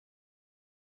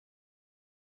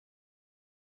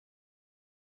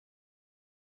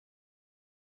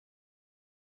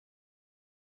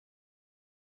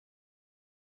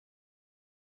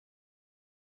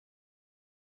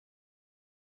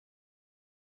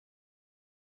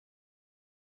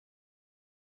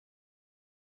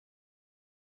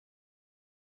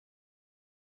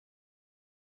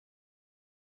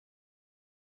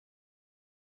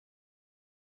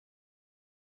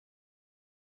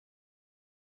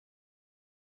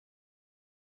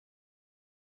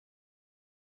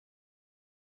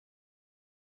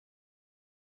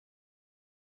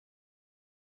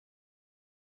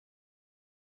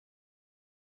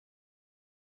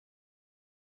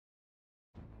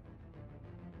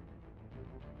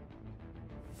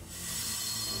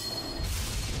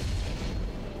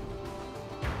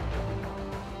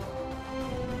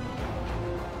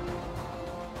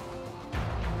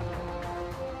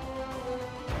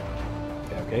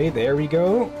Okay, there we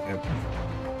go. Yep.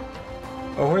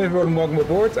 Ahoy everyone, welcome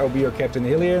aboard. I'll be your Captain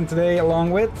Hillyan today,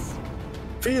 along with...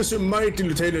 Fierce and mighty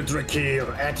Lieutenant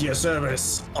Drakir at your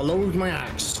service, along with my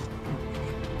axe.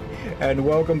 And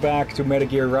welcome back to Metal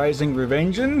Gear Rising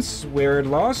Revengeance, where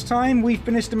last time we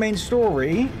finished the main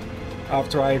story,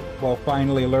 after I, well,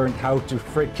 finally learned how to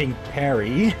freaking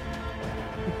parry,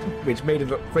 which made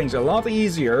things a lot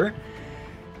easier.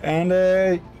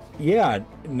 And, yeah,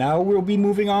 now we'll be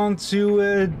moving on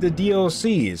to the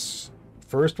DLCs.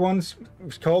 First one's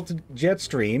called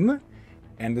Jetstream,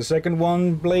 and the second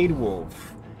one, Blade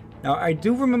Wolf. Now, I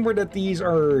do remember that these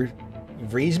are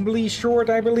reasonably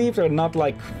short, I believe. They're not,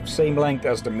 like, same length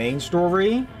as the main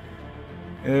story.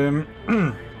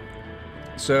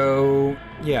 So,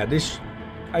 yeah,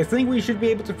 I think we should be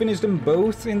able to finish them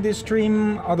both in this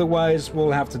stream, otherwise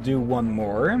we'll have to do one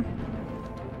more.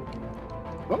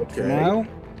 Okay. For now,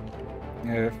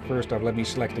 first off, let me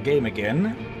select the game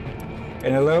again.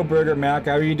 And hello, Burger Mac,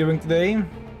 how are you doing today?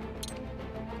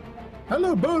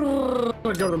 Hello,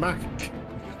 Burger Mac.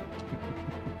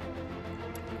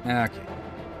 Okay.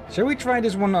 Shall we try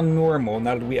this one on normal,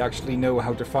 now that we actually know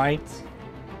how to fight?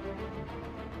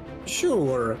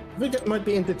 Sure. I think it might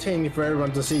be entertaining for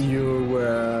everyone to see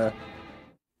you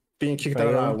being kicked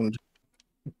around.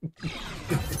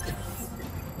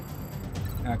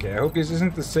 Okay, I hope this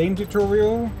isn't the same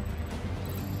tutorial.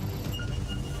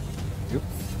 Oop.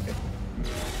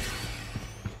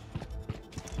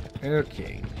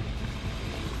 Okay.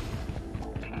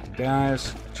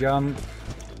 Dash, jump.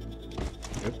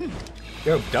 Oop.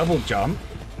 Oh, double jump.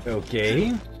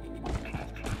 Okay.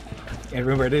 And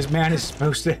remember, this man is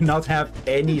supposed to not have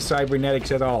any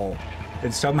cybernetics at all.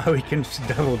 And somehow he can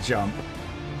double jump.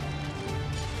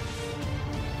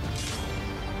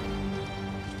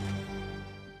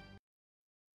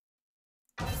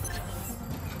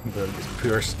 Bro, it's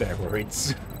pure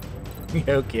steroids.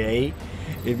 Okay,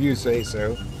 if you say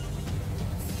so.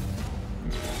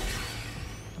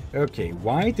 Okay,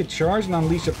 Y to charge and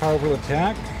unleash a powerful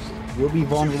attack. Will be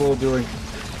vulnerable during...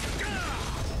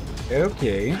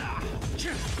 Okay.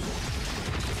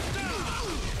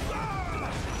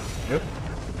 Yep.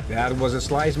 That was a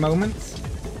slice moment.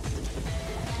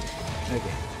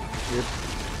 Okay. Yep.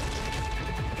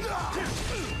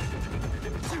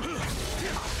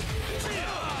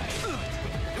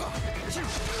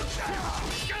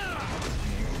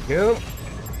 Go.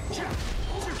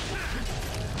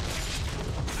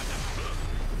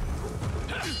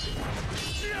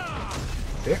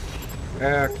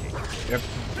 There. Okay. Yep.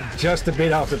 Just a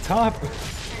bit off the top.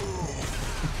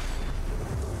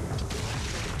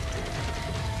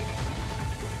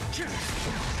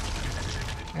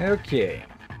 Okay.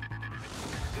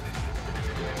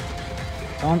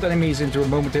 Taunt enemies into a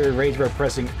momentary rage by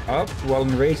pressing up, while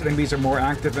enraged enemies are more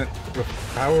active and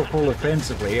powerful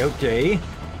offensively. Okay.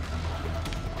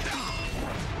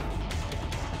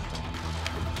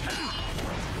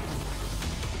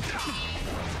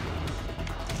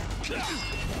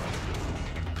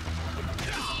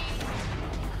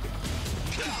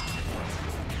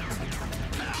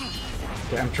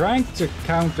 Okay, I'm trying to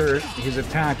counter his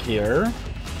attack here.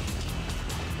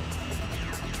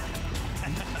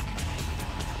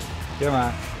 Come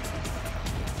on.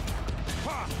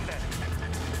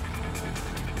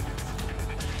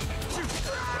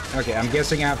 Okay, I'm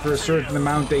guessing after a certain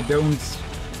amount they don't...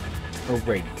 Oh,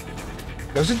 wait.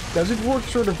 Does it work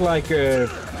sort of like a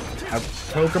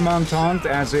Pokemon taunt,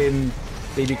 as in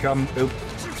they become... Oh,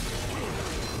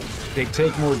 they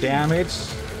take more damage?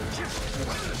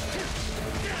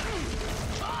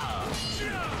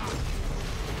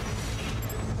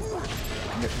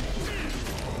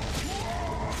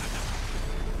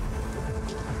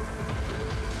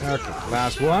 Okay,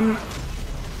 last one.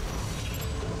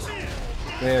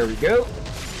 There we go.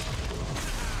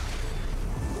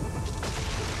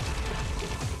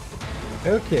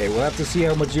 Okay, we'll have to see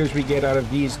how much use we get out of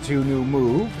these two new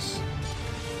moves.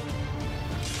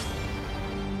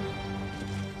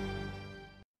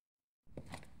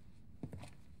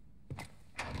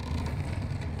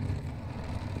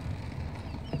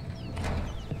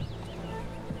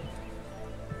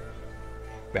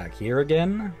 Back here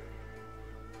again.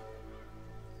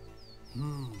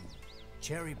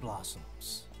 Cherry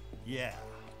blossoms. Yeah.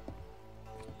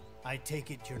 I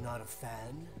take it you're not a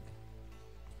fan?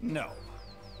 No.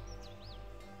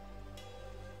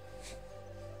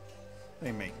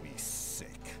 They make me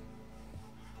sick.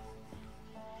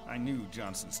 I knew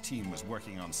Johnson's team was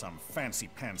working on some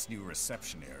fancy-pants new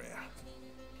reception area.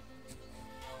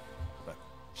 But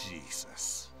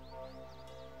Jesus.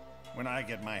 When I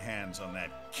get my hands on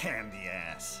that candy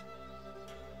ass.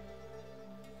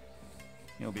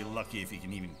 He'll be lucky if he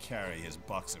can even carry his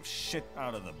box of shit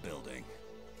out of the building.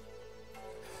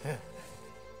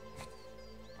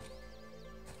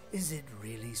 Is it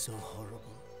really so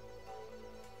horrible?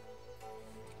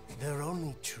 They're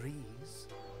only trees.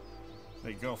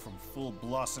 They go from full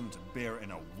blossom to bare in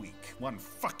a week. 1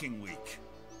 fucking week.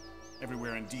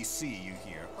 Everywhere in DC you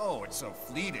hear, oh, it's so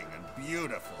fleeting and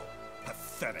beautiful.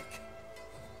 Pathetic.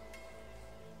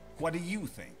 What do you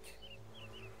think?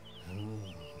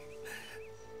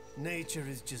 Nature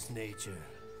is just nature.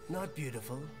 Not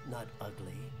beautiful, not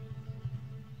ugly.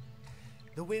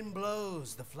 The wind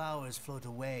blows, the flowers float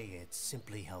away. It's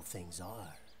simply how things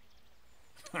are.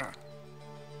 Huh.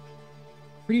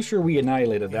 Pretty sure we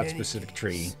annihilated In that any specific case,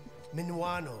 tree.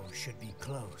 Minuano should be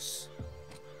close.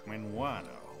 Minuano.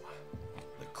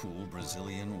 The cool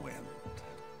Brazilian wind.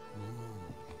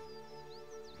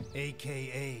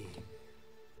 AKA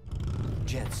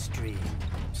Jetstream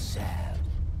Sam.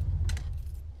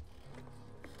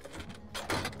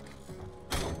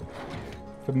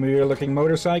 Familiar looking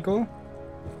motorcycle.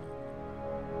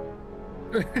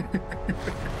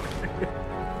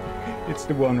 It's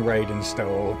the one Raiden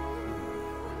stole.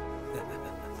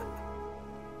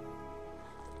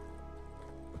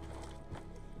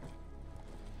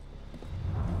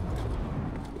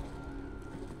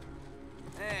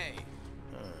 Hey.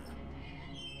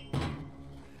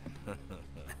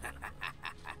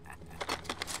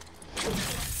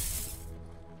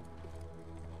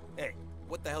 Hey,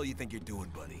 what the hell you think you're doing,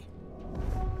 buddy?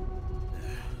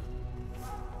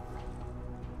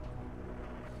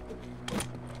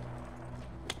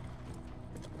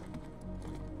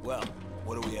 Well,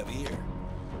 what do we have here?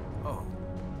 Oh.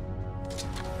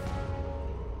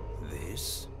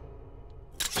 This?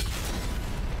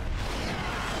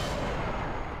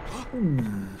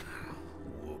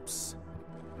 Whoops.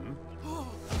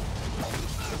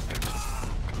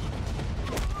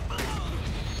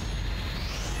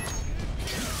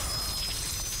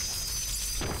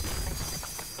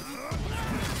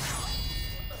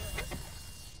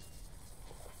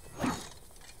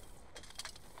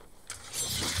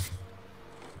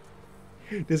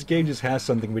 This game just has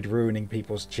something with ruining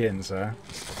people's chins, huh?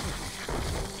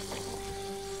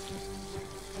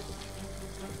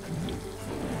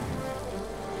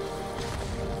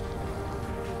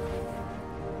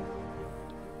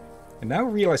 And now I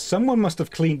realize someone must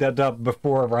have cleaned that up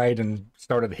before Raiden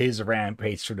started his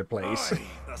rampage through the place. Oi,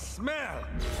 the smell!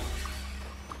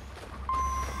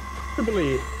 I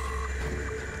believe.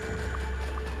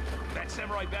 That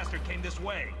samurai bastard came this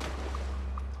way.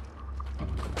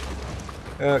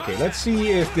 Okay, let's see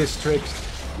if this trick...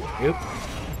 Oop.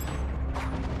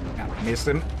 Ah, missed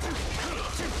him.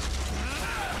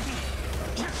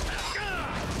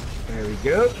 There we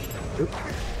go. Oop.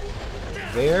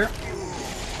 There.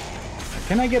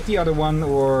 Can I get the other one,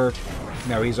 or...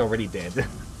 No, he's already dead.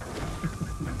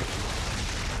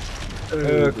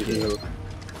 Okay.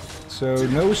 So,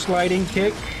 no sliding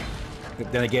kick.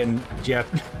 But then again,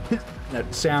 that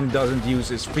Sam doesn't use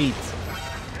his feet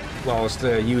whilst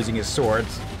using his sword.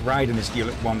 Raiden is the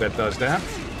one that does that.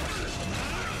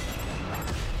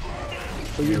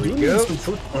 So you There we do go. need some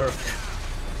footwork.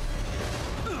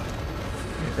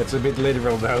 That's a bit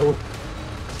literal, though.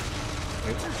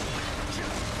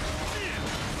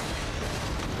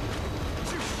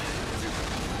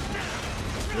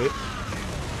 Whip.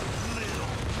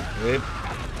 Whip.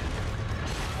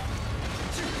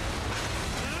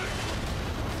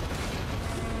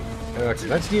 Okay,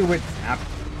 let's deal with...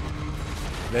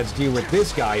 let's deal with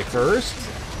this guy first.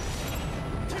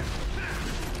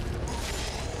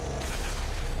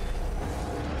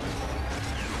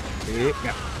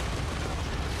 Yeah.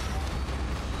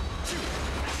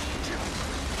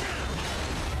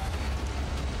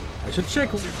 I should check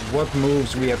what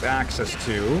moves we have access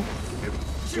to.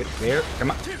 There,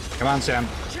 come on, Sam.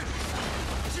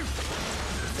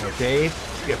 Okay,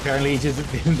 apparently he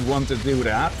just didn't want to do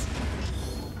that.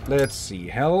 Let's see,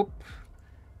 help.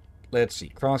 Let's see,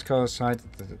 cross, side,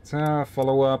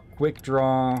 follow up, quick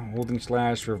draw, holding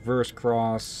slash, reverse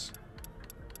cross.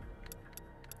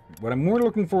 What I'm more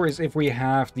looking for is if we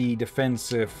have the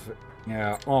defensive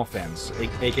offense,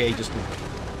 aka just...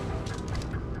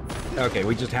 Okay,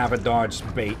 we just have a dodge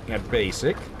at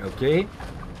basic, okay.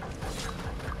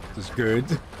 This is good.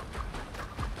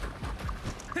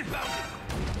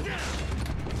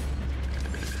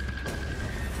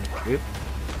 Yep.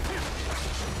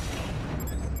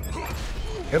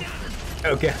 Yep.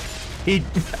 Okay. He,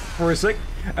 for a sec,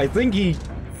 I think he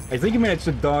managed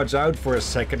to dodge out for a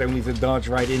second, only to dodge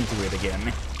right into it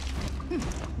again.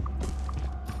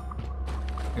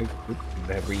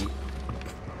 That we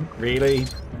really?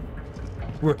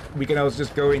 we can also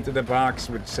just go into the box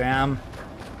with Sam.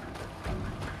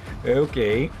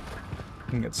 Okay.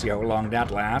 Let's see how long that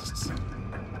lasts.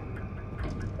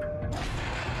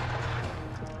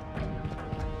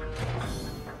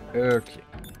 Okay.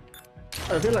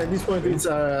 I feel like this point it's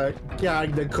a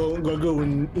gag that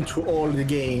going into all the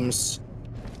games.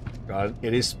 God,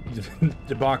 it is.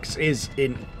 The box is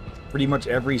in pretty much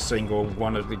every single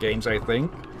one of the games, I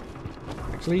think.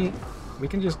 Actually, we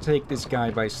can just take this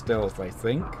guy by stealth, I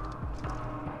think.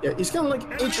 Yeah, it's kind of like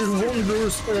Nature's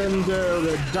Wonders and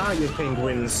the Dire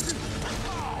Penguins.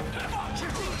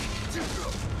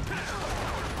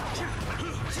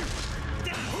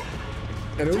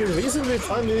 And the only reason they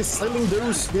finally selling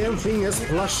those damn things as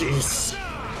plushies.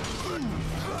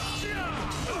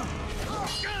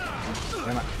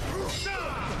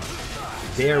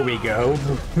 There we go.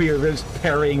 We are just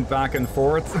parrying back and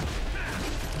forth.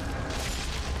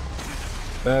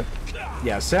 But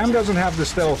yeah, Sam doesn't have the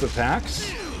stealth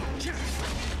attacks.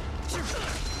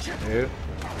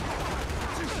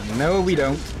 No, we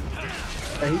don't.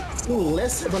 He's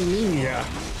less of a ninja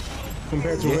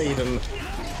compared to Raiden.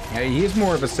 Yeah, he is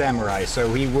more of a samurai,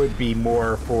 so he would be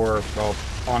more for, well,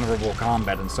 honorable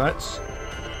combat and such.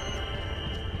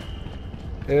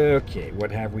 Okay,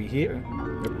 what have we here?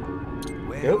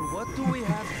 Well, what do we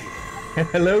have here?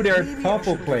 Hello there,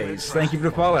 Topple Plays. Thank you for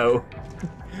the follow.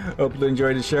 Hope you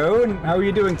enjoyed the show, and how are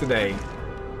you doing today?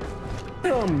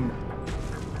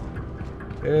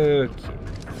 Okay.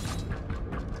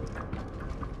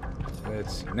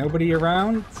 Let's see, nobody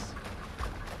around?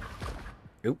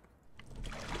 Oop.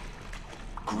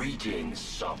 Greetings,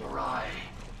 samurai.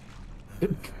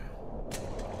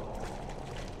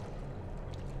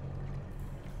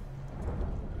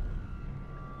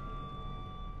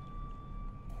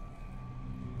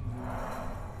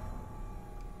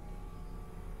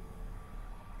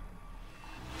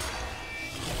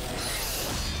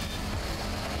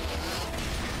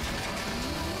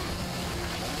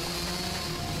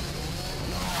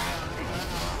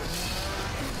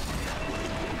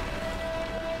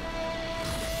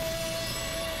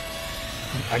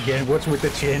 Again, what's with the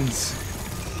chins?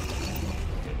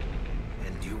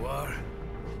 And you are?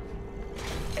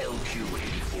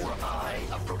 LQ-84I,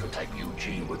 a prototype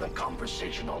Eugene with a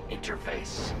conversational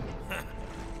interface.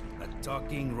 A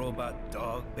talking robot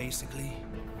dog, basically?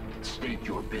 State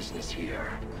your business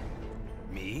here.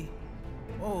 Me?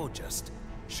 Oh, just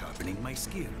sharpening my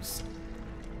skills.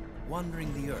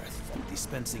 Wandering the earth,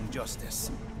 dispensing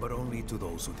justice, but only to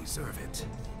those who deserve it.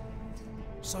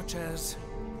 Such as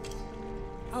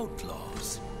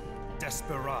outlaws,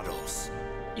 desperados.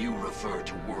 You refer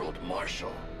to World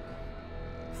Marshal.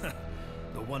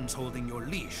 The ones holding your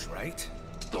leash, right?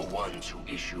 The ones who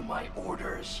issue my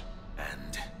orders.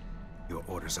 And your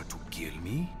orders are to kill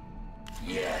me?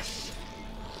 Yes.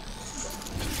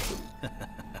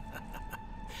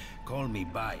 Call me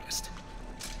biased,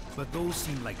 but those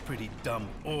seem like pretty dumb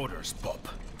orders, Pop.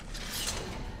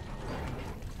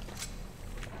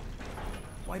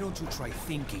 Why don't you try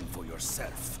thinking for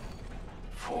yourself?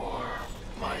 For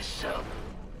myself.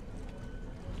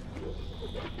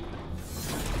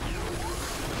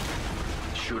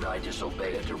 Should I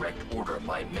disobey a direct order,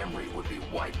 my memory would be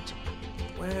wiped.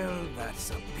 Well,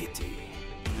 that's a pity.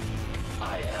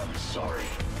 I am sorry.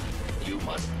 You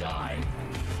must die.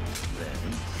 Then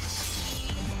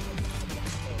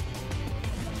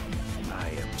I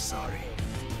am sorry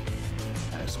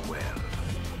as well.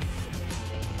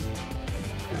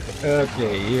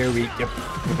 Okay, here we go.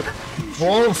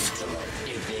 Wolf!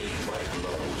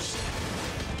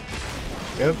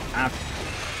 Yep.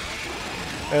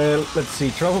 Let's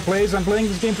see, Trouble Plays. I'm playing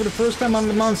this game for the first time on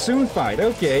the Monsoon Fight.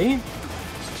 Okay.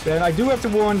 Then I do have to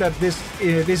warn that this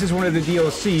is one of the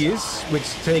DLCs, which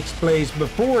takes place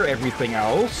before everything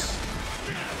else.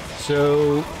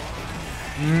 So...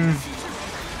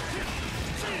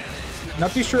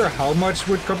 not too sure how much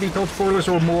would be called spoilers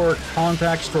or more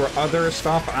context for other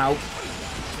stuff out.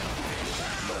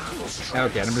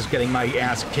 Okay, I'm just getting my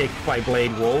ass kicked by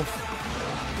Blade Wolf.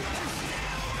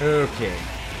 Okay.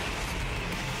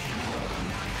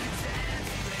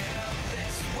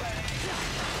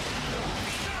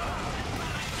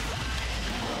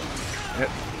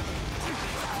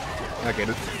 Okay,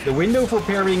 the window for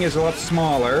parrying is a lot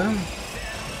smaller.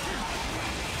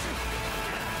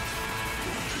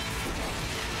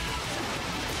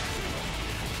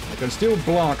 I can still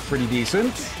block pretty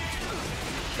decent.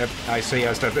 Yep, I see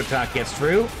as the attack gets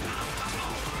through.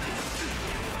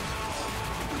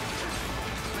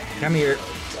 Come here.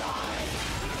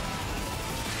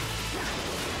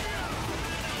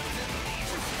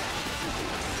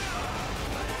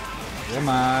 Come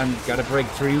on, gotta break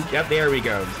through. Yep, there we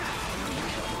go.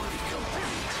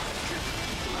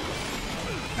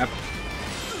 Yep.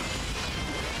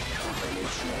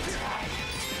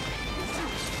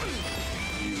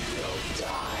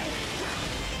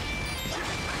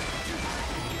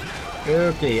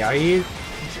 Okay,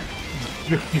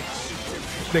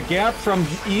 the gap from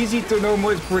easy to normal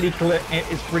is pretty clear.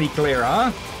 It's pretty clear,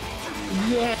 huh?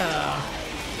 Yeah.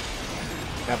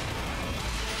 Yep.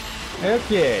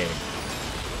 Okay.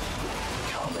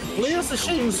 Where's the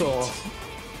chainsaw?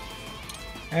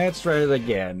 Let's try it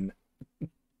again.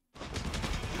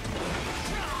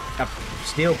 Yep.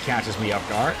 Still catches me off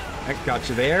guard. I got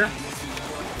you there.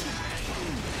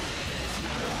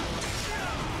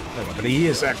 But he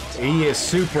is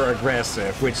super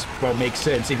aggressive, which, well, makes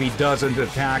sense. If he doesn't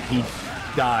attack, he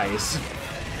dies.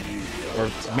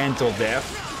 Or mental death.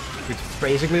 It's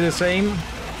basically the same.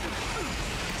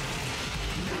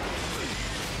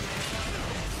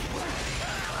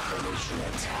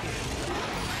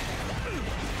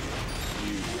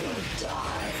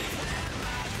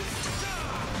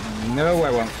 No,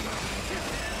 I won't.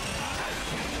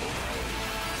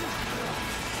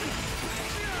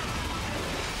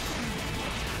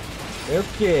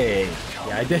 Okay.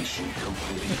 Yeah, I did.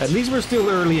 At least we're still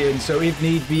early in, so if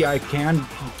need be, I can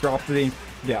drop it in.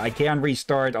 Yeah, I can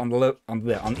restart on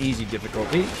on easy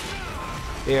difficulty.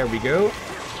 There we go.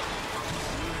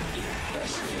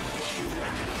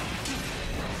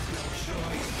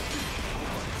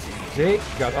 Okay,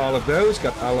 got all of those,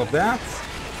 got all of that.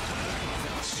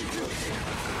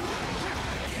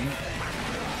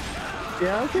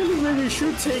 Yeah, I think maybe you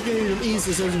should take it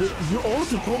easy so you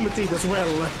also commentate as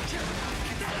well.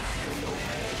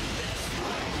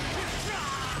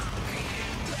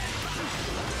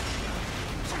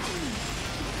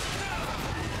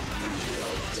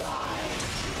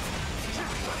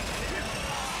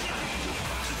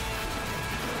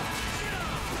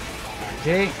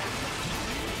 Okay.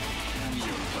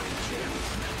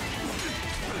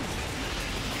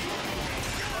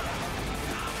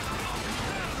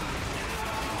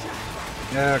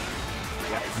 Yeah,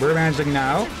 we're managing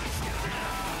now.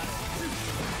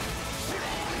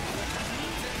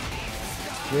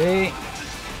 Okay.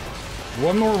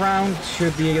 One more round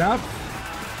should be enough.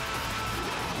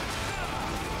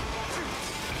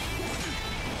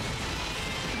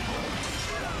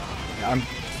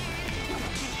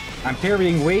 I'm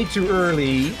parrying way too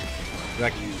early.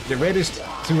 Like, the red is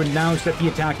to announce that the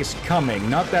attack is coming,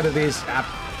 not that it is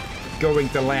going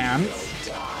to land.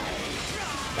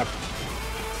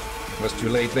 Was too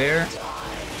late there.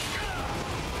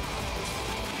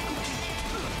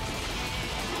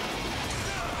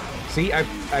 See, I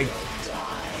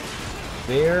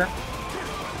there.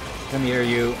 Come here,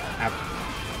 you.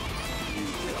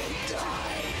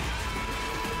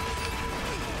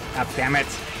 Damn it.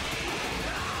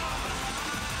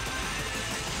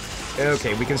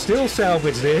 Okay, we can still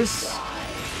salvage this.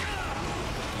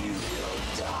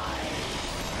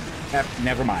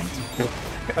 Never mind.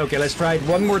 Okay, let's try it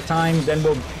one more time, then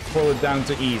we'll pull it down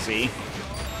to easy.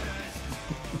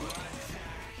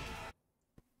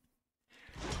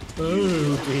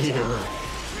 Oh dear.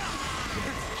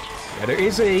 Yeah, there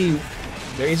is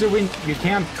a win. You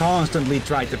can't constantly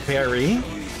try to parry.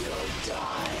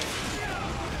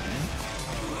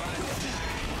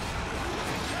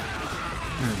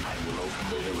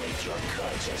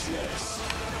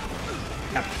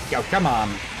 Oh, come on.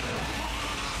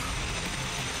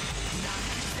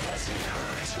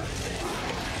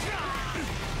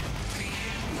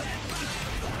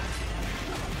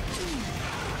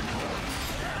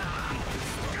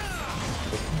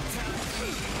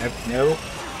 No.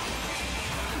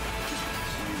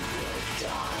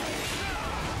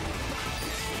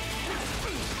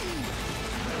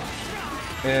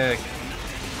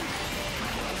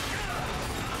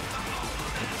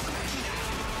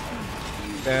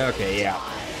 Okay, yeah.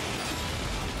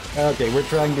 Okay, we're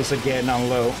trying this again on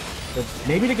low. But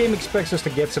maybe the game expects us to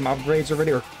get some upgrades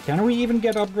already, or can we even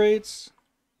get upgrades?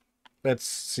 Let's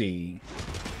see.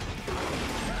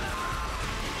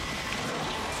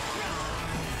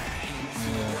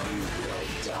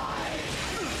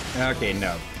 Okay,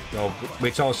 no. Well,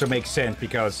 which also makes sense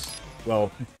because,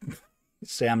 well,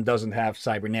 Sam doesn't have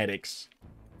cybernetics.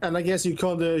 And I guess you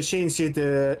can't change it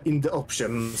in the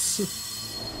options.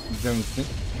 Don't think...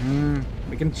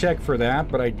 we can check for that,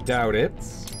 but I doubt it.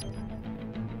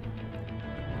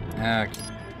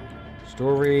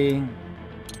 Story...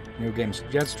 New games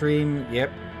Jetstream,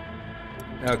 yep.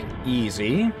 Okay,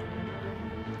 easy.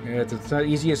 It's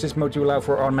easy assist mode to allow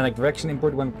for automatic direction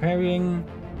import when parrying.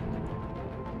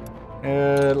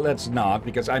 Let's not,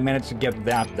 because I managed to get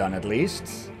that done at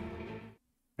least.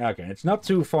 Okay, it's not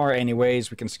too far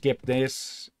anyways. We can skip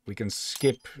this. We can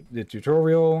skip the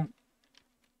tutorial.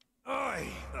 Oi,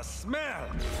 the smell!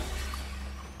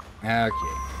 Okay.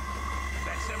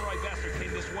 That samurai bastard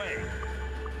came this way.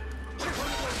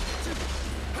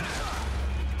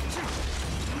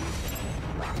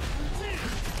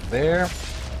 There.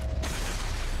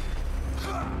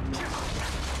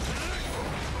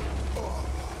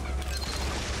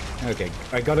 Okay,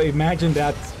 I gotta imagine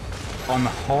that on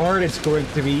hard it's going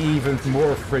to be even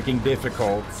more freaking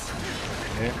difficult.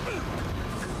 Yeah.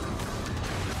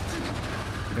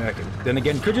 Okay, then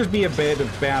again, could just be a bit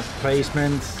of bad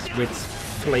placement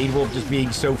with Blade Wolf just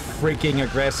being so freaking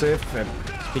aggressive. And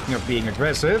speaking of being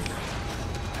aggressive,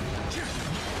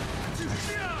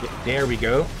 there we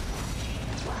go.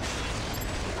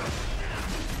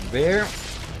 There.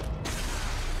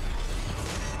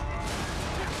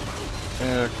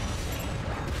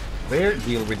 There,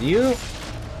 deal with you.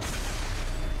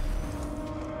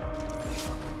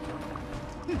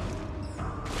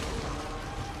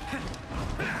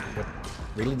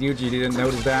 Really, dude, you didn't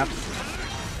notice that?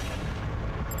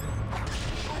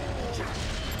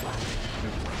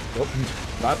 Oh,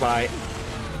 bye-bye.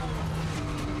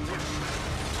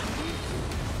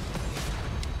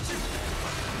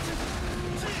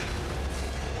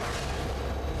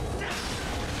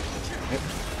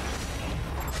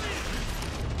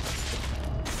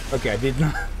 Okay, I did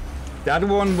not... That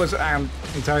one was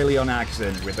entirely on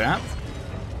accident with that.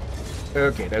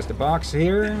 Okay, there's the box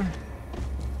here.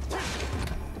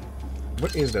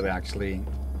 What is that actually?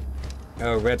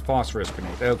 Oh, red phosphorus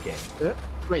grenade. Okay.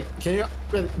 Wait, can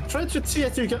you try to see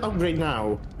if you can upgrade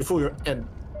now before you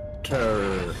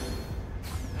enter?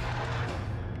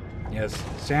 Yes,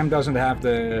 Sam doesn't have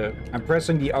the... I'm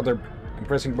pressing the other... I'm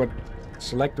pressing what...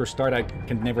 Select or start, I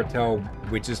can never tell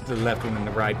which is the left one and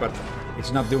the right, but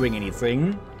it's not doing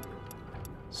anything.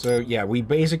 So yeah, we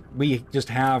just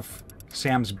have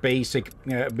Sam's basic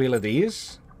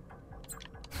abilities.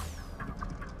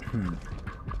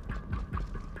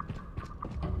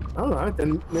 Alright,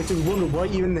 and makes me wonder why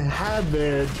you even have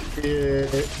the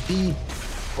B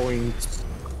points.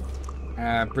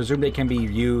 Presume they can be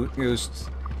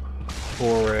used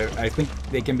for... I think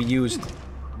they can be used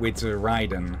with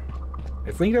Raiden. I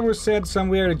think there was said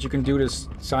somewhere that you can do this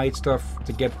side stuff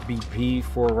to get BP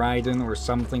for Raiden or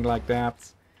something like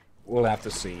that. We'll have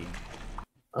to see.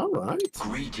 Alright.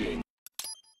 Greeting.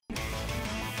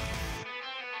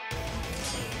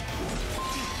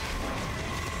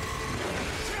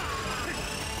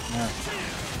 Yeah.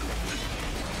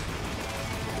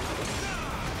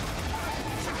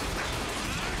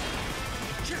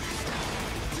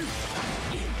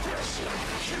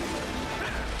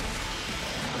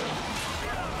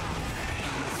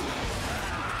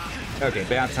 Okay,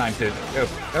 bad time to... Oh,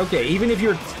 okay, even if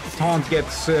your taunt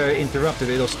gets interrupted,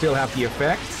 it'll still have the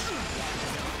effect.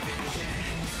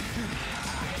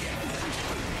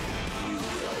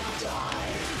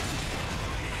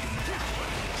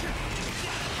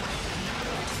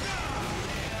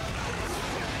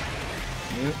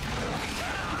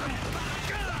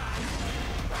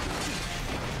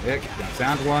 Yep. That's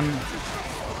that one.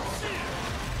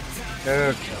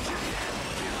 Okay.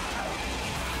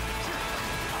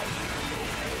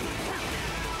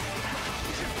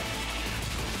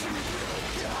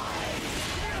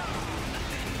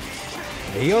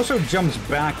 He also jumps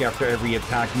back after every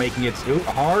attack, making it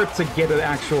hard to get an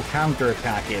actual counter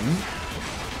attack in.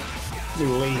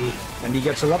 And he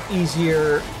gets a lot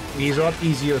easier. He's a lot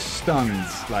easier stunned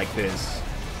like this.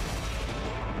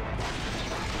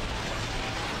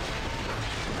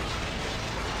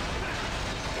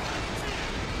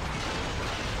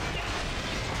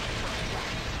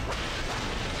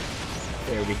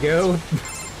 There we go.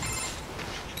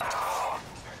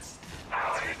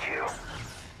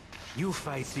 You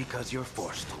fight because you're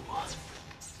forced to.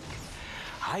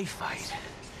 I fight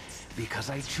because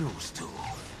I choose to.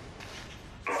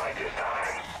 My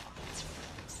design is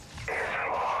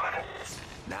flawed.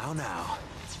 Now,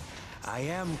 I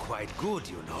am quite good,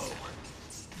 you know.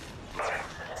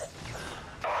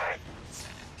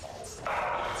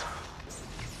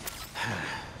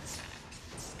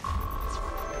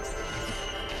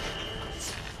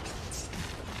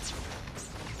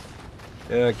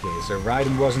 Okay, so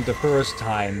Raiden wasn't the first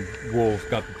time Wolf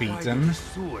got beaten. Why do the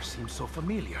sewer seem so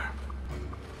familiar?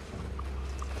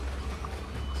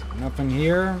 Nothing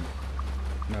here.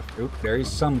 Oop, there is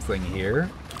something here.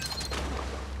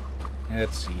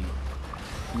 Let's see.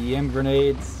 EM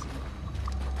grenades.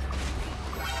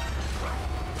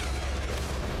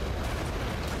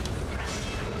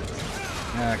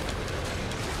 Okay.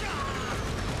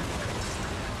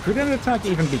 Could an attack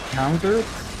even be countered?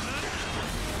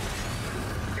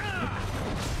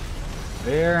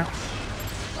 There.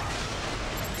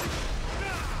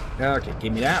 Okay,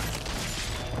 give me that.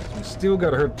 I still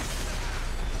got hurt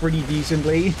pretty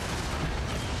decently.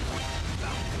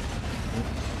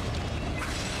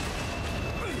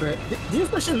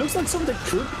 This machine looks like something that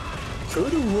could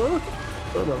work,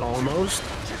 but not almost.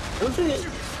 I don't think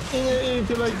I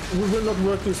feel like we will not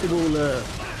work this whole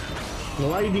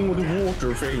gliding with the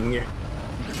water thing.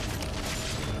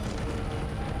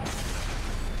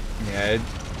 Yeah,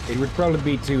 it would probably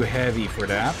be too heavy for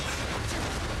that.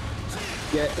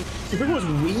 Yeah, if it was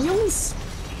wheels,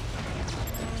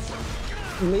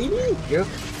 maybe? Yep.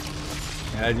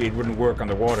 It wouldn't work on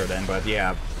the water then, but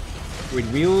yeah. With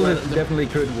wheels, Well, it definitely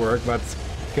could work, but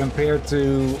compared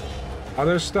to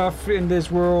other stuff in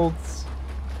this world,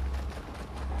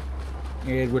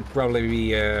 it would probably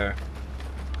be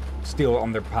still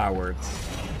underpowered.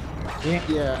 Yeah.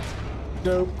 Yeah.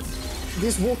 So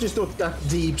this water is not that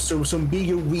deep, so some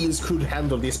bigger wheels could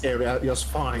handle this area just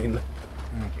fine.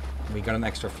 Okay. We got an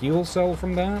extra fuel cell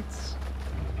from that.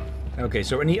 Okay,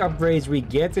 so any upgrades we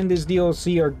get in this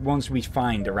DLC are ones we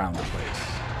find around the place.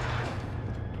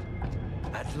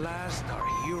 At last, our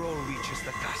hero reaches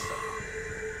the castle.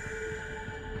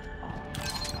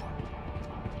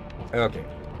 Okay.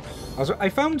 Also, I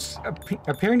found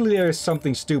apparently there is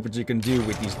something stupid you can do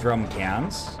with these drum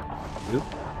cans. Oop.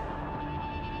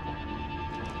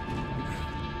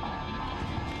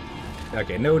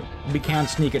 Okay, no, we can't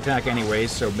sneak attack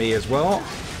anyways, so may as well.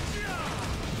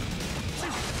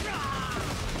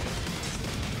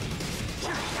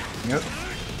 Yep.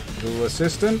 Little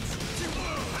assistant.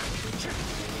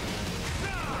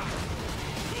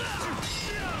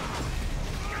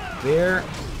 There.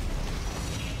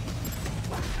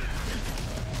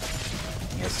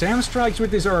 Yeah, sound strikes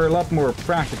with this are a lot more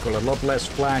practical, a lot less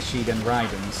flashy than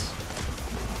Raiden's.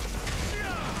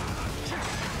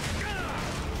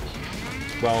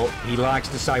 Well, he likes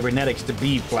the cybernetics to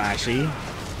be flashy.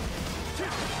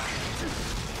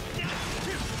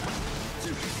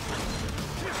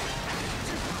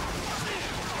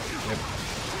 Yep.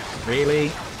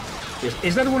 Really?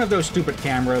 Is that one of those stupid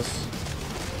cameras?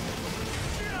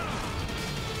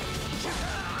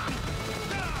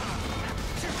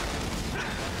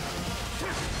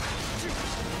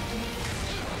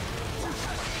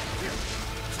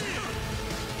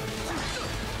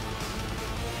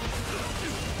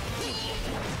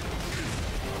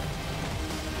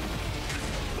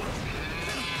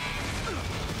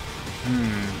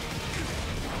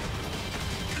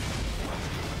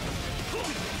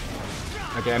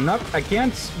 Okay, I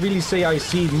can't really say I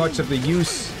see much of the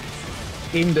use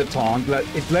in the taunt.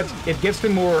 It gets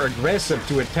them more aggressive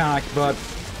to attack, but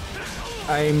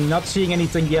I'm not seeing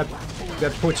anything yet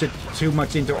that puts it too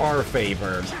much into our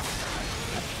favor.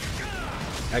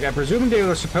 Like, I presume they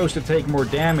were supposed to take more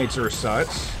damage or such,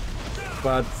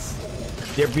 but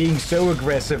they're being so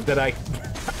aggressive that I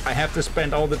have to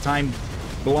spend all the time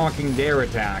blocking their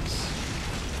attacks.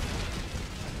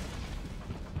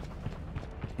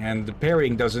 And the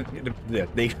parrying doesn't...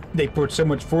 They put so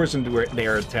much force into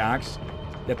their attacks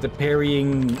that the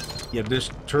parrying, yeah,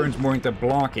 just turns more into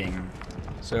blocking.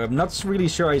 So I'm not really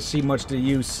sure I see much to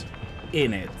use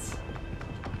in it.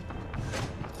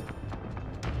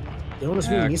 You're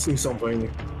honestly missing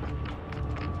something.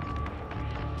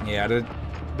 Yeah,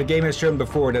 the game has shown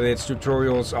before that its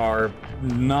tutorials are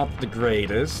not the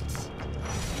greatest.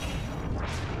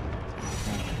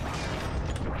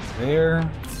 There.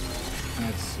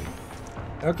 Let's see.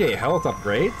 Okay, health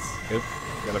upgrades. Yep.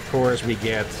 And of course we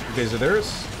get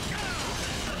visitors.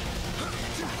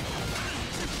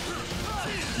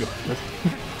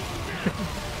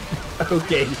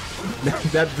 Okay,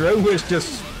 that drone was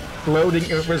just floating,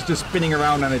 it was just spinning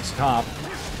around on its top.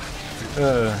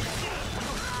 There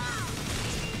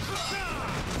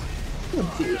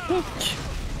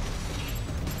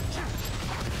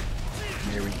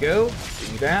we go.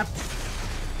 Do that.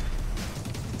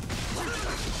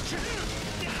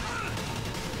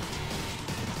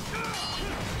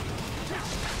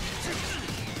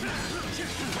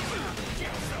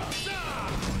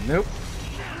 Nope.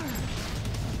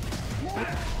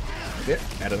 Yeah,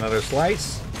 add another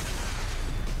slice.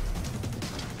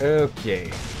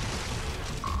 Okay.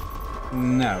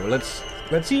 Now, let's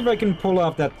see if I can pull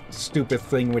off that stupid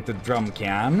thing with the drum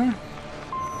can.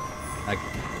 Like,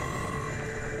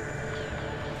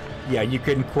 yeah, you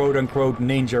can quote-unquote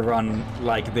ninja run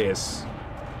like this.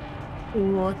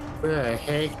 What the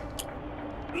heck?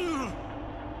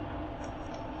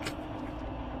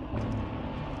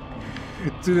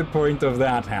 To the point of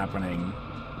that happening.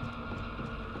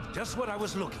 Just what I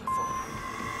was looking for.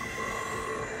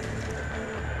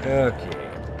 Okay.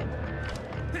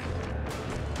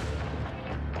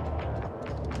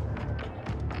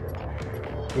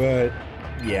 But,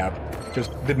 yeah,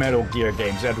 just the Metal Gear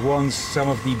games. At once, some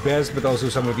of the best, but also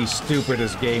some of the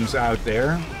stupidest games out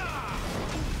there.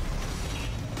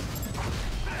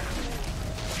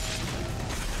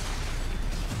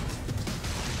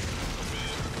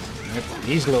 Yep,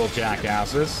 these little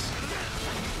jackasses.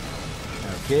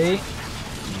 Okay,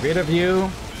 rid of you.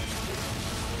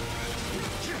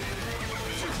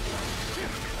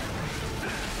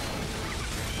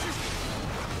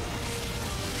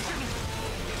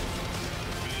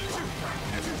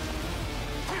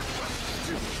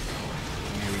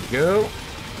 There we go.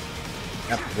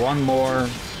 Yep, one more.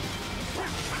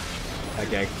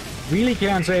 Okay, really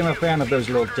can't say I'm a fan of those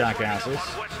little jackasses.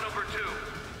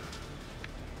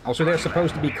 Also, they're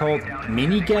supposed to be called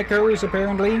mini geckos,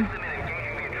 apparently.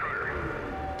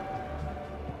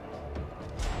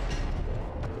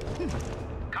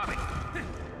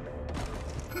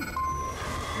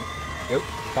 Yep,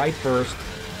 fight first.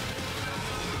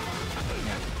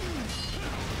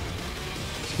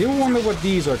 Still wonder what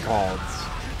these are called.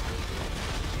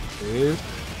 Yep.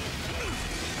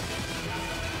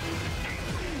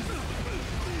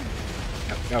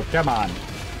 Oh, come on.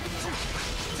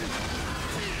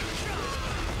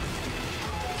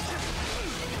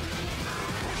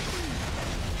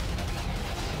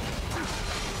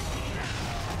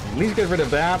 At least get rid of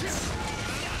that.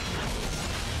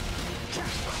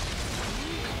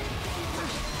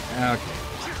 Okay.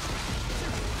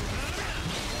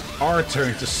 Our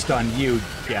turn to stun you,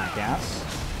 jackass.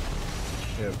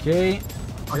 Okay.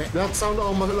 Okay, that sounds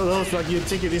almost like you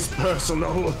take it is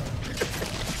personal.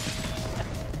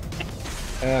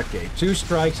 Okay, 2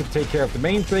 strikes to take care of the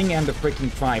main thing and the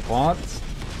freaking tripod.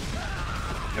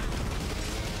 Yep.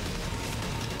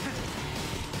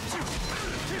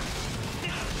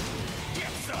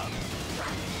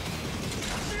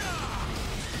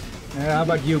 How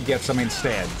about you get some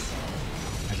instead?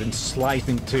 As in slice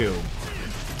in 2.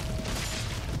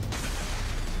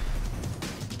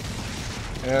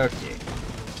 Okay.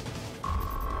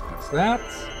 That's that.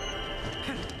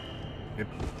 Yep.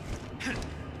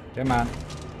 Come on.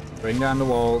 Bring down the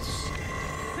walls.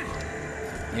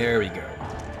 There we go.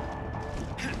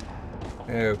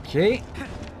 Okay.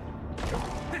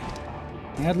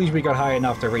 At least we got high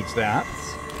enough to reach that.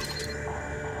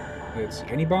 Let's see,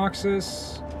 any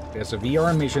boxes? There's a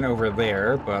VR mission over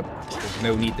there, but there's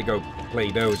no need to go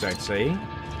play those, I'd say.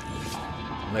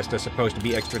 Unless they're supposed to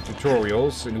be extra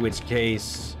tutorials, in which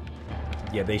case...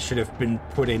 yeah, they should have been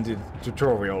put into the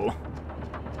tutorial.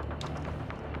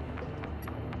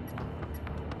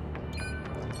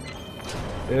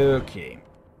 Okay.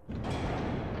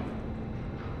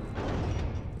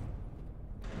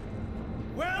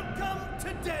 Welcome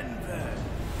to Denver.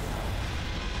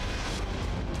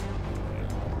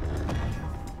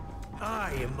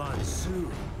 I am Monsoon.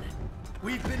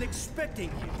 We've been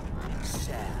expecting you,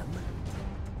 Sam.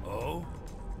 Oh?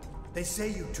 They say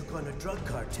you took on a drug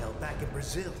cartel back in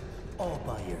Brazil, all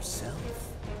by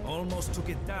yourself. Almost took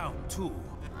it down, too.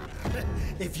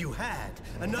 If you had,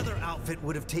 another outfit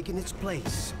would have taken its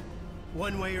place.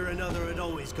 One way or another, it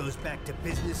always goes back to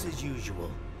business as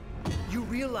usual. You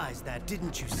realized that,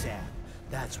 didn't you, Sam?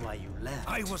 That's why you left.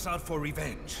 I was out for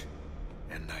revenge,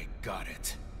 and I got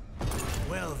it.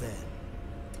 Well then,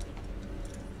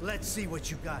 let's see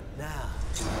what you got now.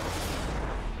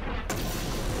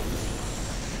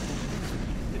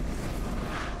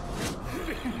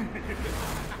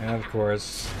 And of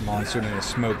course, Monsoon and his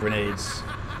smoke grenades.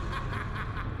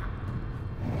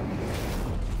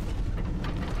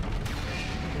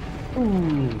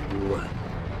 Ooh.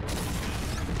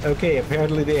 Okay,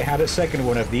 apparently they had a second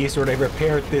one of these, or they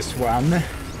repaired this one.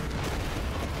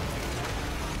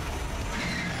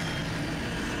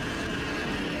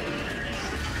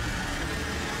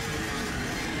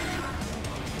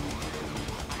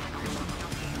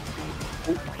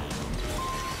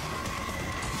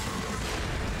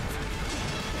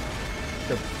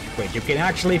 Wait, you can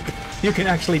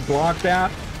actually block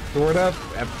that, sort of.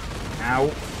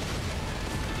 Ow.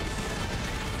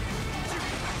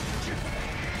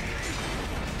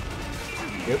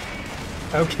 Yep.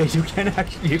 Okay,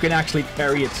 you can actually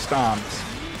parry its stomps.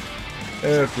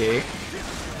 Okay.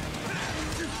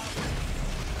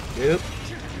 Yep.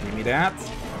 Give me that.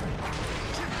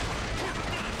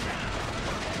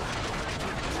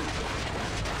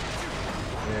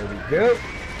 There we go.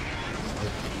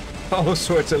 All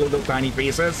sorts of little tiny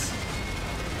pieces.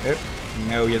 Yep.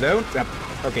 No, you don't.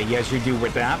 Okay, yes, you do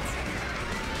with that.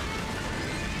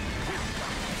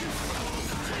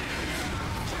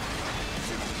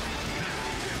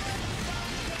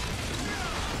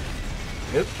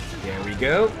 Yep, there we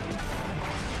go.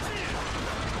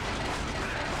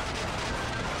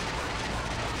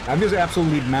 I'm just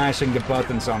absolutely mashing the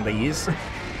buttons on these.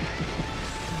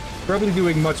 Probably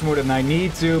doing much more than I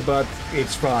need to, but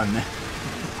it's fun.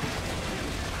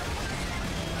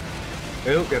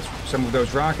 Oh, that's some of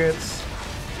those rockets.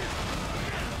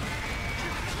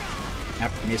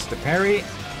 Yep, missed the parry.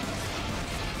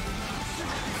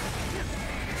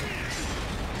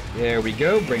 There we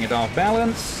go, bring it off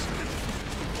balance.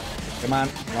 Come on,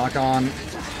 lock on.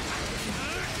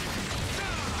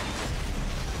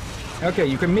 Okay,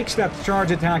 you can mix that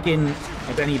charge attack in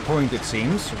at any point, it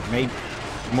seems. Maybe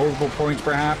multiple points,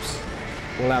 perhaps.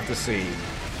 We'll have to see.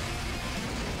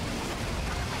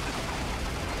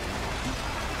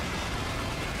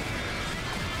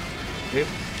 Yep.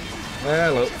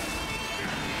 Hello.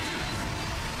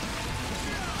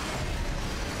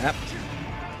 Yep.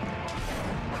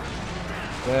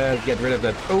 Let's get rid of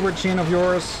that overchin of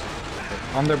yours.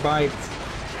 Underbite.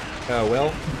 Oh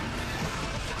well.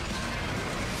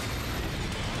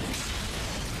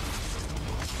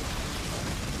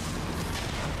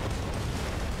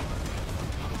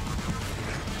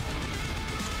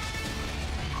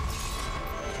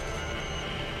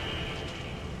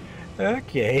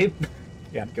 Okay,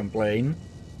 can't complain.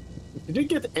 Did you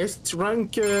get S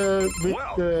rank with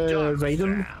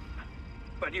Raiden? Sam.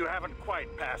 But you haven't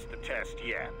quite passed the test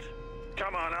yet.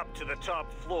 Come on up to the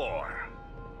top floor.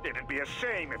 It'd be a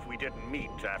shame if we didn't meet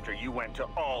after you went to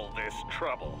all this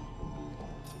trouble.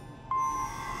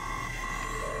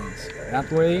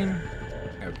 That way.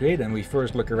 Okay, then we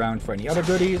first look around for any other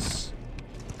goodies.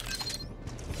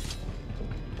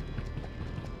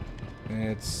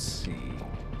 Let's see.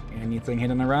 Anything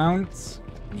hidden around?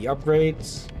 Any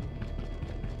upgrades?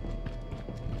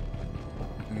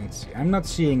 Let's see. I'm not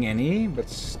seeing any, but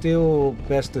still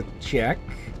best to check.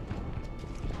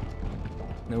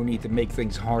 No need to make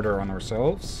things harder on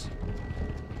ourselves.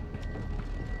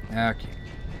 Okay.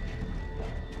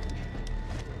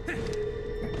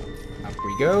 Up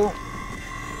we go.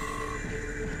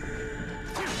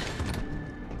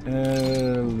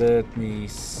 Let me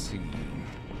see.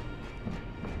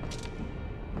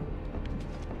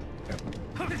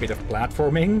 A bit of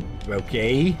platforming.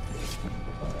 Okay.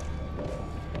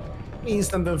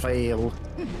 Instant fail.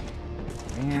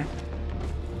 Yeah.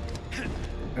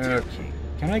 Okay.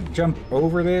 Can I jump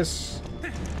over this?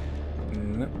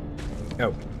 No.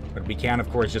 Oh, but we can, of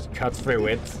course, just cut through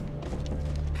it.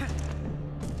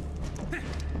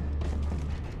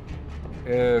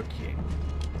 Okay.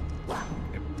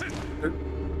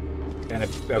 And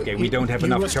if, okay, we don't have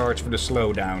enough charge for the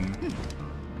slowdown.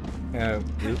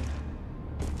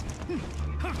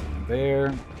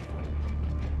 There.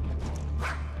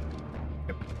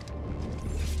 Yep.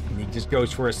 And he just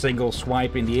goes for a single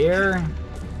swipe in the air.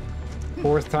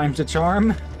 4th time's the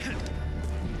charm.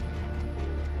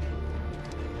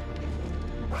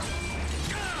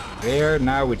 There,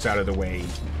 now it's out of the way.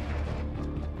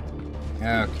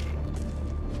 Okay.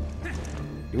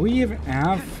 Do we even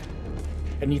have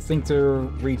anything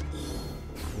to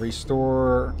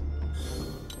restore?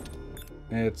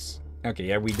 It's okay.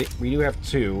 Yeah, we do have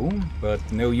 2, but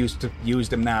no use to use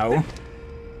them now.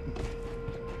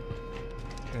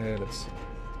 Let's see.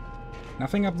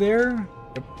 Nothing up there.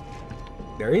 Yep.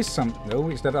 There is some. No,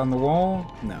 is that on the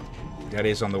wall? No, that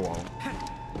is on the wall.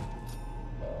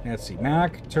 Let's see.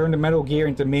 Mac, turn the Metal Gear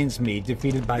into mincemeat,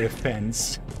 defeated by a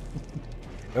fence.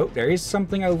 Oh, there is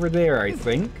something over there, I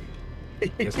think.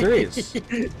 Yes, there is.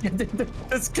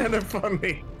 That's kind of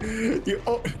funny.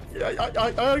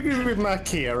 I agree with Mac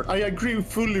here. I agree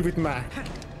fully with Mac.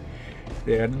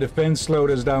 Yeah, the defense slowed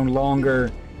us down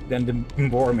longer than the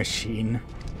war machine.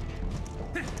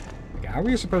 How are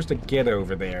we supposed to get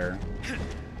over there?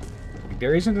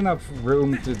 There isn't enough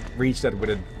room to reach that with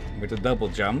a double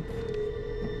jump.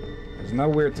 There's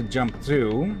nowhere to jump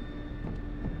to.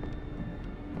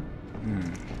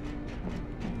 Am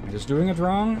I just doing it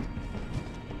wrong?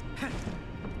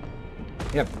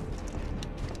 Yep.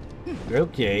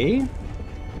 Okay.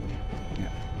 Yeah.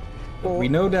 We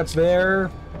know that's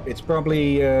there. It's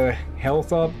probably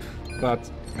health up, but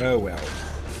oh well.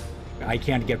 I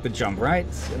can't get the jump right,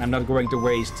 and I'm not going to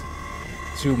waste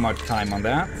too much time on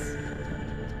that.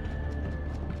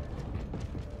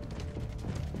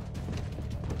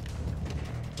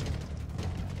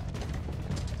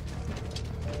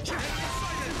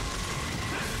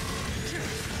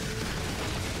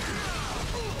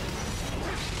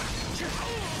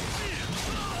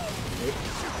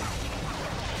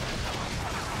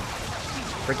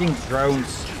 Freaking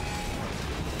drones.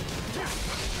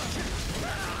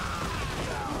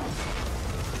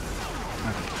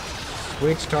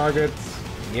 Switch targets.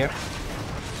 Yep.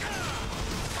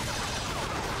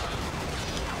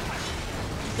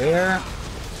 There.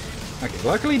 Okay,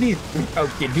 luckily these...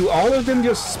 Okay, do all of them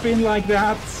just spin like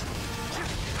that?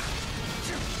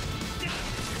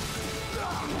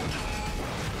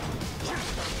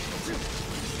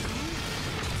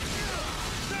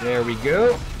 There we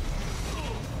go.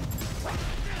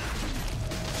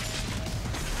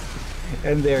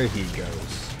 And there he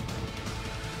goes.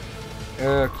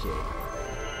 Okay.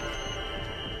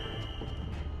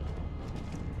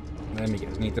 Let me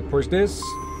guess, need to push this.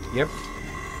 Yep.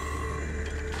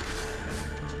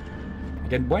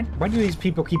 Again, why do these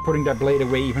people keep putting that blade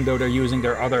away even though they're using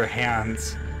their other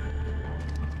hands?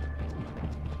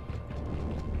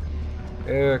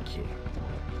 Okay.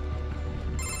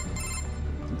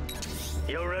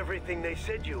 You're everything they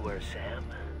said you were, Sam.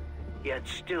 Yet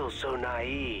still so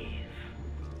naive.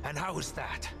 And how is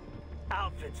that?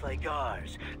 Outfits like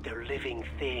ours, they're living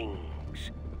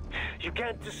things. You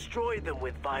can't destroy them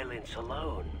with violence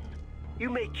alone. You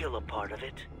may kill a part of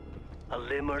it, a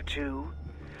limb or two,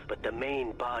 but the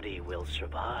main body will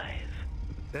survive.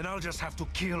 Then I'll just have to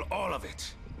kill all of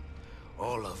it.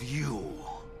 All of you.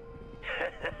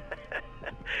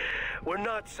 We're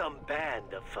not some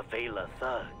band of favela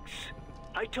thugs.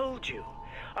 I told you,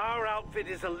 our outfit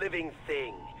is a living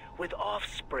thing, with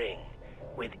offspring,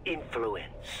 with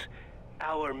influence.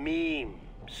 Our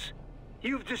memes.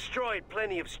 You've destroyed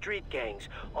plenty of street gangs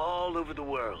all over the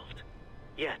world.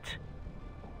 Yet,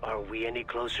 are we any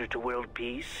closer to world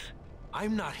peace?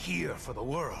 I'm not here for the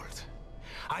world.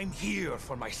 I'm here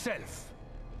for myself.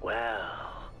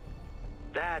 Well,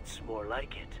 that's more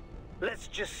like it. Let's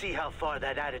just see how far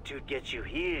that attitude gets you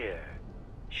here,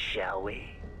 shall we?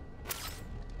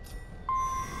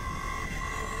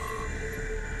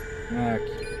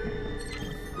 Okay.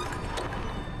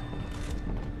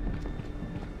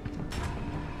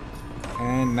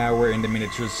 And now we're in the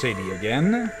miniature city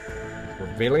again.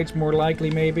 Or village, more likely,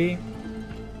 maybe.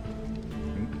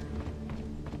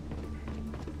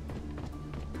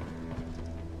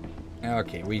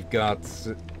 Okay, we've got...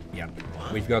 yeah,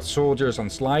 we've got soldiers on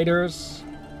sliders.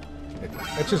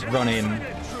 Let's just run in.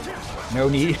 No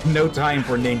need, no time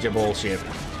for ninja bullshit.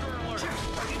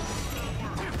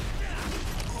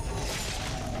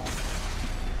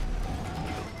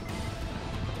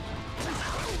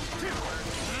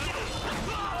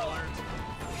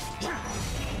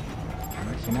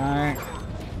 Can I?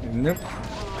 Nope.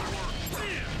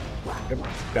 Yep,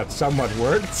 that somewhat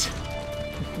worked.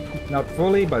 Not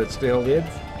fully, but it still did.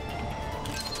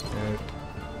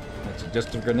 That's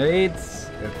just a grenade.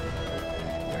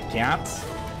 A cat.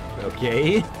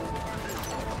 Okay.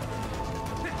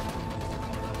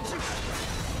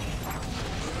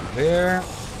 There.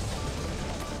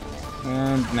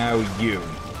 And now you.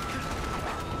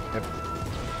 Yep.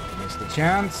 Missed the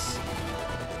chance.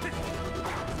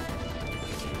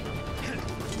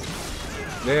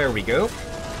 There we go.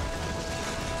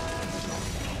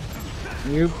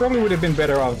 You probably would have been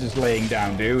better off just laying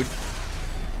down, dude.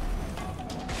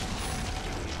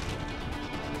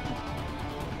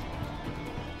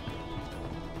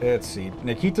 Let's see.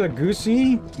 Nikita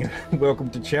Gusi,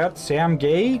 welcome to chat. Sam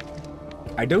Gay.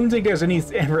 I don't think there's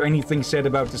ever anything said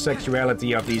about the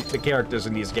sexuality of the characters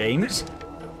in these games.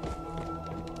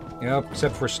 Yep,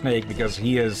 except for Snake, because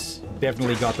he has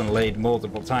definitely gotten laid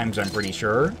multiple times, I'm pretty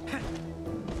sure.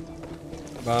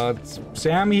 But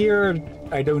Sam here,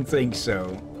 I don't think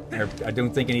so. I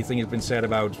don't think anything has been said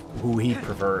about who he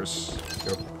prefers.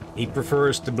 He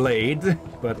prefers the blade,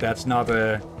 but that's not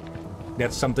a...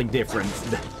 that's something different.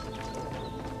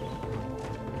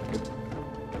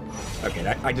 Okay,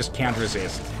 I just can't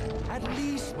resist. At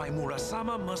least my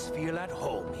Murasama must feel at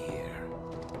home here.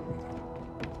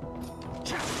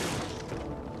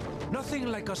 Nothing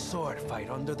like a sword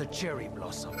fight under the cherry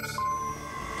blossoms.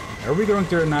 Are we going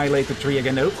to annihilate the tree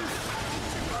again? Nope.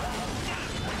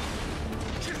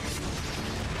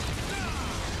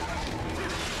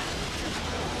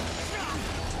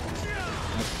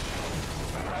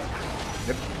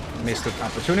 Yep. Missed the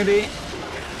opportunity.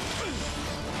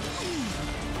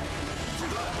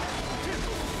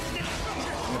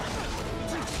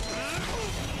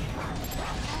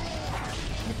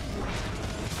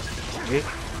 Yep.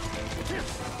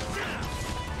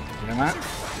 Come on.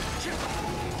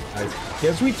 I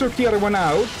guess we took the other one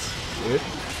out. Good.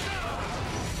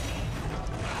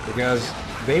 Because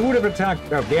they would have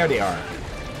attacked... oh, there they are.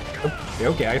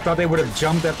 Okay, I thought they would have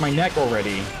jumped at my neck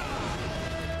already.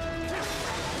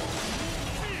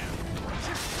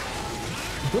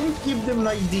 Don't give them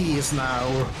ideas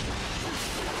now.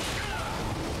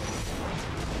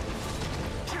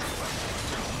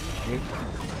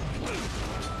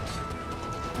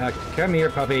 Come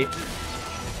here, puppy.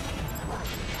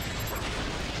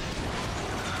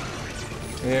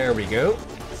 There we go.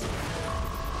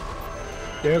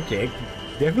 Okay.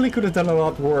 Definitely could have done a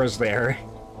lot worse there.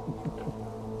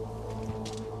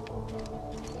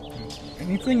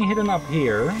 Anything hidden up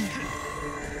here?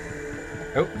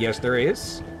 Oh, yes there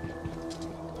is.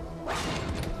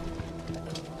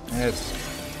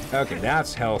 Okay,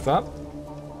 that's health up.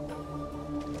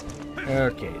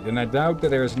 Okay, then I doubt that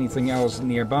there's anything else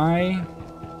nearby.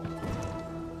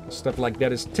 Stuff like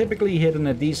that is typically hidden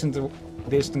a decent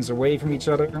distance away from each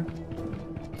other.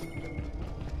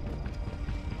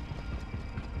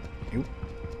 Oop.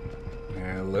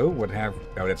 Hello, what have...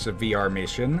 Oh, that's a VR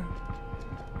mission.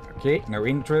 Okay, no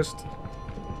interest.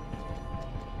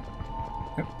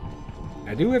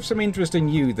 I do have some interest in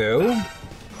you, though.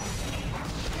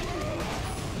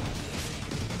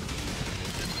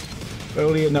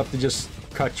 Only enough to just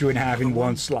cut you in half in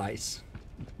one slice.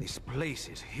 This place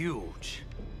is huge.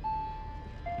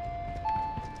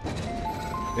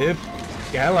 Yep.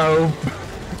 Hello.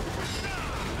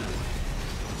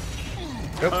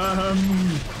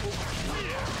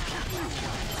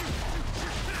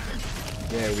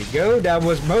 There we go. That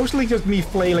was mostly just me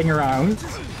flailing around.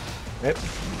 Yep.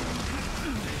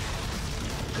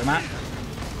 Come on.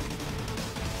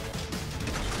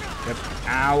 Yep.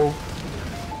 Ow.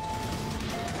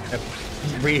 Yep.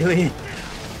 Really?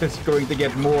 It's going to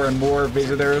get more and more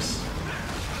visitors.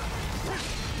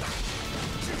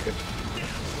 Yep.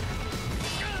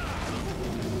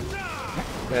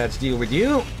 Let's deal with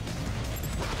you.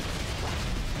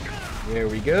 There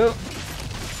we go.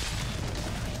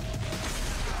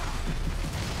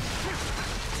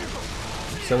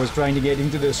 So I was trying to get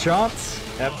into the shots.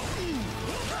 Yep.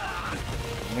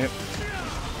 Yep.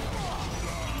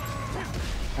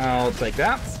 I'll take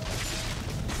that.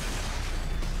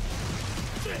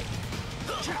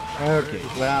 Okay,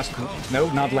 last... No,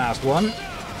 not last one.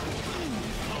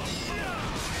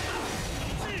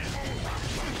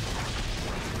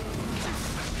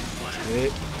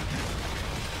 Okay.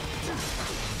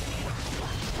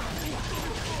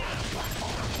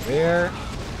 There.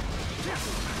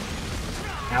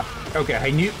 Okay,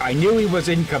 I knew he was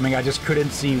incoming, I just couldn't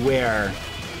see where.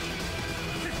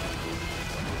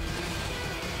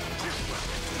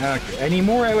 Okay, any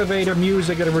more elevator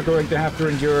music that we're going to have to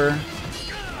endure?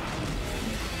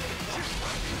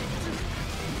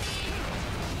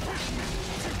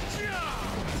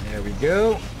 There we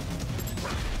go.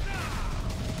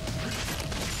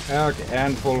 Okay,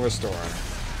 and full restore.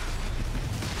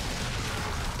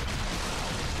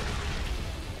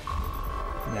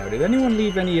 Now, did anyone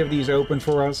leave any of these open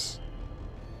for us?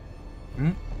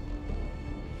 Hmm?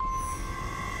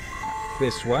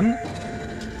 This one.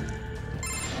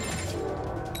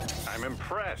 I'm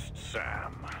impressed,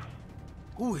 Sam.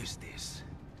 Who is this?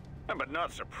 But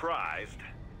not surprised.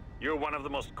 You're one of the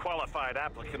most qualified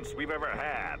applicants we've ever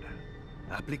had.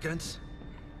 Applicants?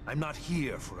 I'm not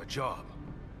here for a job.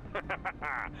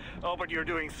 Oh, but you're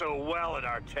doing so well at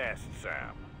our test,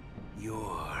 Sam.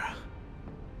 You're...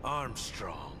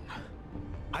 Armstrong.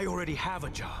 I already have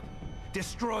a job.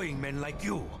 Destroying men like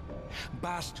you.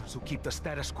 Bastards who keep the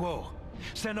status quo.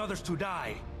 Send others to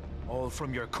die. All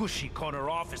from your cushy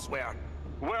corner office where...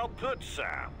 Well put,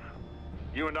 Sam.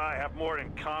 You and I have more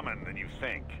in common than you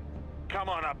think. Come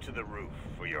on up to the roof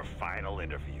for your final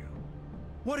interview.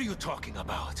 What are you talking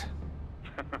about?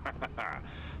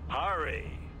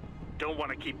 Hurry. Don't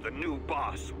want to keep the new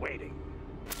boss waiting.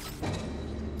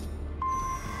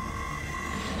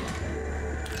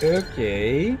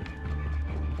 Okay.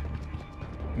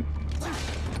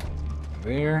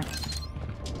 There.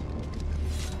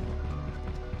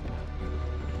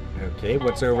 Okay,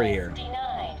 what's over here?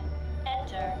 Denied.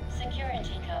 Enter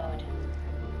security code.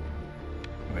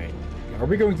 Wait, are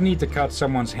we going to need to cut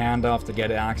someone's hand off to get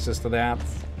access to that?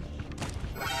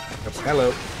 Oh,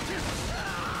 hello.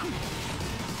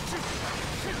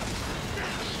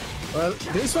 Well,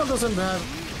 this one doesn't have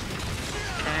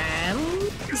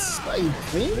hands, I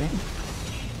think. Okay.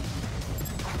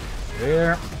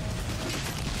 There.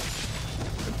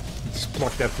 Just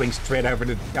pluck that thing straight out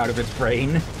of its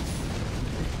brain.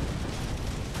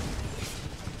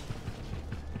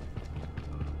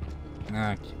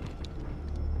 Okay.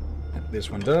 This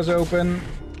one does open.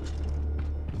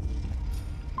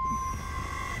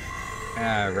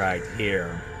 Ah, right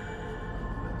here.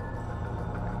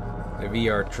 The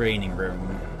VR training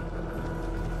room.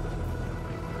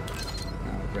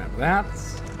 I'll grab that.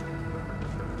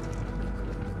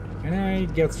 Can I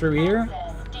get through here?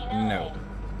 No.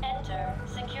 Enter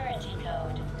security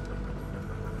code.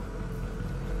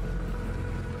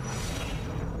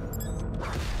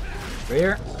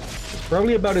 There. It's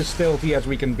probably about as stealthy as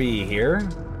we can be here.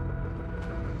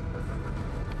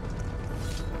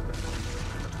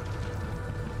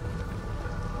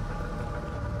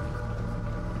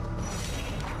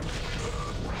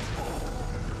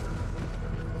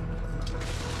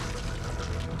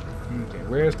 Okay,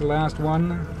 where's the last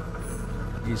one?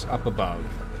 He's up above.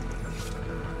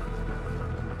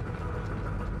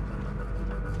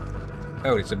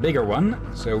 Oh, it's a bigger one,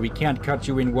 so we can't cut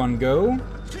you in one go.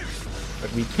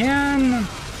 But we can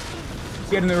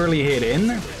get an early hit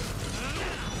in.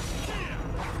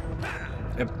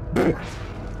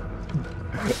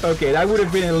 Okay, that would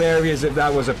have been hilarious if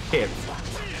that was a pit.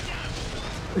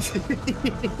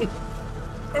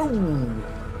 Oh!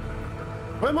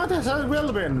 Well, might have as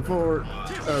well been for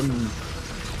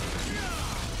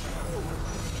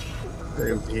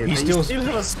He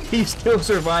still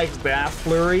survives that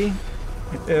flurry.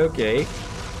 Okay.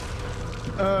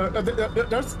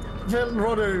 That's well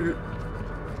rather.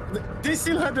 They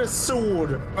still had a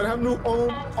sword, but have no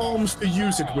arms to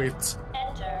use it with,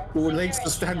 or legs to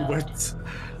stand with.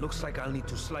 Looks like I'll need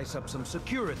to slice up some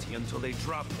security until they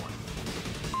drop one.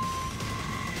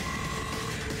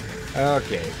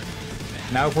 Okay.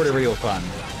 Now for the real fun.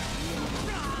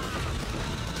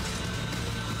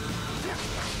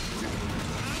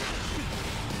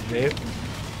 Yep.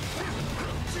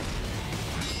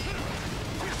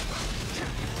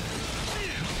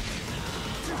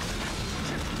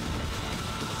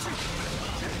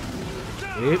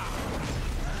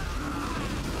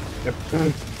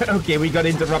 Okay, we got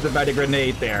interrupted by the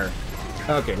grenade there.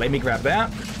 Okay, let me grab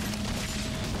that.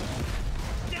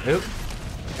 Oop.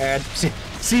 And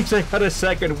seems I got a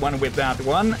second one with that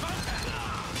one.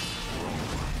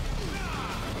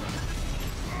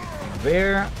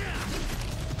 There.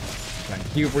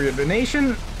 Thank you for your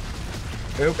donation.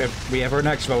 Oh, we have our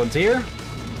next volunteer.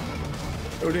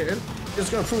 Oh, dear.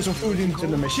 Just gonna throw some food into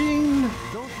the machine.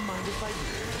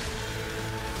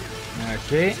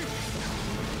 Okay.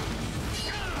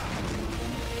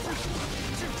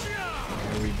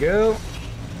 There we go.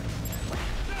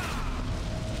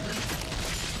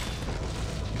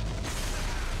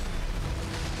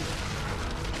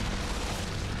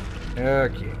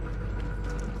 Okay.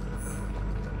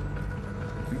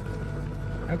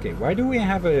 Okay, why do we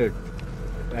have a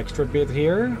extra bit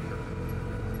here?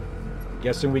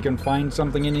 Guessing we can find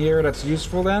something in here that's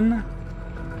useful then?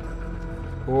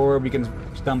 Or we can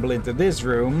stumble into this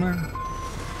room.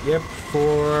 Yep,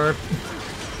 for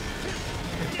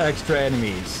extra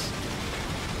enemies.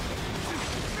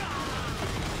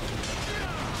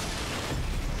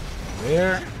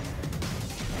 There.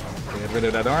 Get rid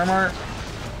of that armor.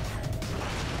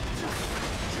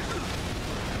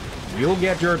 You'll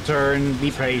get your turn,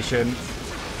 be patient.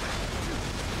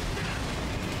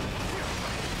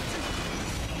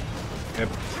 Yep,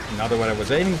 another what I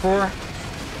was aiming for.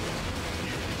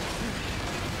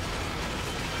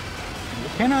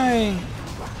 Can I?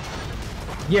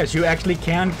 Yes, you actually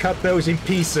can cut those in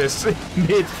pieces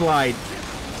mid-flight.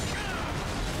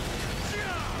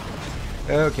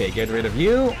 Okay, get rid of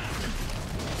you.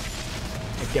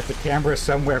 Get the camera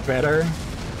somewhere better.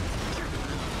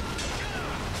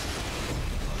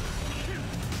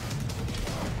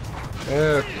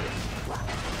 Okay.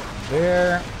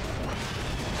 There.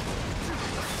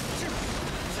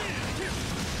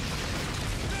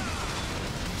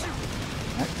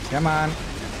 Right, come on.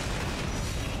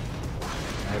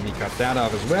 Let me cut that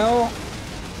off as well.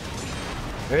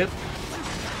 Good.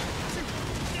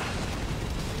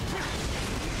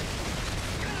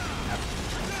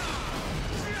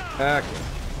 Okay.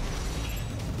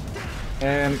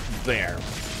 And there.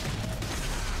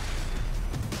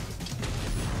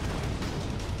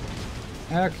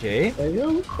 Okay. There you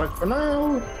go. Back for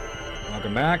now.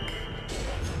 Welcome back.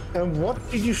 And what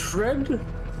did you shred?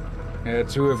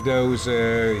 Two of those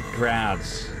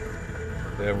grads.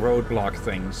 The roadblock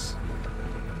things.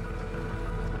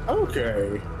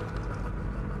 Okay.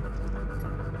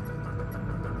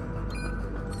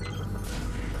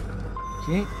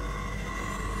 See?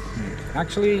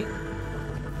 Actually...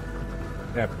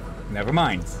 never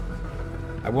mind.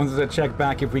 I wanted to check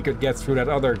back if we could get through that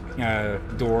other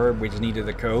door, which needed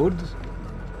a code.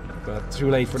 But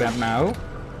too late for that now.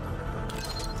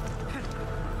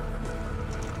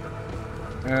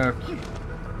 Okay.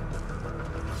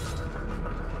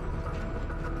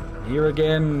 Here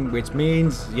again, which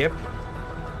means... Yep.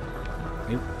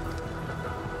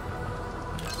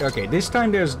 Okay, this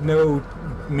time there's no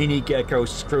mini geckos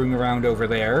screwing around over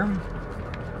there.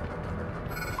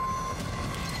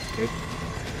 Good.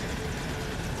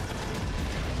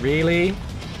 Really?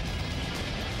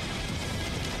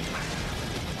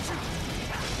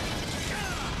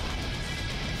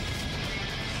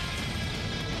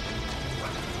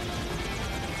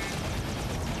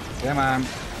 Come on.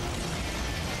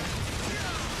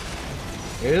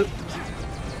 Oop.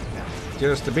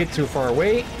 Just a bit too far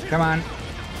away. Come on.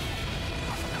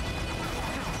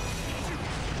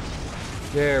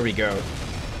 There we go.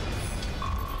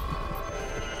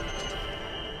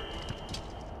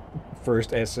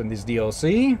 First S in this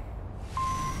DLC.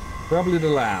 Probably the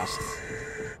last.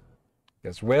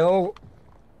 As well,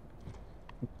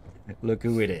 look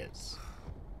who it is.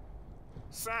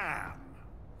 Sam,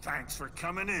 thanks for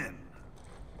coming in.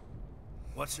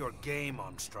 What's your game,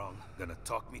 Armstrong? Gonna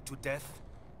talk me to death?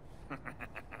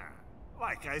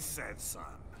 Like I said, son,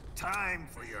 time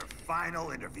for your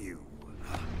final interview.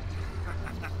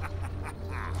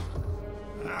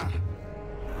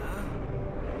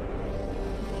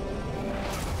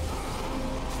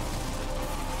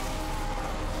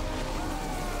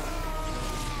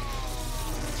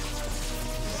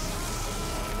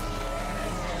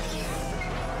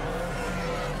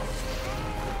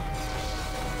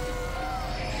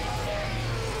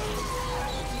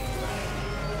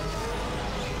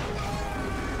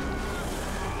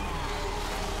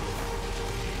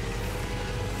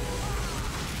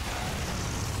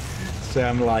 So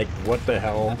I'm like, what the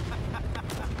hell?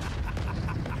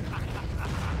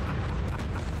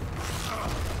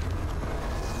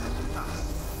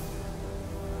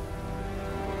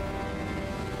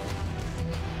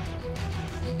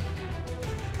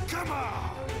 Come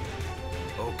on!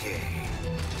 Okay.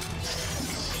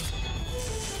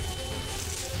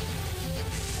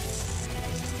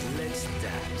 Let's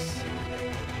dance.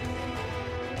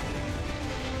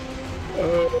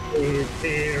 Oh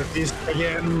dear, this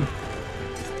again.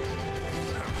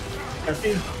 I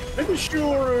feel pretty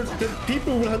sure that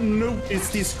people will have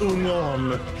noticed this going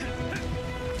on.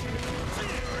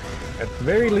 At the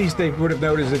very least, they would have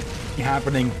noticed it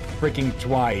happening freaking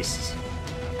twice.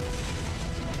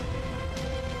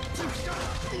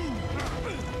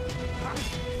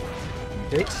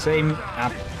 Okay,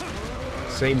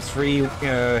 same 3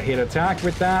 hit attack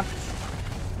with that.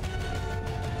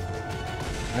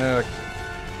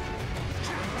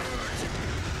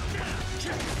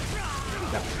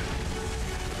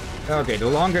 Okay, the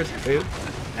longer...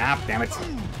 Ah, damn it.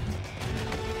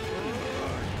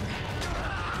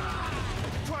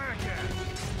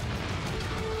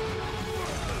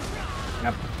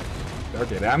 Yep.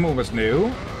 Okay, that move was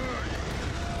new.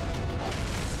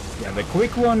 Yeah, the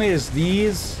quick one is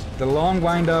these. The long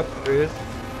wind up... The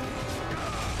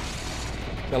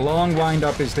long wind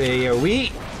up is the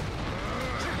AoE.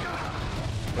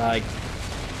 Like...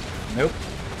 Nope.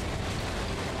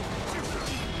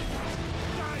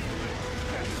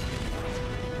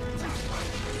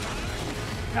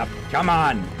 Now, come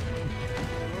on!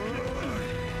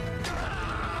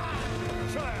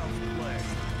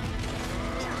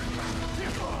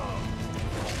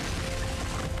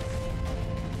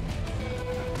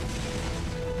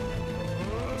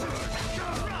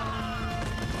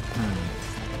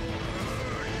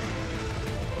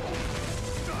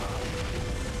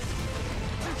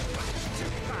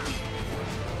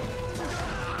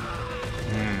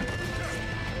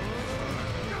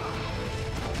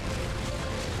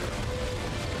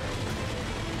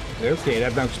 Okay,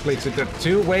 that now splits it to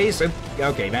 2 ways.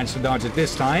 Okay, managed to dodge it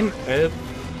this time.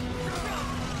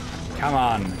 Come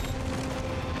on.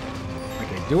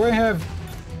 Okay, do I have...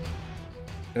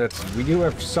 Let's see, we do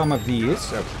have some of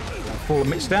these. A full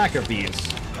stack of these.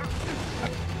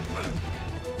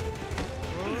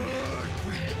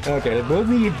 Okay, we'll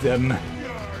need them.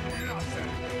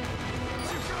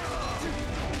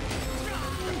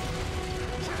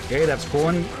 Okay, that's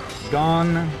one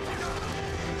gone.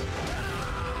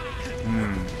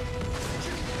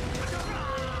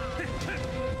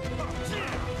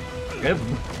 Yep.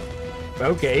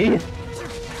 Okay.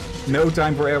 No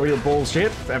time for aerial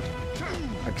bullshit.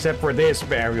 Except for this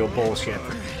aerial bullshit.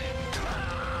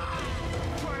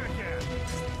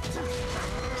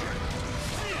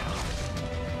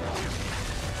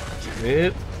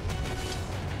 Yep.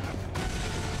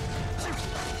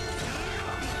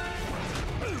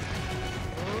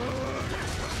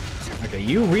 Okay,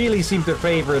 you really seem to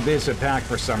favor this attack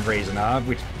for some reason,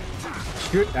 which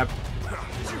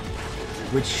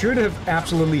should have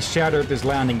absolutely shattered this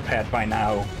landing pad by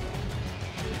now.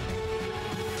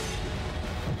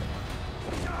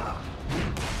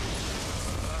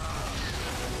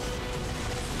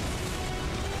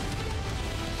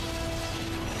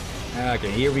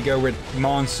 Okay, here we go with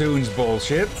Monsoon's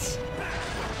bullshit.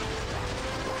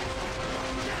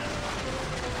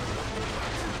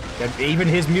 And even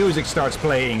his music starts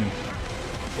playing.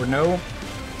 Or no?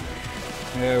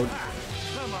 No.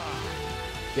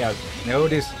 Yeah, no,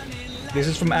 this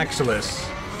is from Exilus.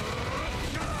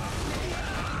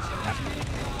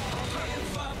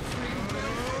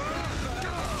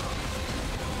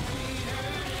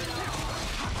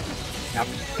 Yep.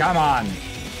 Come on.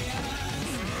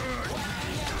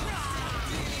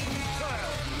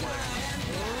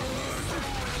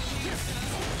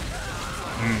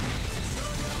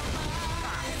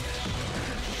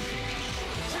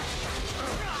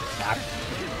 Yep.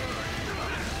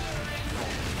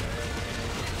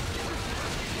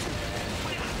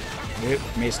 Nope,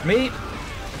 missed me.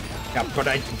 Yep, but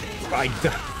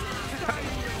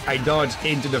I dodged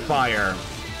into the fire.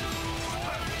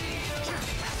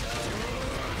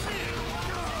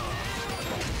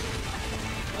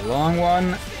 A long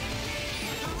one.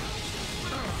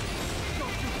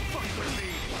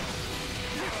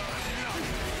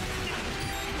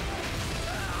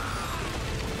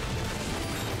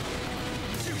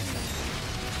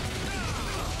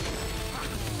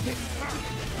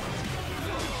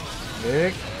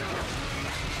 Big.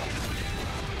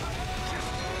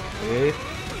 Big.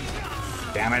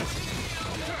 Damn it.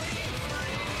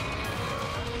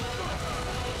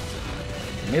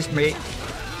 Missed me.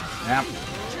 Yep.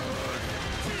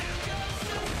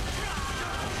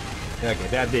 Okay,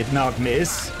 that did not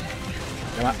miss.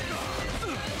 Come on.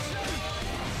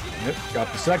 Yep,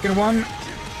 got the second one.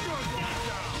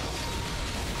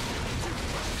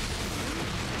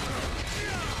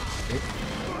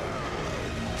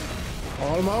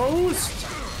 Almost.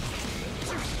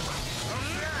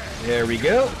 There we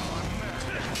go.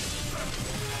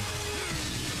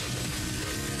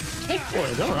 Hit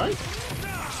point, all right.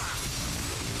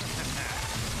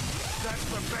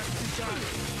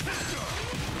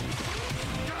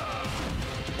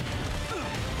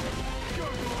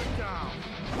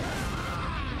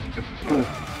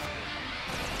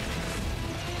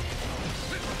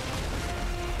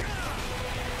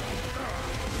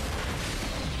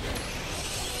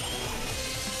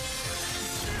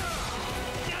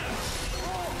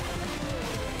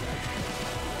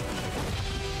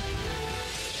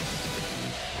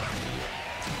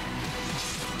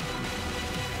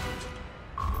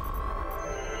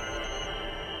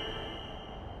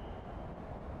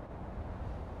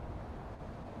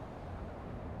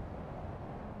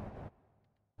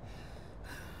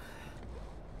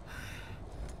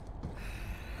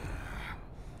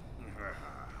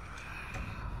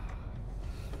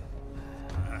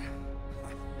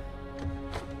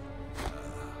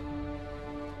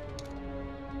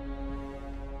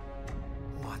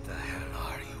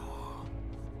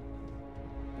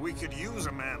 We could use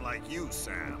a man like you,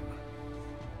 Sam.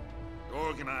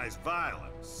 Organized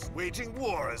violence, waging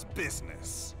war as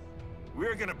business.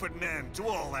 We're gonna put an end to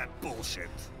all that bullshit.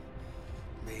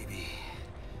 Maybe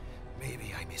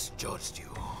I misjudged you.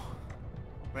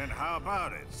 Then how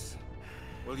about it?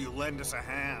 Will you lend us a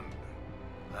hand?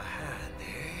 A hand,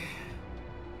 eh?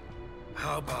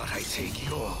 How about I take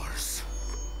yours?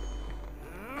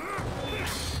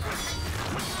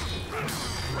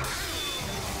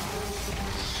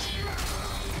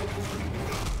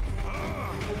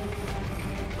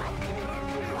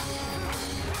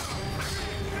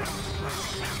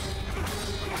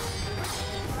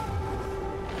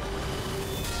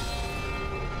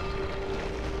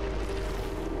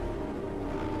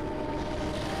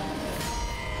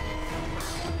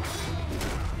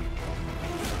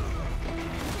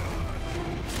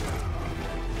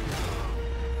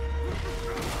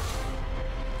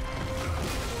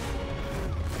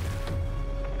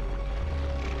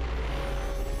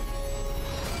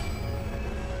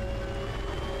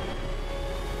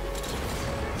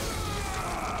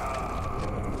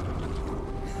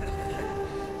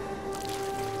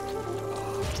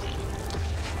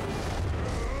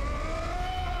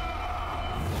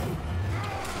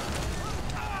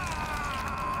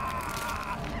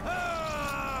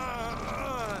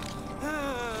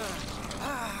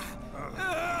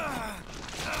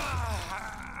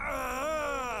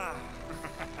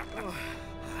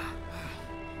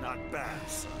 Not bad,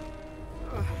 son.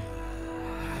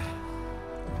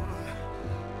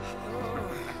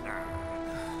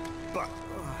 But,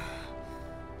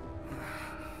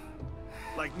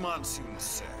 like Monsoon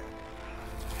said,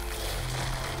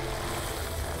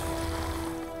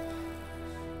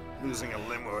 losing a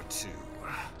limb or two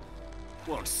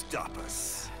won't stop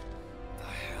us. The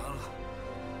hell?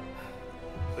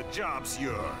 The job's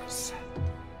yours.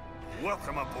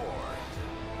 Welcome aboard.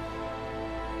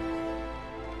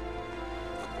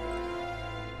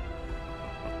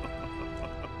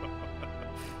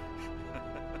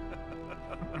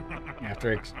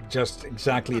 After just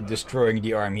exactly destroying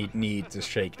the arm he'd need to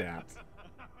shake that.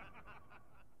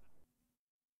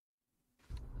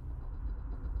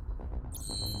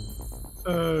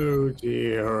 Oh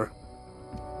dear.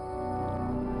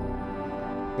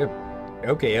 Yep.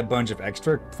 Okay, a bunch of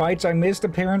extra fights I missed,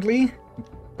 apparently.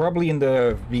 Probably in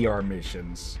the VR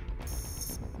missions.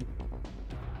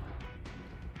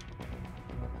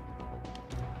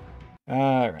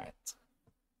 Alright.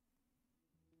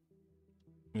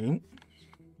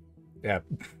 Yeah,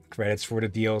 credits for the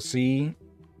DLC.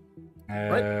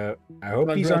 Right. I hope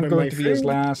Like these aren't grabbing going my to be as thing.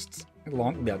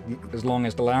 as long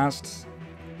as the last.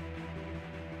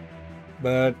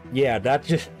 But yeah, that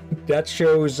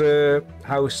shows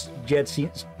how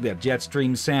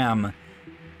Jetstream Sam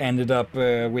ended up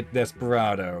with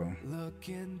Desperado.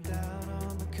 Looking down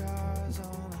on the cars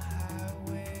on the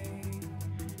highway.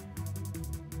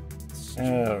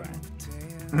 Alright.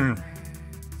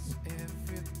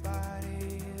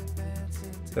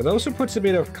 That also puts a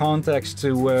bit of context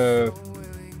to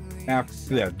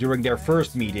during their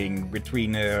first meeting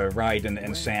between Raiden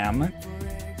and Sam.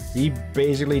 He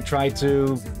basically tried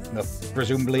to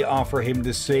presumably offer him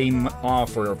the same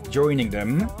offer of joining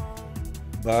them,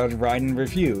 but Raiden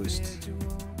refused.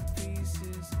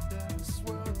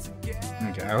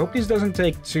 Okay, I hope this doesn't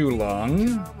take too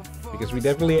long, because we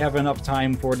definitely have enough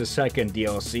time for the second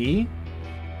DLC.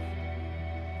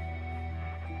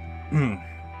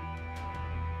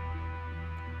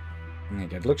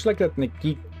 Okay, it looks like that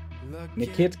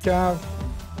Nikitka,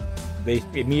 they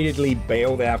immediately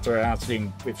bailed after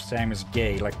asking if Sam is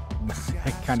gay. Like,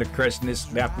 that kind of question is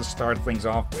that to start things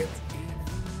off with.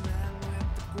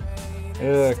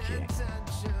 Okay.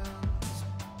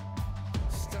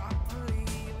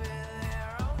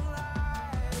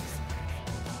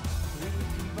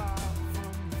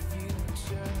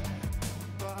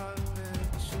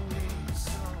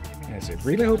 Yes, I'm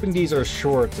really hoping these are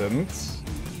shortened.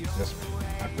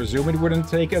 I presume it wouldn't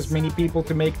take as many people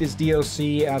to make this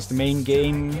DLC as the main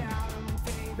game.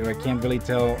 Though I can't really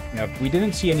tell. Yeah, we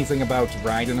didn't see anything about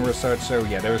Raiden or such, so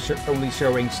yeah, they were only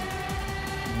showing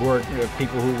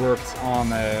people who worked on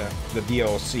the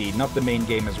DLC, not the main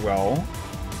game as well.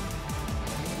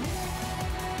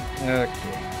 Okay.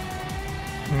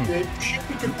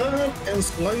 Chicken kebab and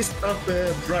sliced up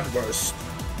bratwurst.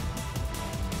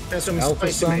 And some Alpha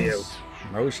spicy mayo. Sons,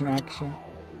 motion action.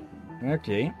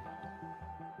 Okay.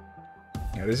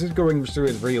 Yeah, this is going through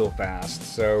it real fast,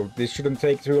 so this shouldn't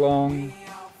take too long.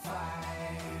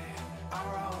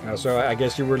 So I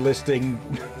guess you were listing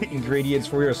ingredients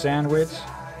for your sandwich?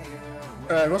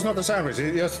 It was not a sandwich,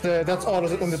 it just that's all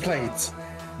on the plate.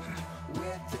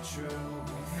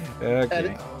 Okay.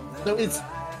 And, no, it's...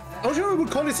 I'm not sure I would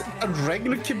call this a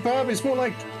regular kebab, it's more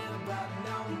like...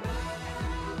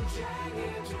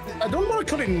 I don't want to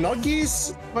call it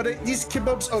nuggies, but these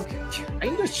kebabs are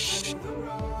kind of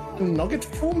nugget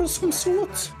form of some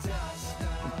sort.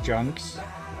 Chunks?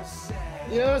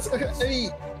 Yeah, it's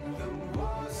a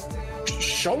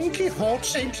chunky,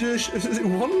 heart-shaped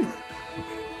one.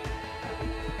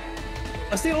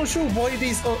 I'm still not sure why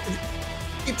these are...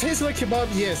 It tastes like kebab,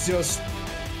 yes, just...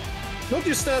 Not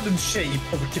your standard shape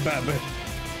of a kebab.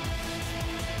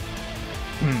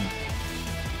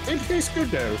 It tastes good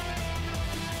though.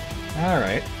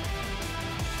 Alright.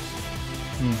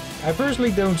 I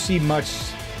personally don't see much...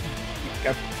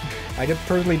 I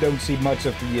personally don't see much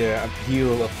of the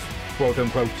appeal of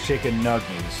quote-unquote chicken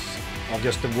nuggies. Or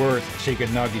just the word chicken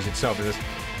nuggies itself.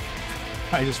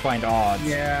 I just find odd.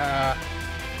 Yeah.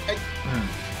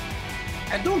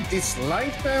 I don't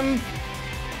dislike them,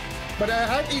 but I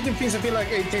have eaten things I feel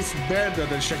like it tastes better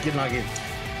than chicken nugget.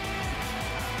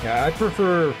 Yeah, I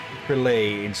prefer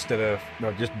filet instead of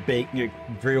just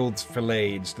grilled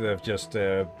filet instead of just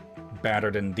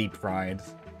battered and deep fried.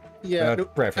 Yeah,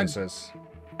 preferences.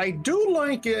 I do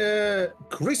like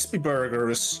crispy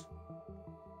burgers.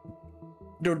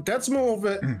 Dude, that's more of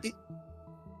a...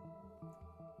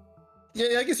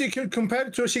 yeah, I guess you can compare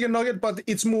it to a chicken nugget, but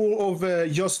it's more of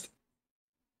just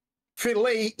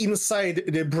filet inside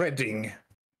the breading.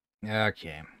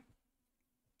 Okay.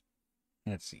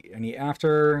 Let's see. Any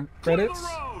after credits?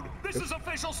 Clear the road! This is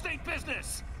official state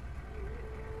business!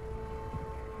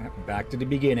 Back to the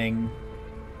beginning.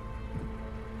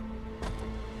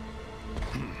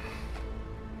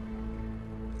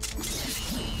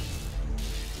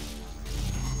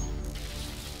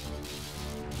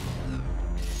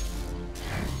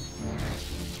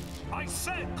 I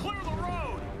said clear the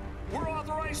road! We're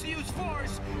authorized to use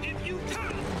force if you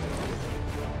can!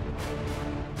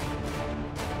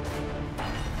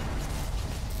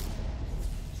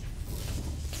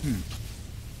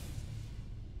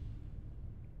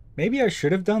 Maybe I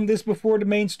should have done this before the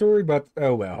main story, but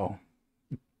oh well.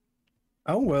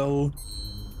 Oh well.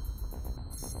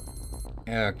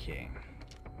 Okay.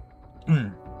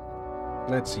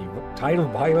 Let's see. Title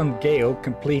Violent Gale.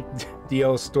 Complete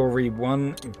DL Story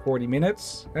 1 in 40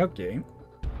 minutes. Okay.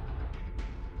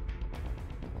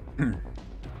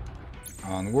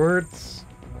 Onwards.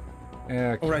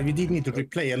 Okay. Alright, we did need to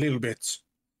replay a little bit.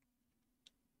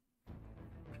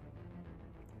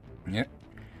 Yeah.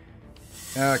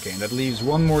 Okay, that leaves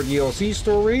one more DLC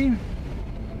story.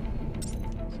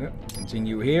 So,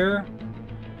 continue here.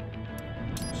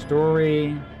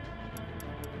 Story.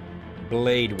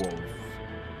 Blade Wolf.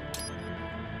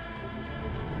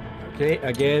 Okay,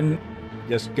 again,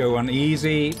 just go on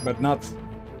easy, but not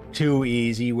too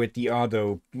easy with the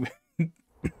auto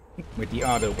with the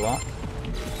auto block.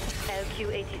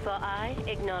 LQ-84I,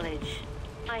 acknowledge.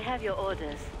 I have your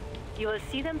orders. You will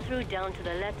see them through down to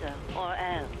the letter, or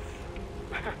else.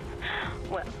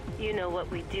 Well, you know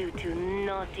what we do to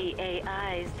naughty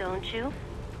AIs, don't you?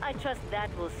 I trust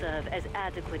that will serve as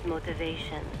adequate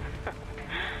motivation.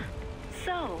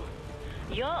 So,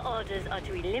 your orders are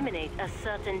to eliminate a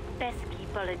certain pesky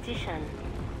politician.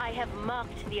 I have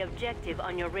marked the objective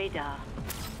on your radar.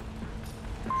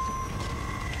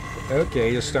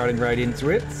 Okay, you're starting right into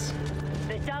it.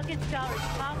 The target star is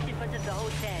parked in front of the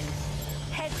hotel.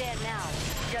 Head there now.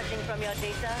 Judging from your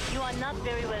data, you are not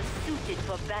very well suited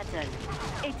for battle.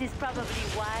 It is probably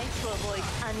wise to avoid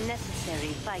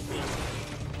unnecessary fighting.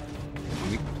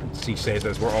 She says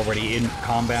as we're already in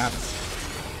combat.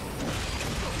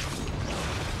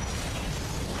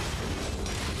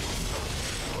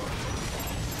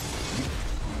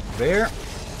 There.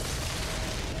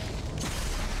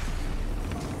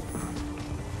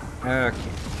 Okay.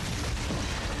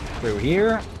 Through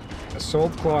here.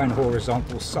 Assault claw and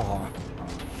horizontal saw.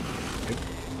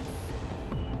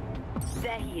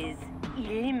 There he is.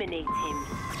 Eliminate him.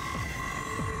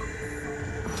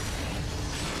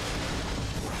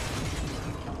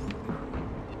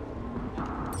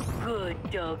 Good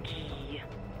doggy.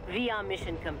 VR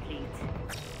mission complete.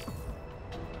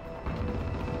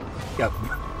 Yep.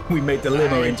 We made the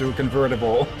limo into a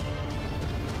convertible.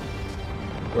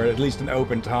 Or at least an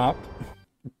open top.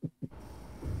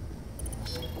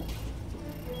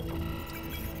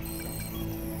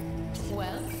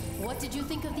 Well, what did you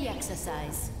think of the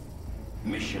exercise?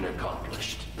 Mission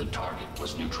accomplished. The target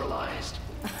was neutralized.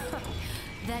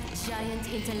 That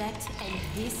giant intellect, and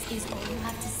this is all you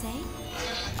have to say?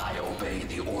 I obey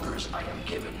the orders I am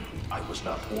given. I was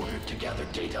not ordered to gather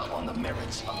data on the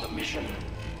merits of the mission.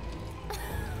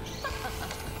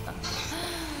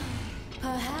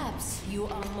 Perhaps you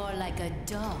are more like a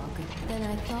dog than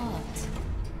I thought.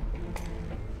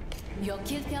 Your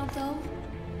kill count, though,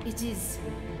 it is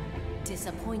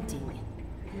disappointing.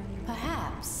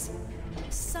 Perhaps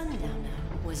Sundowner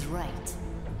was right.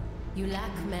 You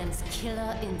lack man's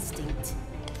killer instinct.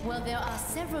 Well, there are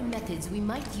several methods we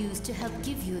might use to help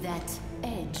give you that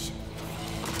edge.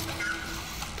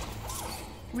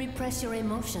 Repress your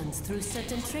emotions through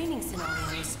certain training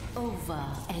scenarios over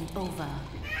and over.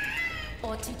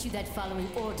 Or teach you that following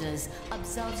orders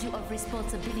absolves you of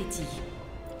responsibility.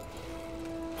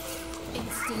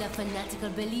 Instill a fanatical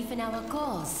belief in our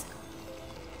cause.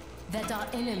 That our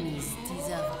enemies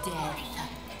deserve death.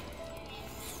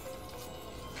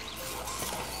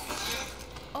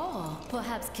 Or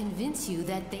perhaps convince you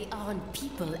that they aren't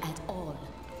people at all.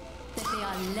 That they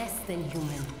are less than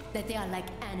human. That they are like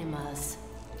animals.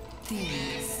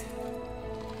 Things.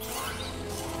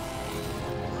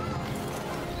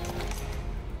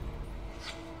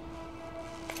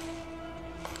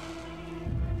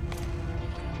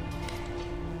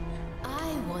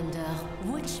 I wonder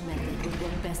which method would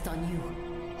work best on you.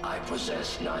 I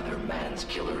possess neither man's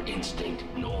killer instinct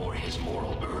nor his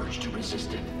moral urge to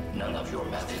resist it. None of your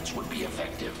methods would be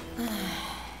effective.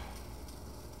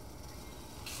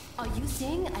 Are you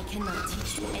saying I cannot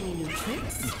teach you any new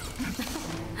tricks?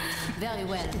 Very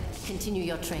well. Continue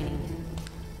your training.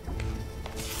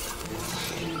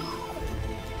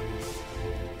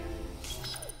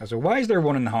 So why is there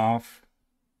 1.5?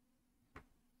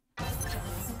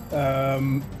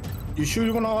 You sure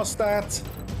you want to ask that?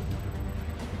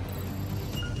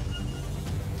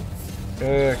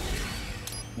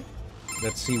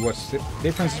 Let's see what's the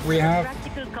difference we have.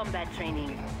 Practical combat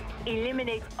training.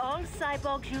 Eliminate all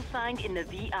cyborgs you find in the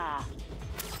VR.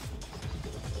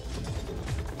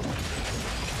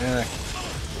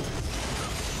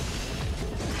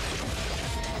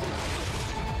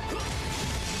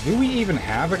 Do we even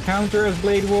have a counter as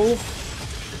Blade Wolf?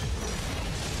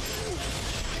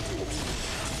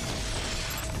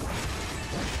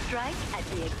 Strike at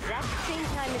the exact same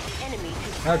time as the enemy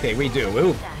to... Okay, we do.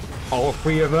 Ooh, all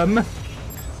 3 of them.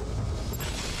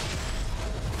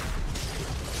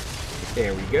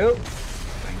 There we go.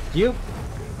 Thank you.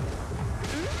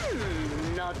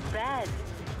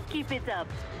 Keep it up.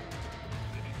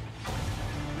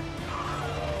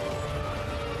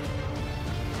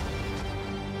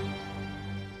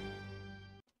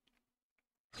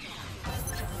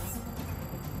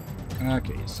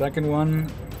 Okay, second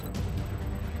one.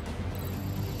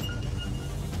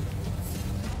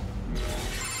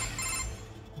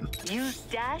 Use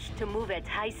dash to move at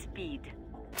high speed.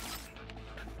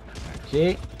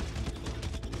 Okay.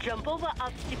 Jump over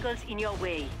obstacles in your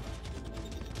way.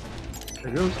 I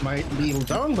wrote my deal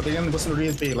down, but again, it wasn't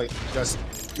really like just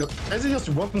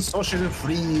one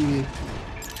social-free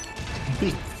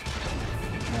bit.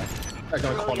 I gotta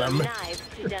Throw call your them. knives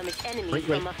to damage enemies Wait,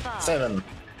 from afar. 7.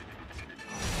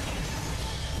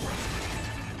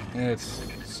 It's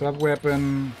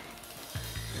sub-weapon.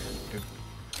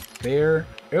 There.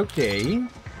 Okay.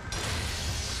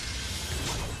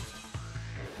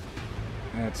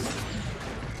 That's...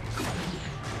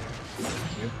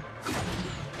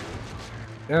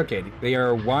 Okay, they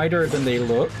are wider than they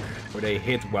look. Or they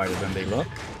hit wider than they look.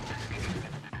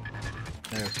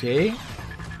 Okay.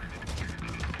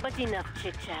 But enough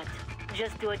chit-chat.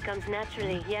 Just do what comes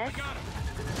naturally, yes?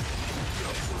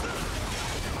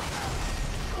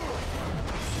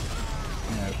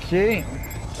 Okay.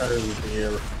 Oh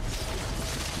dear.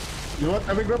 You know what?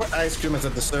 I will grab an ice cream as a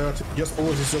dessert. Just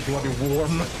always is so bloody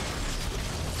warm.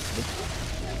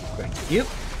 Thank you.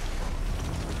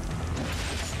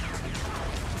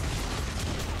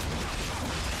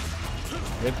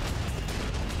 Yep.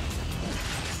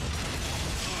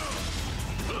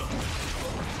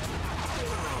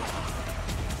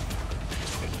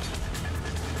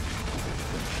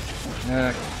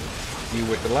 You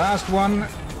with the last one,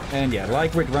 and yeah,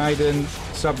 like with Raiden,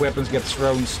 sub-weapons get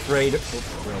thrown straight,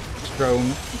 well,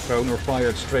 thrown or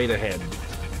fired straight ahead.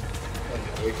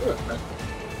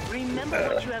 Remember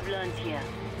what you have learned here.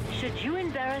 Should you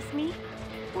embarrass me?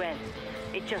 Well,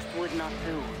 it just would not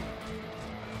do.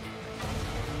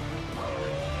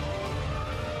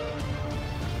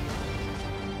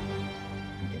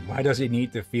 Why does he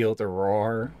need to feel the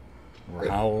roar or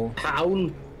howl?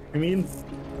 Howl? I mean,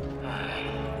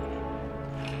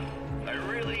 I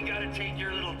really gotta take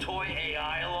your little toy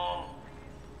AI along?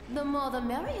 The more the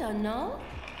merrier, no?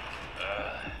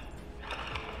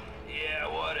 Yeah,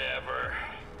 whatever.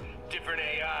 Different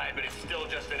AI, but it's still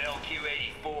just an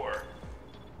LQ-84.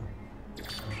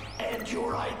 And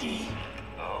your ID.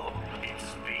 Oh, it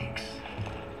speaks.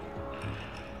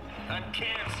 I'm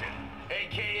Kamsen,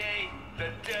 aka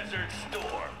the Desert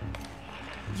Storm.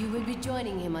 You will be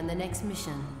joining him on the next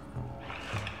mission.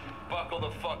 Buckle the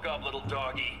fuck up, little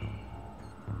doggy.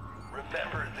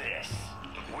 Remember this.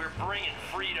 We're bringing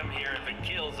freedom here if it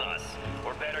kills us.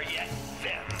 Or better yet,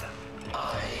 them.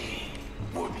 I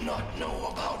would not know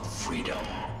about freedom.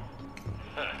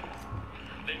 Huh.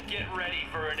 Then get ready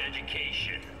for an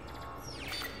education.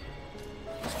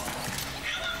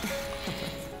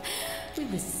 We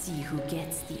will see who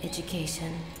gets the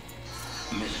education.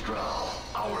 Mistral,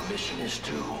 our mission is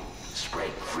to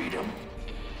spread freedom.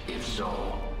 If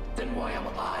so, then why am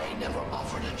I never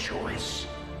offered a choice?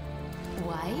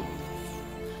 Why?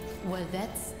 Well,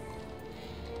 that's...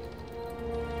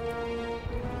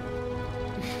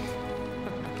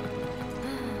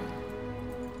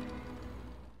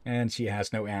 And she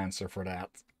has no answer for that.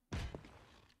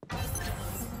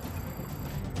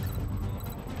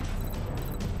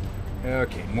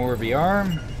 Okay, more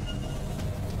VR.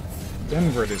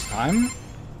 Denver this time.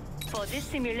 For this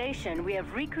simulation, we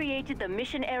have recreated the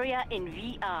mission area in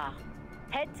VR.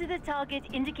 Head to the target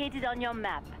indicated on your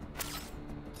map.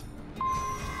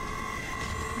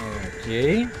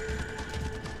 Okay.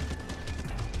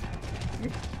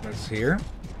 That's here.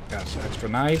 Got some extra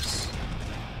knives.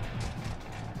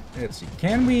 Let's see.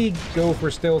 Can we go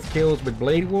for stealth kills with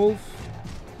Blade Wolf?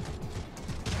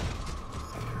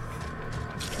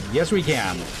 Yes, we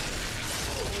can.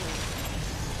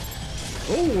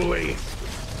 holy!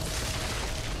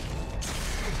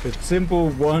 It's simple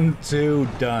 1, 2,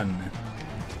 done.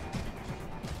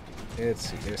 Let's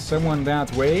see. There's someone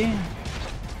that way.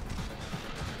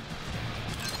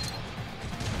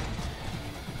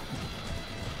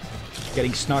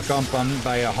 Getting snuck up on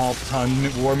by a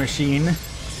half-ton war machine.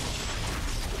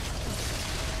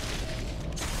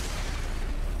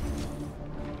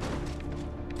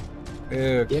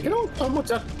 Yeah, I don't know how much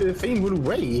that thing will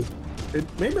weigh.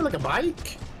 Maybe like a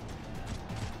bike?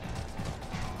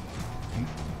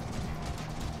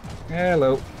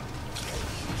 Hello.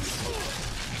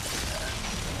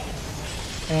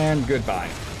 And goodbye.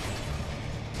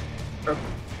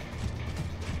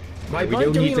 My we bike,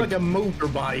 don't I need mean to... like a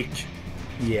motorbike.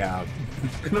 Yeah.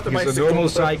 Not a It's a bicycle, normal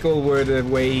but... cycle where they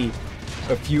weigh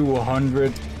a few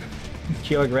hundred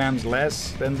kilograms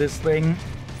less than this thing.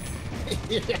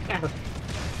 Yeah.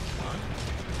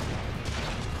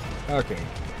 Okay,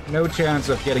 no chance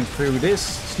of getting through this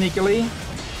sneakily.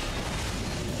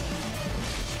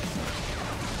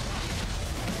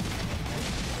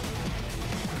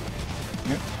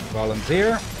 Yep,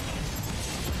 volunteer.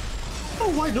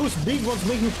 Oh, why those big ones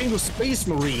make me think of Space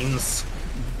Marines?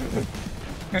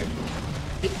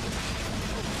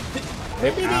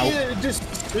 Maybe they just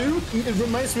suit. It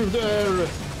reminds me of the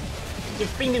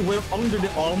thing they wear under the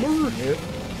armor. Yep.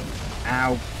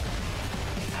 Ow.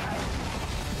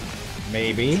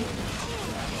 Maybe.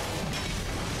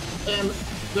 And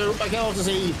there, I can also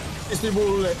say it's the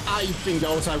whole eye thing that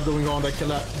also have going on that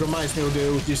kind of reminds me of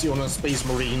the you see on a Space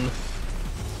Marine.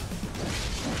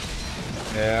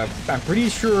 I'm pretty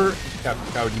sure.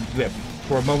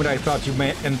 For a moment, I thought you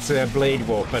meant Blade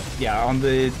Wolf, but yeah, on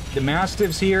the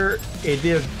Mastiffs here, it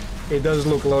does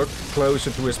look a lot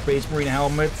closer to a Space Marine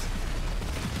helmet.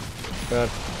 But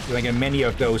like many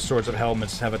of those sorts of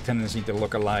helmets have a tendency to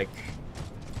look alike.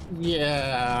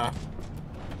 Yeah.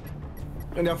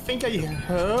 And I think I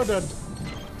heard that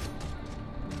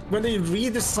when they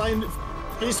redesigned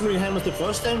Space Marine helmets the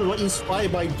first time, they were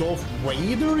inspired by Darth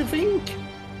Vader, I think.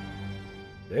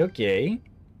 Okay.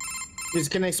 This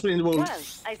can explain the whole Well,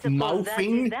 I suppose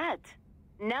mouthing. that is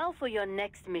that. Now for your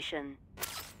next mission.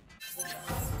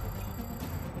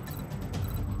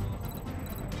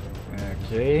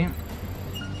 Okay.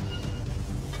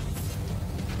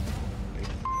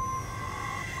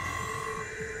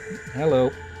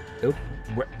 Hello. Oh,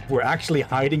 we're actually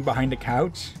hiding behind the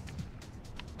couch.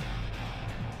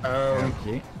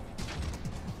 Okay.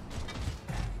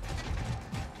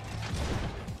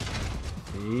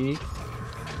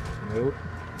 Nope.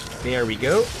 There we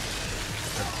go.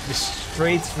 Just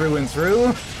straight through and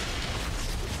through.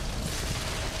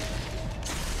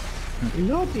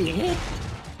 Not yet.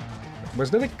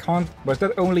 Was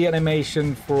that only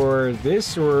animation for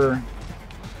this, or?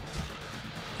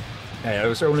 Yeah, it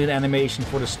was only an animation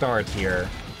for the start here.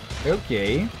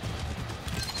 Okay.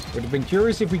 Would have been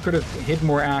curious if we could have hit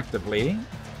more actively.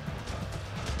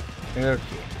 Okay.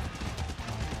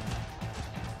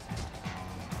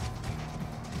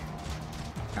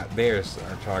 There's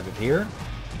our target here.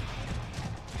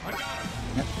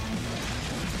 Yep.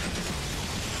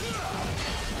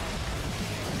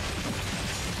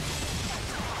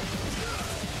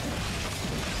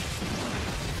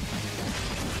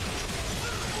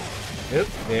 Yep,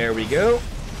 there we go.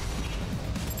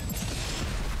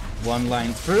 One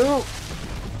line through.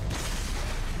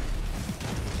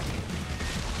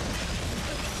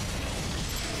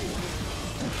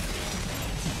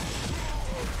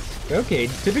 Okay,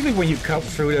 typically when you cut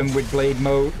through them with blade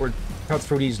mode, or cut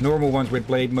through these normal ones with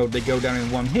blade mode, they go down in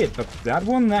one hit, but that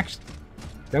one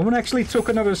actually took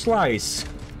another slice.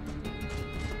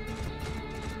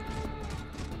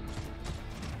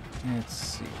 Let's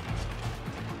see.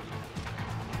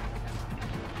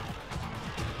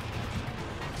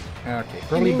 Okay,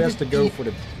 probably best to go for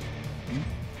the...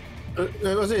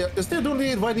 Still don't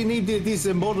need why they need this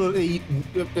model,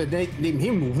 name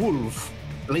him Wolf,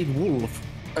 Blade Wolf.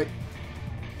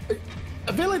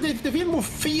 I feel like they feel more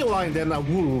feline than a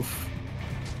wolf.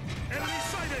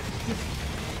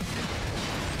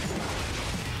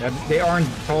 They aren't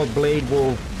called Blade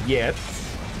Wolf yet.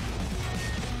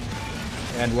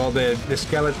 And well, the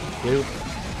skeleton...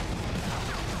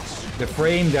 The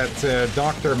frame that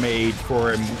Doctor made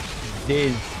for him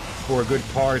did, for a good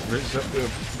part,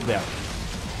 yeah,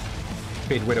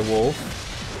 fit with a wolf.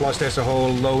 Plus there's a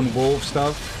whole lone wolf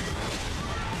stuff.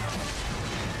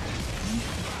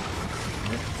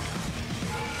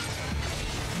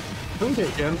 Okay,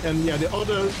 and yeah, the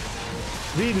other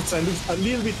redesign looks a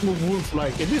little bit more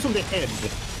wolf-like, at least on the head.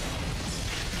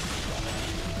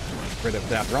 Get rid of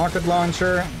that rocket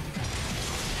launcher.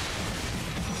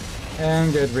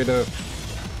 And get rid of...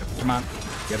 Come on,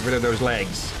 get rid of those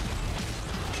legs.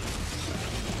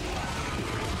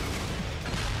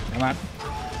 Come on.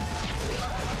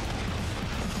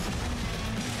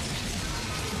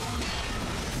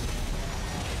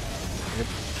 Yep.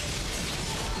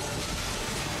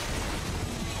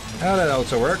 Oh, that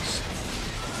also works.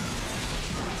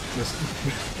 Just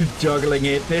juggling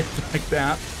it like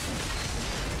that.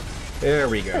 There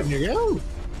we go. There you go.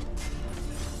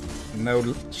 No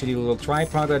shitty little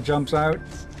tripod that jumps out.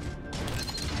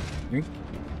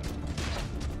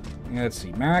 Let's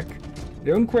see, Mac.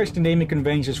 Don't question naming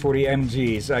conventions for the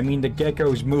MGs. I mean, the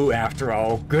geckos moo after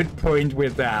all. Good point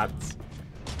with that.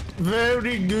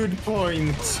 Very good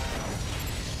point.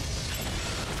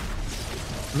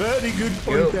 Very good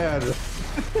point there.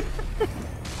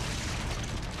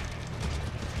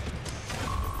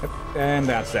 And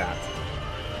that's that.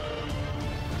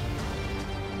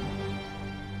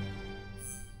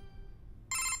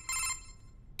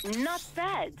 Not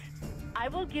bad. I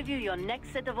will give you your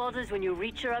next set of orders when you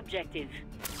reach your objective.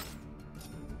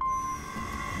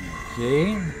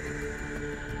 Okay.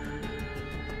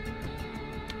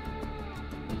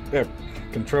 The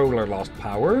controller lost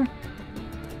power.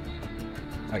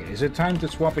 Okay, is it time to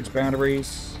swap its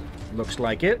batteries? Looks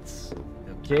like it.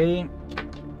 Okay.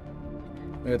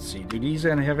 Let's see, do these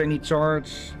have any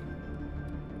charge?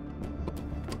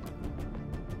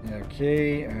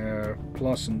 Okay,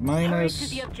 plus and minus. Hurry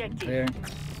to the objective. There.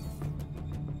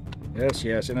 Yes,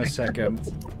 yes, in a second.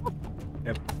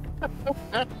 Yep.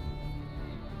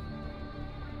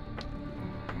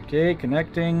 Okay,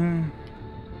 connecting.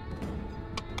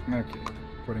 Okay,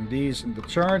 putting these in the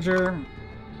charger.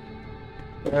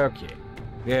 Okay,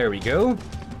 there we go.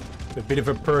 A bit of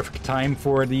a perfect time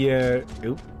for the,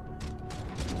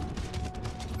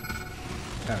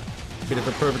 bit of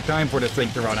a perfect time for the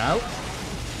thing to run out.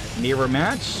 Mirror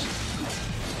match.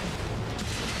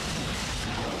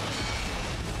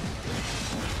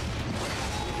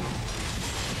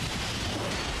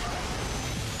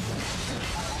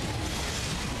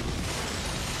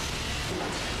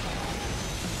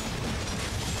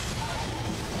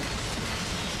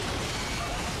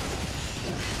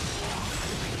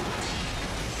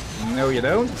 No, you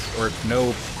don't. Or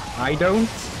no, I don't.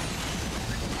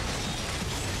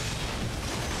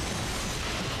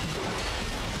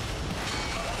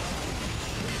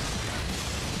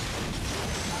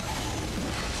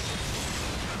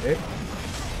 Okay.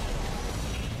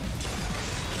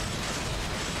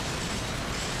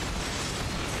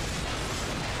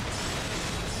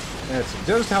 Let's see.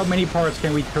 Just how many parts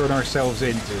can we turn ourselves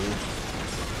into?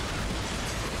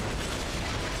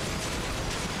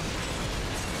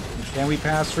 Can we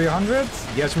pass 300?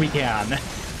 Yes, we can.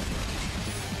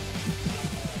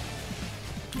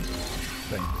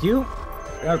 Thank you.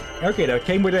 Okay, that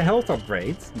came with a health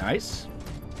upgrade. Nice.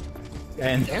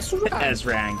 And S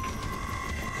rank.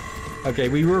 Okay,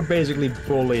 we were basically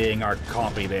bullying our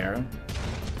copy there.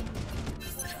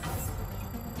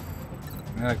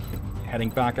 Okay, heading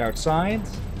back outside.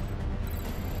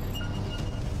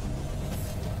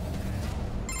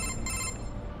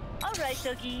 All right,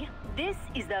 Togi. This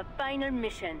is the final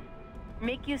mission.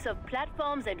 Make use of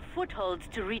platforms and footholds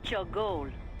to reach your goal.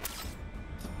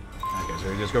 Okay, so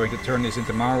we're just going to turn this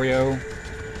into Mario.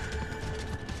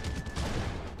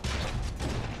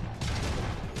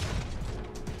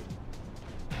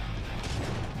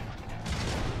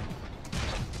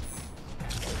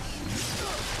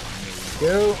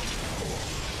 There we go.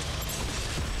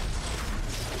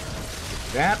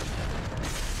 That.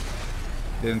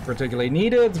 Didn't particularly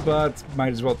need it, but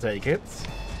might as well take it.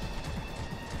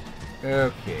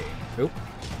 Okay. Oop.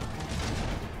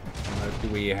 What do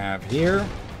we have here?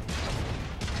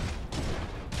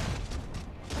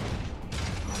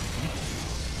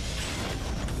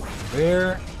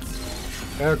 There.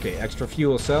 Okay, extra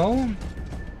fuel cell.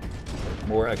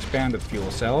 More expanded fuel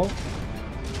cell.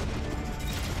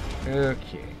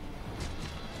 Okay.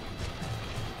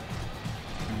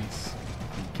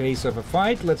 In case of a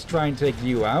fight, let's try and take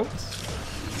you out.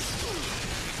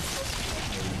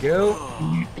 There we go.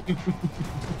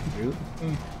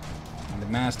 And the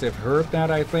Mastiff heard that,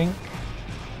 I think.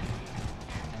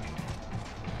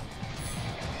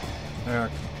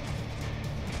 Okay.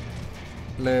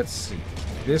 Let's see.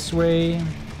 This way.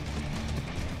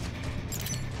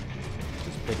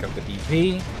 Just pick up the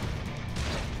DP.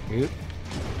 Oop.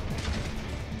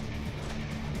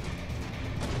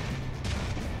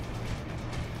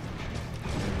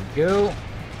 Go.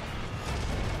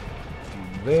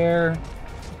 And there.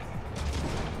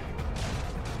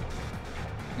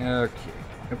 Okay.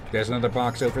 Oh, there's another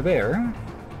box over there.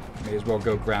 May as well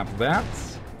go grab that.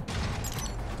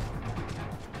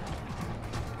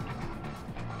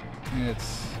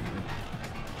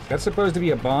 That's supposed to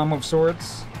be a bomb of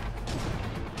sorts.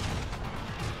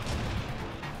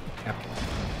 Yep.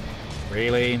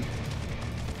 Really?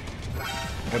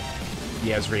 Yep.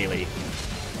 Yes, really.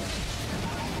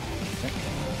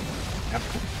 Yep.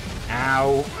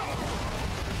 Ow.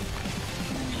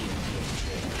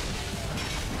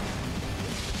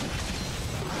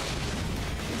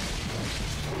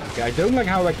 Okay, I don't like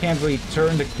how I can't really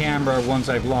turn the camera once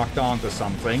I've locked onto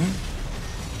something.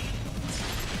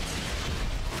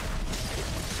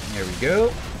 There we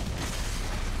go.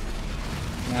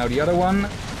 Now the other one.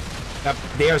 Yep,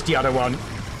 there's the other one.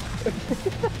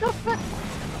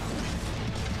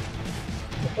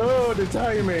 Oh, the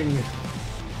timing.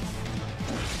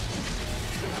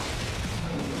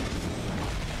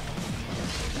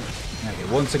 Okay,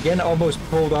 once again, almost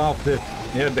pulled off the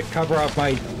cover of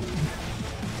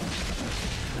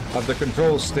the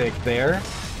control stick there.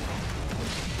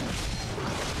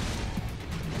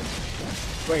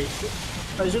 Wait,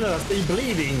 I should have stayed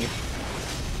bleeding.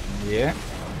 Yeah.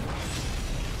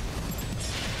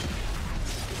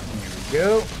 Here we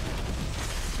go.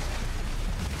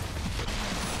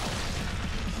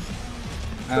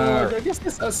 I guess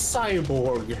it's a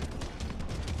cyborg.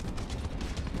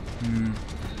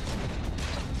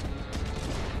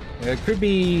 There could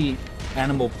be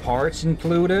animal parts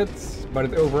included,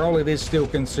 but overall it is still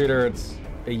considered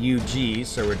a UG,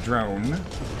 so a drone.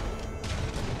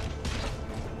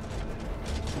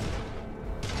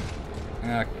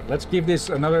 Let's give this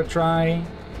another try.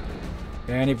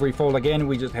 And if we fall again,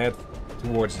 we just head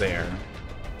towards there.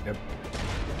 Yep.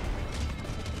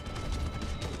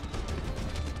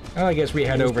 Oh, I guess we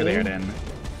head over there then.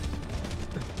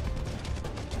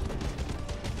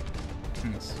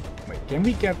 Wait, can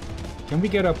we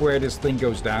get up where this thing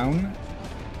goes down?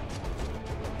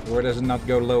 Or does it not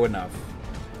go low enough?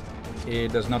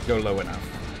 It does not go low enough.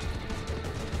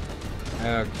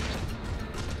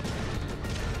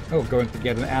 Oh, going to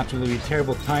get an absolutely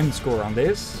terrible time score on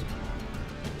this.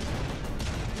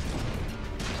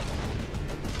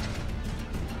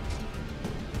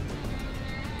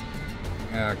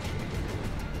 Okay.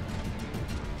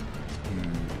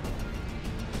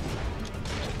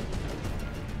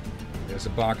 There's a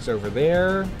box over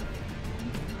there.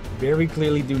 Very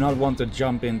clearly do not want to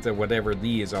jump into whatever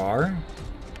these are.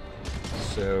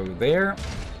 So there.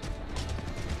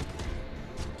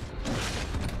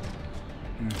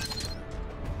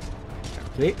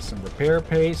 Okay, some repair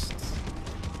paste.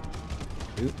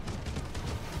 Oop.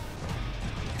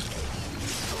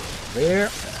 There.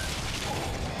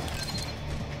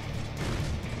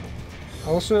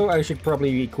 Also, I should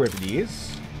probably equip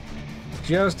these,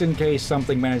 just in case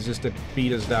something manages to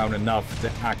beat us down enough to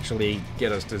actually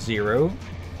get us to 0. Oop.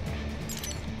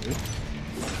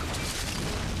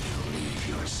 Leave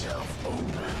yourself open.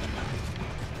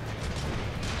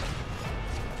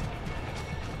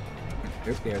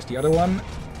 Oop, there's the other one.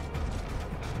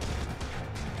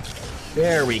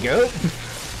 There we go.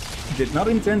 Did not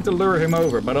intend to lure him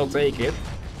over, but I'll take it.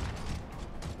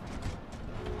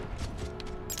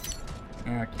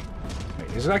 Okay.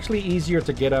 Wait, is it actually easier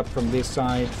to get up from this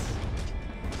side?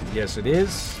 Yes, it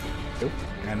is. Oop.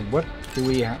 And what do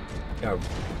we have? Oh,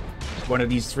 one of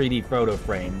these 3D photo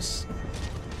frames.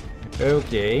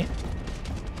 Okay.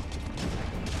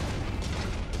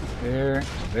 There.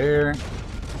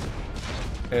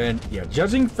 And yeah,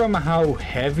 judging from how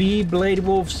heavy Blade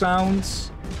Wolf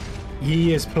sounds,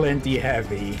 he is plenty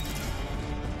heavy.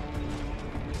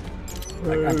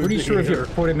 Like, I'm pretty sure if you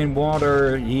put him in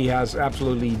water, he has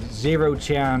absolutely 0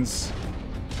 chance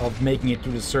of making it to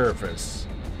the surface.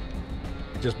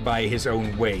 Just by his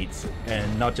own weight,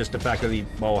 and not just the fact that he,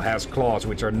 well, has claws,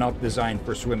 which are not designed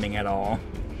for swimming at all.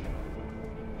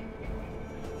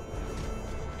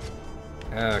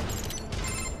 That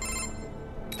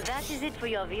is it for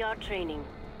your VR training.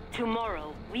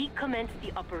 Tomorrow, we commence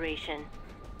the operation.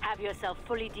 Have yourself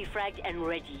fully defragged and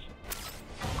ready.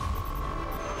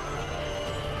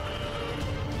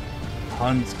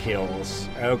 Hunt kills.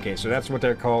 Okay, so that's what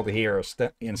they're called here,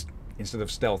 instead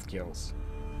of stealth kills.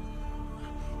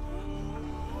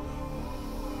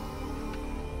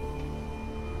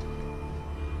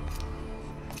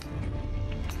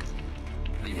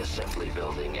 The assembly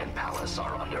building and palace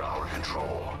are under our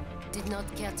control. Did not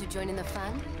care to join in the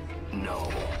fun?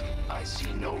 No, I see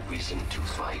no reason to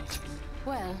fight.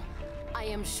 Well, I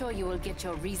am sure you will get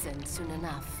your reason soon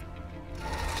enough.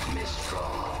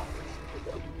 Mistral.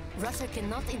 Russia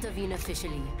cannot intervene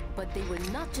officially, but they will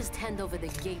not just hand over the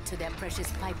gate to their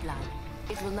precious pipeline.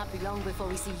 It will not be long before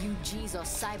we see UGs or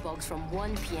cyborgs from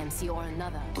one PMC or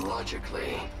another.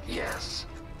 Logically, yes.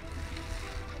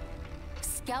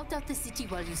 Scout out the city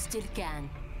while you still can.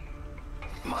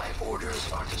 My orders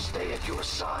are to stay at your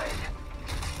side.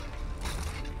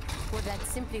 Well, that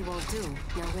simply won't do,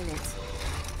 now will it?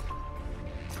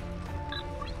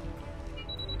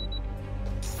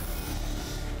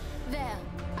 There,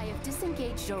 I have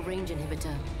disengaged your range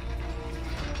inhibitor.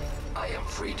 I am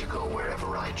free to go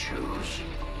wherever I choose.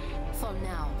 For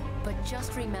now, but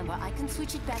just remember, I can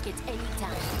switch it back at any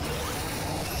time.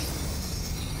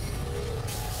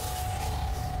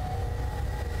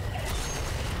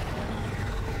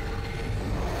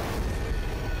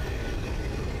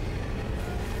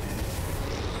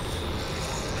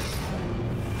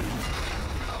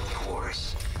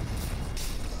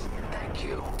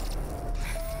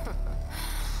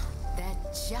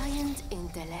 Giant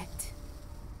intellect.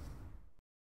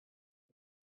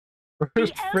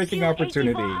 First freaking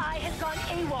opportunity. has gone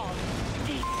AWOL.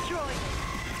 Destroy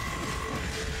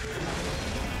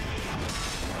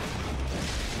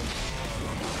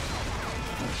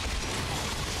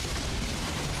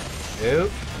it. Oh,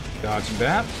 dodging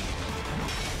that.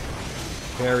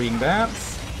 Parrying that.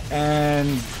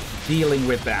 And dealing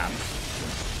with that.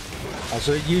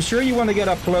 Also, you sure you want to get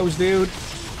up close, dude?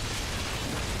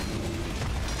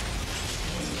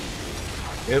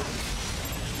 Yep.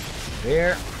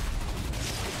 There.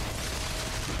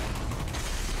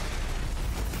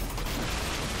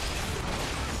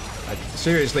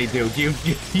 Seriously, dude, you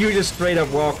just straight up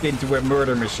walked into a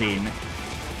murder machine.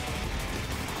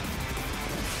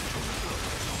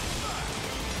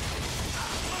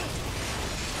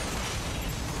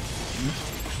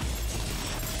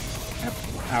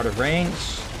 Out of range.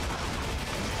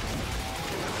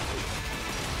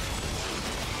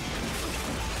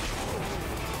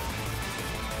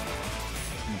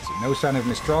 No sign of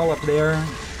Mistral up there.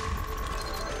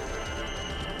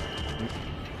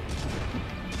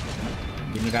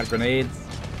 Give me that grenade.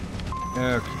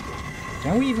 Okay.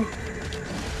 Can we even...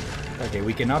 Okay,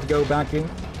 we cannot go back in.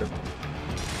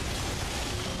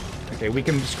 Okay, we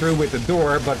can screw with the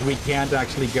door, but we can't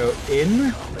actually go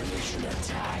in.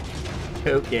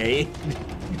 Okay.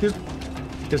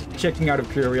 just checking out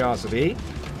of curiosity.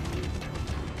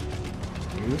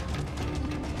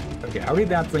 Okay, how did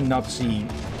that thing not see?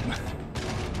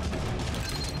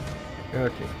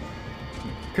 Okay.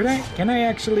 Can I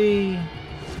actually...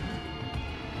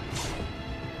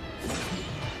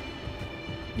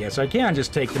 Yes, I can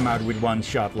just take them out with one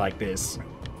shot like this.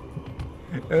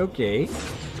 Okay.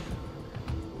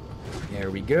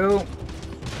 There we go.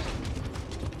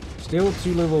 Still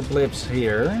two little blips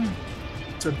here.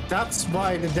 So that's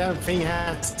why the damn thing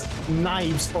has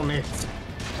knives on it.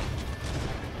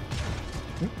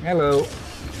 Hello.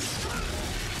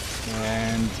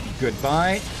 And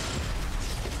goodbye.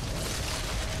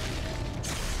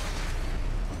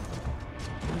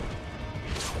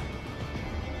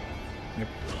 Yep.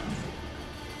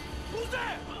 Who's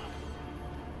there?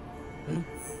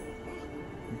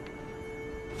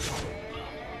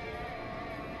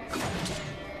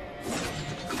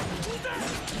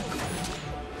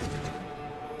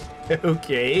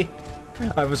 Okay.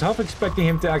 I was half expecting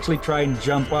him to actually try and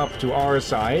jump up to our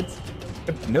side.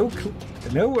 But no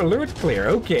alert clear.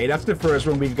 Okay, that's the first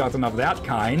one we've gotten of that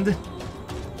kind.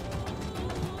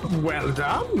 Well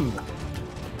done.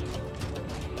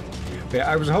 Yeah,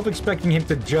 I was half expecting him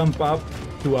to jump up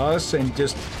to us and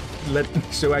just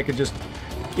so I could just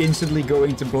instantly go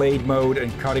into blade mode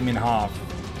and cut him in half.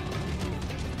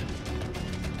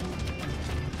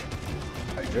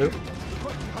 There you go.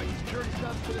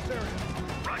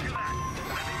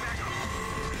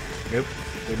 Nope.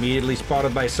 Immediately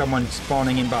spotted by someone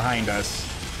spawning in behind us.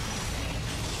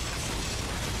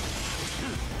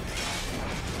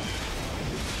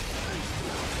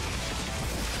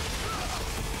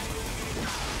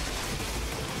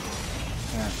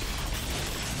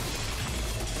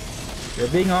 You're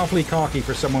being awfully cocky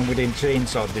for someone within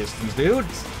chainsaw distance, dude.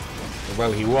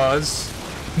 Well, he was.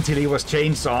 Until he was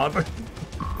chainsawed.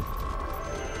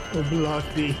 Oh,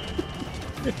 bloody.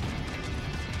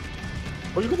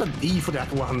 Oh, you got a D for that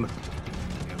one.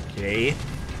 Okay.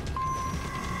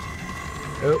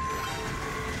 Oh.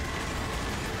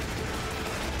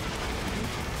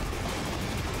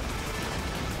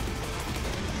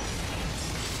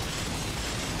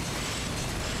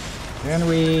 Can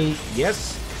we...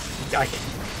 Yes.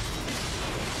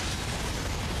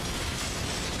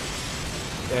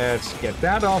 Let's get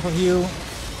that off of you.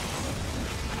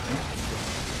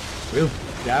 Well,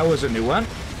 that was a new one.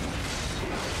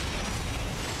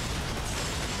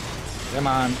 Come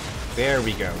on. There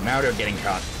we go. Now they're getting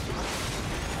caught.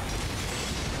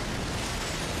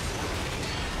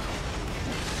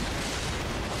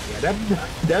 Yeah,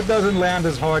 that doesn't land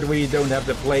as hard when you don't have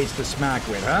the plates to smack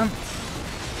with, huh?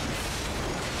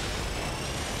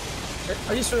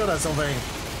 I just realized something.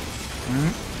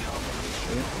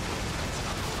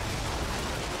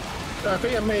 I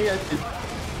think I may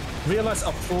realize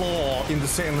a flaw in the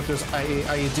senator's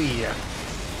idea.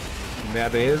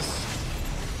 That is?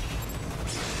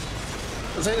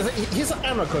 He's an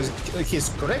anarchist, he's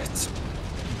correct?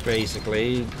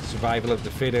 Basically, survival of the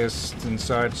fittest and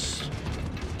such.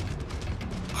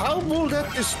 How will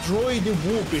that destroy the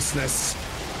war business?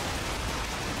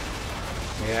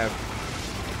 Yeah.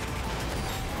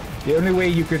 The only way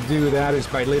you could do that is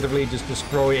by literally just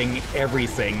destroying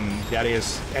everything that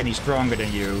is any stronger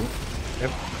than you.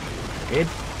 Yep. Hit.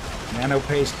 Nano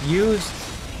paste used.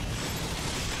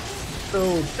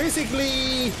 So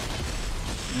basically...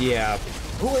 Yeah.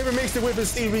 whoever makes the weapon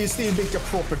still make a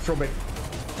profit from it.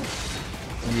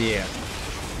 Yeah.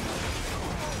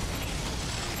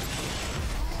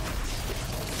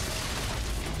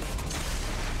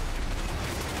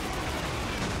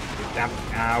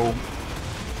 Ow.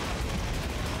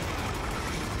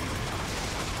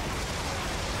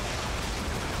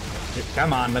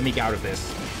 Come on, let me get out of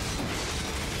this.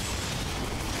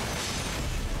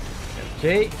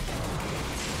 Okay.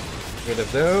 Rid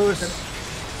of those.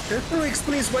 That probably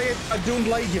explains why I don't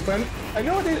like it, man. I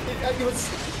know that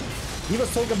he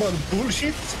was talking about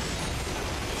bullshit.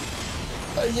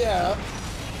 Yeah.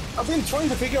 I've been trying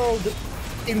to figure out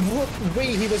in what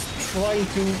way he was trying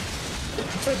to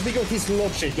figure out his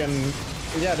logic, and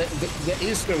yeah, there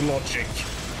is no logic.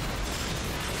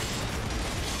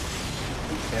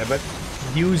 Yeah, but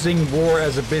using war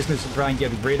as a business to try and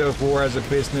get rid of war as a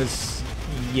business,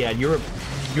 yeah, you're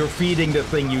feeding the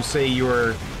thing you say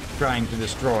you're trying to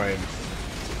destroy.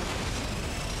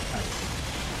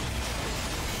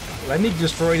 Let me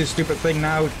destroy this stupid thing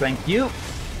now, thank you.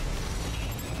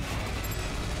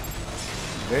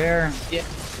 There. Yeah,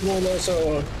 we'll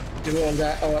also do all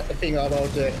that thing about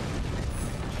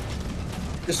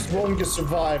the strongest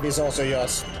survive is also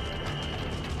yours.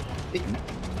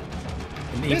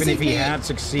 And even if he had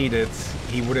succeeded,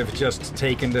 he would have just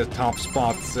taken the top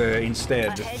spot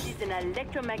instead. Ahead is an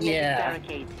electromagnetic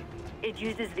barricade. It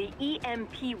uses the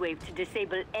EMP wave to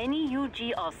disable any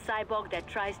UG or cyborg that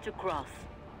tries to cross.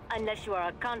 Unless you are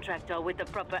a contractor with the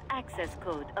proper access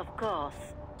code, of course.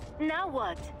 Now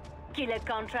what? Kill a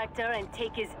contractor and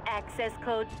take his access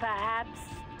code, perhaps?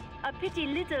 A pity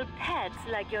little pets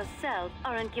like yourself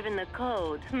aren't given the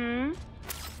code, hmm?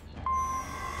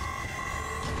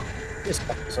 It's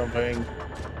something.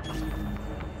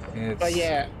 But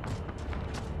yeah.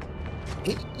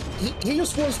 He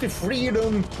just wants the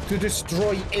freedom to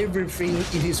destroy everything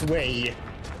in his way.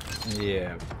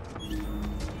 Yeah.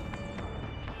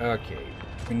 Okay.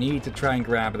 We need to try and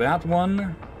grab that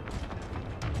one.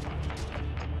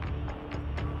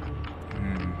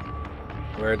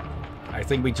 Where I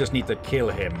think we just need to kill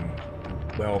him.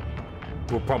 Well,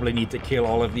 we'll probably need to kill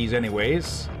all of these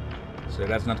anyways. So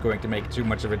that's not going to make too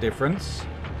much of a difference.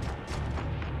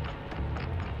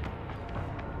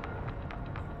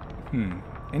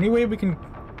 Any way we can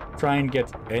try and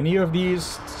get any of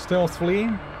these stealthily?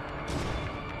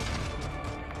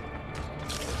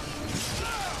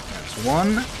 That's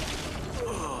one.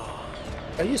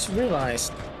 I just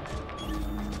realized.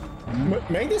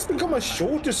 May this become a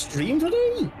shorter stream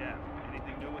today?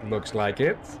 Looks like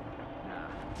it.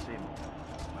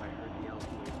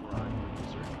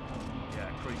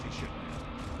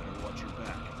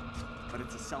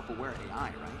 Self-aware AI,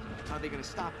 right? How are they gonna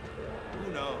stop it?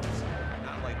 Who knows?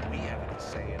 Not like we have any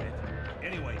say in it.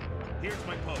 Anyway, here's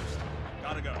my post.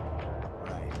 Gotta go.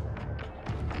 Right.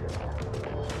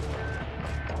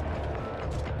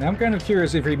 Now I'm kind of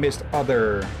curious if we missed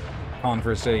other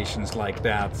conversations like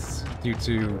that due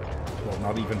to, well,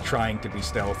 not even trying to be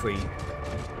stealthy.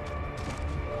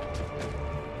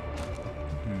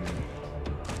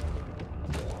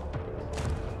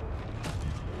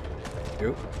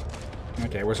 Nope.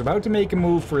 Okay, I was about to make a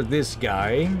move for this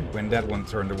guy when that one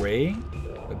turned away.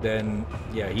 But then,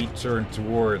 yeah, he turned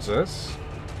towards us.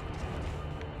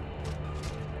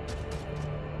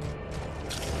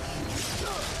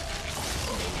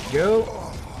 Go.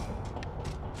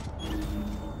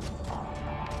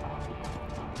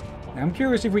 I'm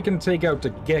curious if we can take out the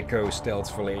gecko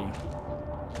stealthily.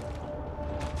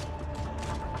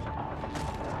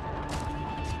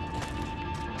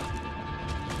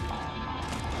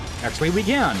 Actually, we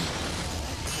can.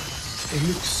 It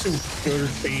looks so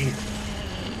dirty.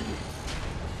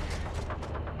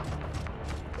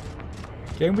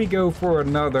 Can we go for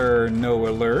another no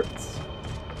alert?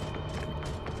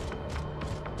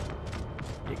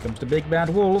 Here comes the big bad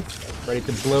wolf, ready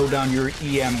to blow down your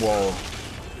EM wall.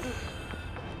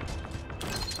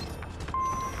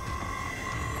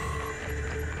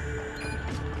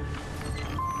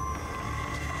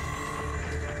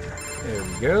 There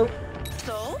we go.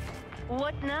 So?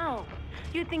 What now?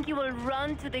 You think you will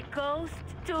run to the coast?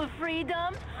 To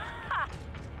freedom? Ha!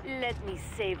 Let me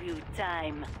save you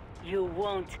time. You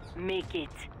won't make it.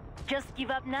 Just give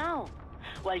up now,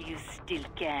 while you still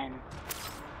can.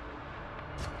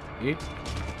 Eat.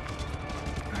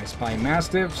 I spy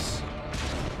mastiffs.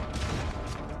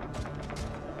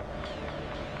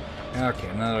 Okay,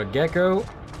 another gecko.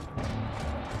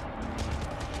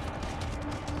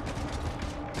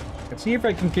 Let's see if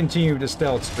I can continue the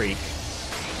stealth streak.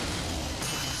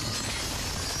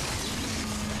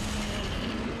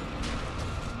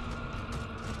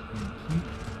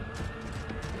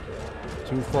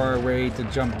 Too far away to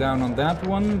jump down on that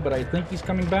one, but I think he's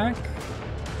coming back.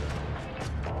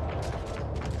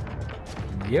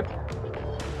 Yep.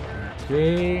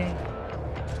 Okay.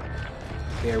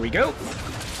 There we go.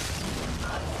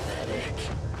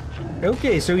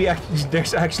 Okay, so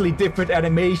there's actually different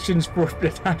animations for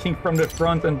attacking from the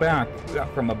front and back,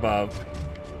 from above.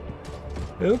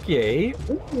 Okay.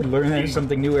 Learning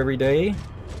something new every day.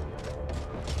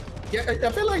 Yeah,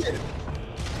 I feel like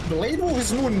Blade Wolf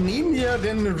is more ninja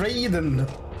than Raiden.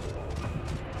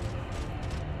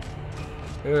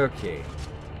 Okay.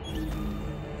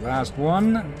 Last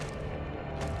one.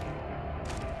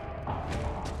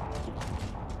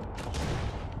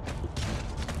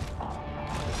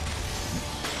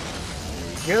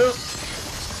 There we go.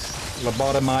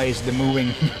 Lobotomize the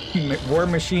moving war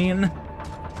machine.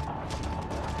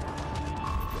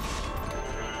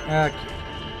 Okay.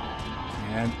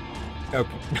 And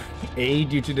okay. A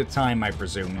due to the time, I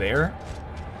presume, there.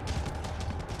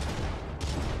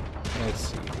 Let's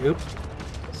see. Oop.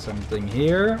 Something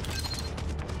here.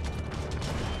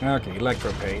 Okay,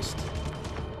 electro paste.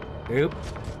 Oop.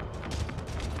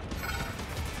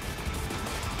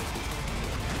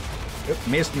 Oop,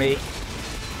 missed me.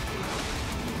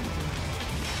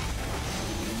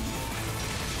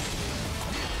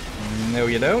 No,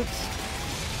 you don't.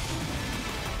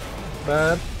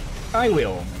 But I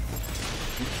will.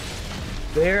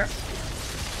 There.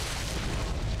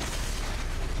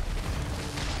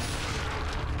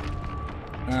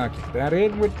 Okay, that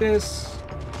it with this?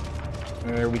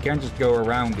 We can't just go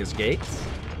around this gate.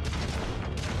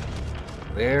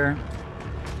 There.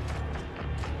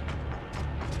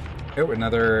 Oh,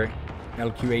 another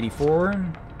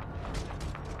LQ-84.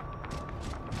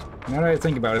 Now that I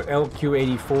think about it,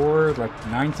 LQ-84, like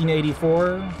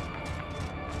 1984?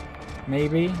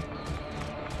 Maybe?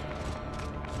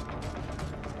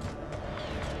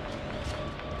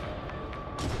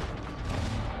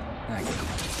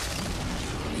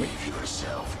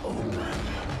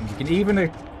 We can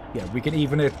even, yeah, we can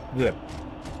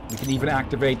even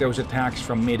activate those attacks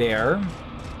from mid-air.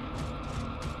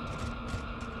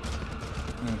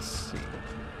 Let's see.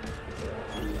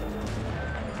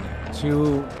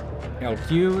 2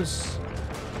 LQs.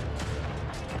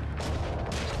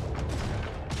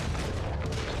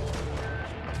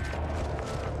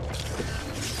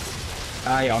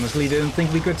 I honestly didn't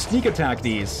think we could sneak attack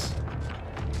these.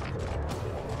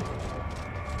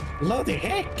 Bloody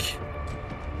heck!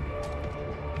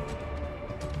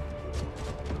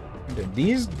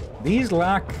 These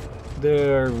lack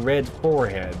the red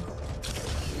forehead.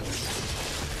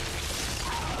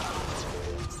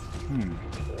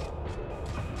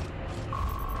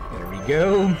 There we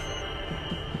go.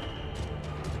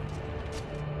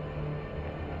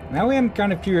 Now I am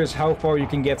kind of curious how far you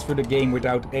can get through the game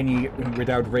without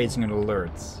raising an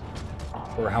alert.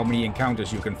 Or how many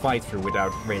encounters you can fight through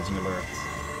without raising alerts.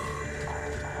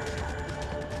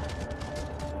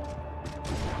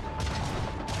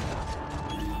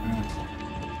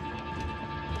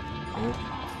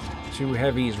 Two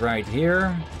heavies right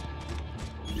here.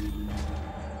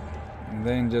 And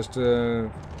then just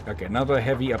okay, another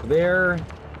heavy up there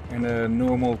and a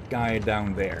normal guy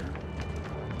down there.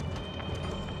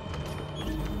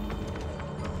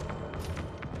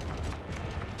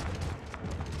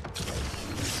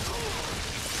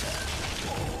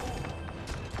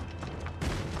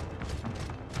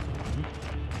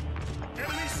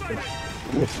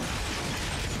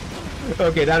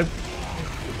 Okay,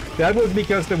 that was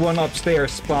because the one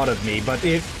upstairs spotted me, but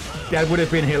that would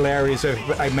have been hilarious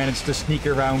if I managed to sneak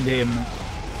around him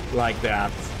like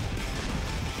that.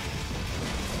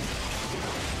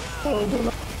 Oh,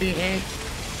 bloody heck.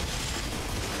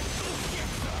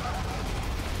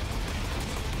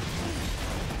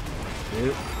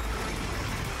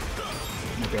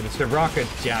 Okay, it's the rocket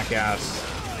jackass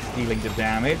dealing the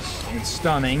damage. It's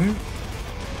stunning.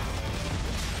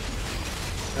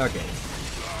 Okay.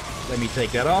 Let me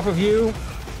take that off of you.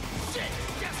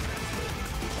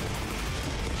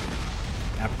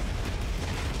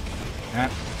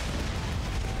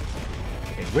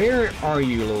 Okay, where are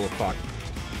you, little fuck?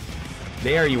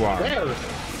 There you are. Where?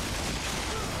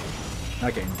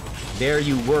 Okay, there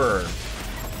you were.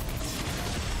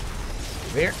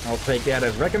 There, I'll take that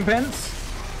as recompense.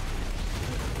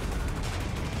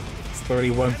 It's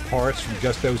 31 parts from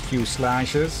just those few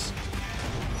slashes.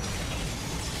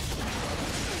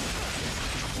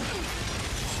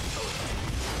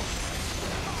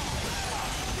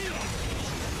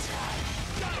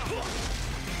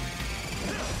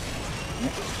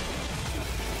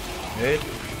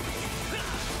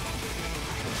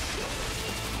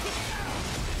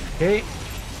 Okay.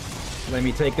 Let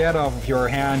me take that off of your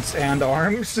hands and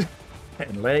arms.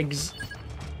 And legs.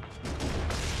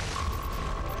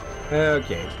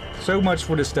 Okay. So much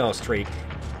for the stealth streak.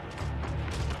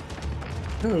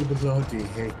 Oh, bloody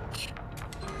heck.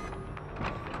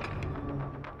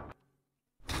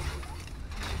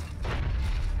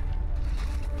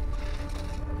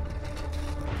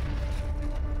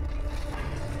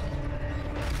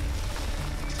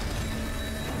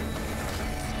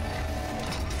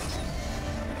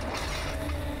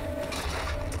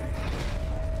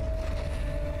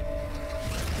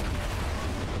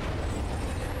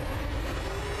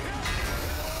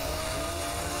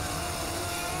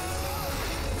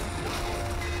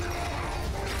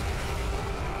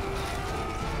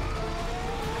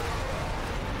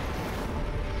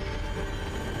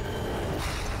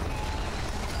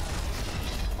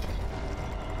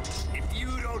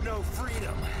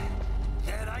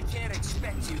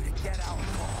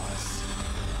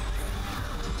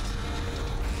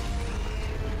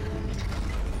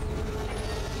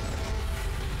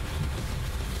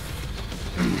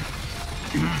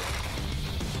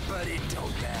 But it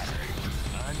don't matter.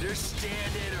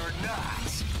 Understand it or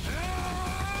not.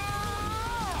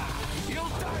 You'll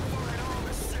die for it all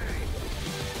the same.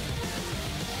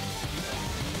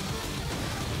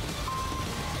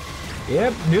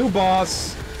 Yep, new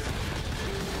boss.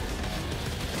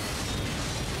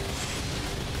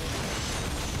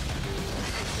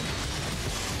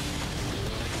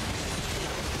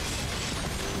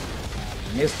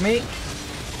 Missed me.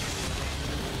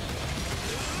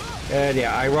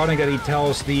 Yeah, ironic that he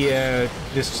tells the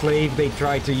slave they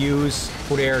tried to use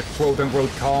for their quote-unquote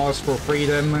cause for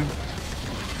freedom.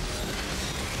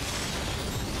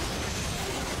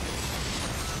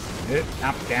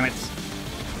 Ah, damn it.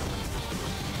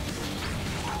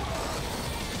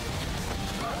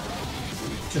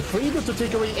 The freedom to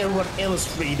take away everyone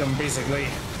else's freedom, basically.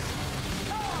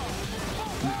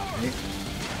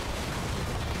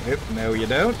 Yep, no you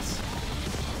don't.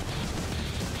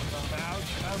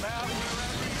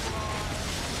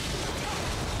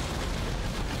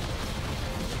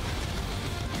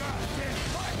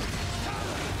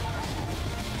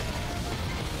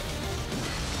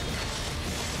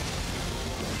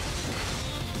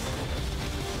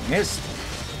 Missed.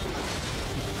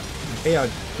 Yeah,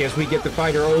 guess we get to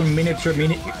fight our own miniature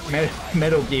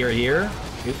Metal Gear here.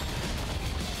 Oop.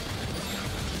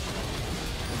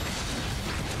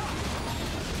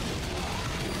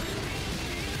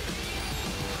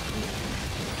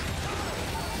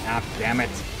 Ah, damn it.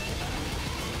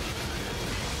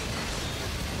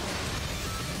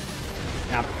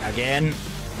 Ah, again.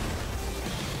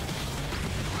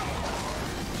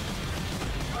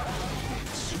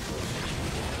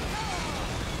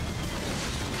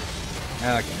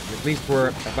 Okay, at least we're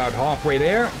about halfway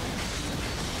there.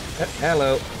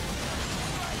 Hello.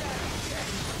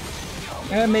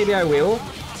 Maybe I will.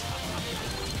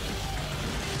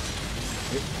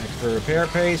 Extra repair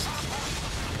paste.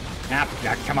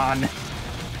 Ah, come on.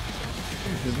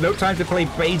 There's no time to play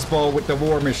baseball with the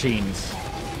war machines.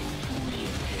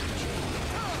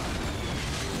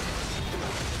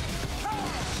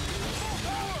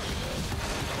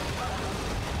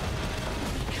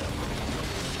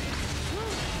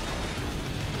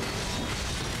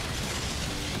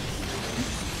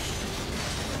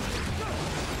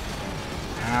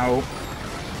 Ow.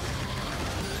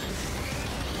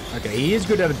 Okay, he is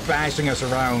good at bashing us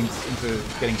around into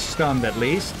getting stunned at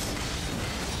least.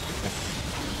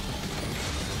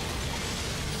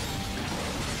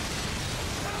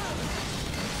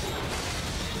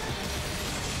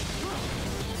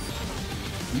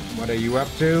 What are you up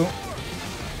to?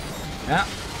 Yeah.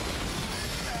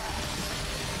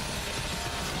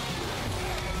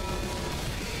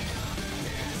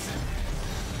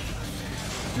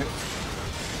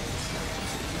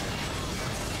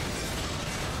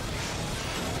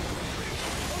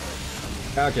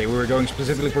 Okay, we were going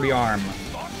specifically for the arm.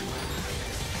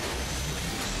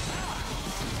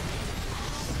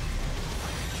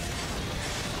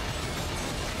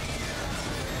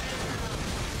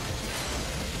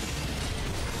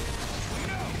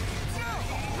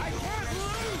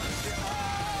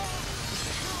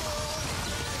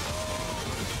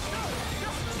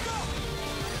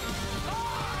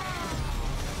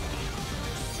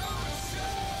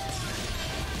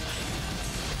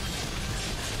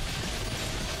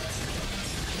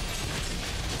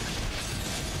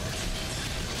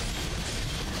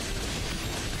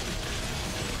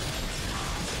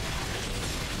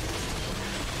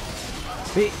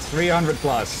 See, 300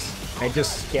 plus. I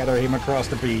just scatter him across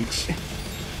the beach.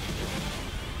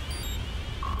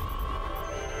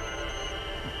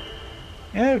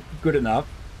 Good enough.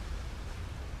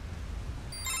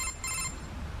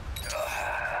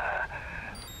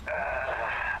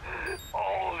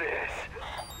 All this.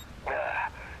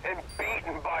 And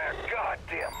beaten by a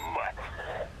goddamn mutt.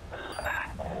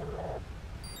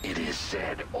 It is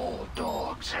said all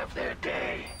dogs have their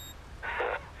day.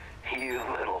 You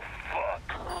little fuck.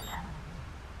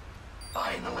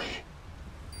 Finally,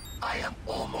 I am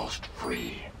almost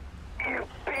free. You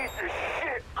piece of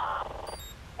shit.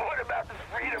 What about the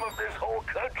freedom of this whole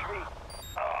country?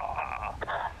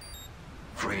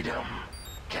 Freedom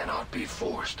cannot be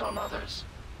forced on others.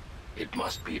 It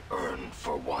must be earned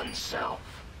for oneself.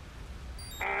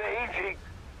 Mangy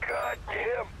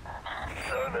goddamn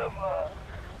son of a...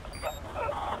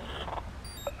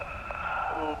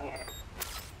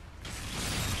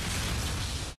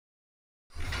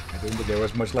 I don't think there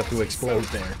was much left to explode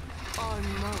there.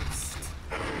 Almost.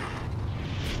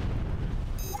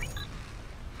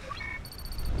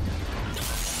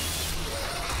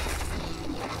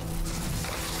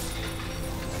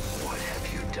 What have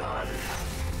you done?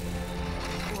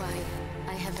 Why,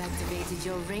 I have activated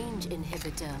your range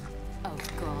inhibitor,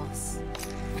 of course.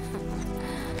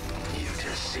 You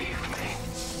deceived me.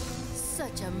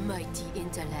 Such a mighty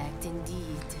intellect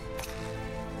indeed.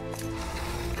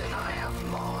 Then I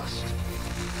have lost.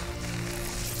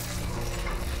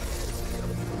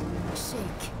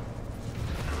 Shake.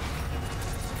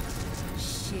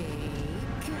 Shake.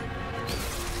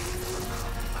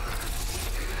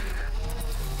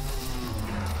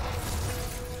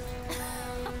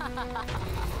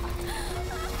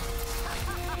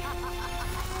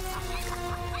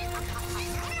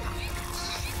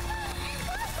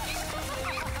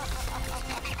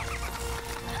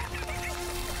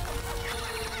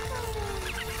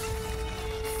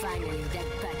 Finally, that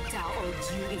Batao old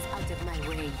Jew is out of my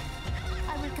way.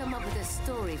 I will come up with a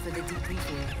story for the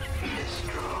debriefing.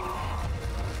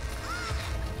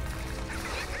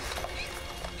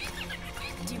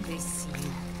 Do they see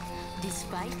you? This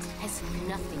fight has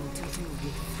nothing to do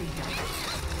with freedom.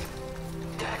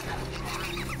 Then,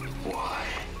 why?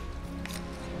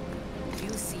 You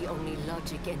see only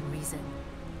logic and reason.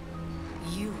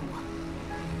 You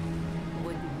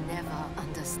would never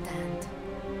understand.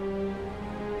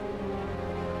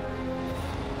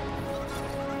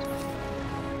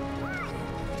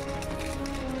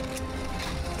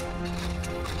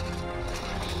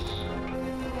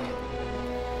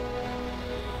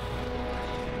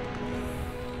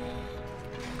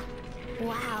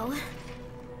 Wow.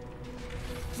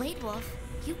 Blade Wolf,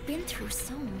 you've been through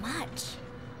so much.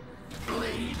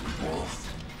 Blade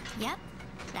Wolf. Yep,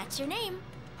 that's your name.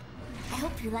 I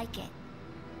hope you like it.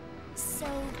 So,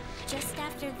 just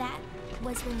after that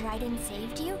was when Raiden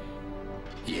saved you?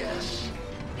 Yes,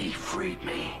 he freed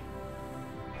me.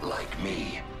 Like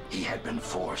me, he had been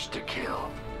forced to kill.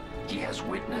 He has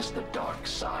witnessed the dark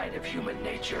side of human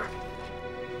nature.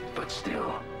 But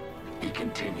still, he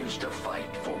continues to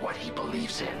fight for what he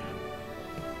believes in.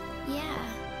 Yeah.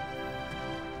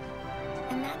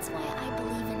 And that's why I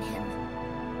believe in him.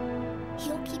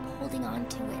 He'll keep holding on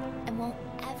to it and won't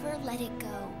ever let it go.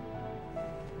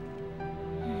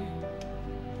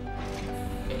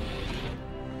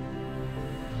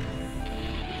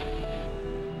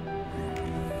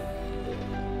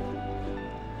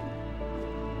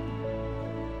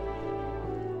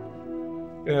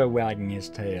 Wagging his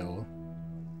tail.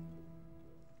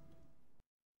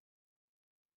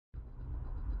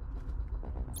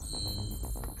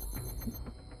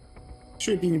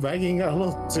 Should be wagging a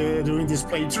lot during this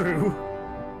playthrough.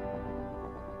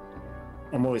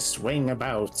 I'm always swaying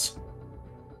about.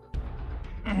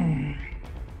 I'm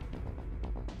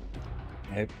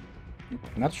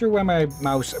not sure why my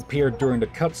mouse appeared during the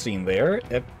cutscene there.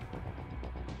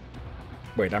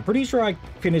 Wait, I'm pretty sure I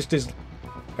finished this.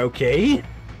 Okay.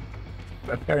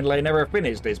 Apparently I never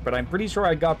finished this, but I'm pretty sure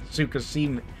I got to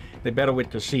Kasim, the battle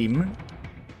with Kasim.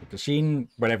 Kasim,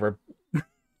 whatever.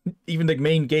 Even the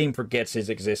main game forgets his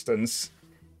existence.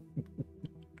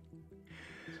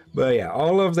 But yeah,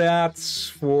 all of that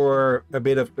for a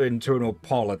bit of internal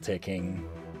politicking.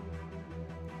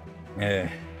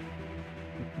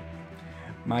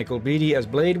 Michael Beatty as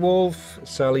Blade Wolf,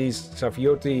 Sally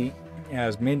Saviotti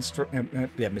as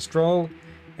Mistral,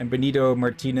 and Benito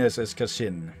Martinez as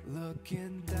Cassin.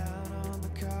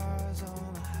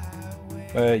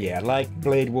 Yeah, like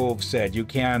Blade Wolf said, you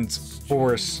can't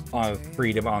force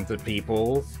freedom onto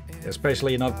people,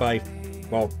 especially not by,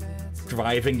 well,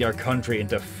 driving their country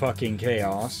into fucking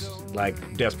chaos,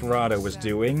 like Desperado was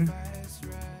doing.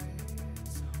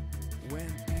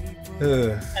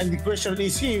 And the question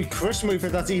is, he question if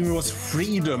that even was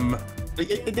freedom.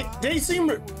 They seem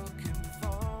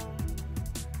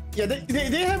Yeah,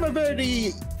 they have a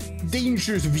very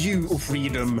dangerous view of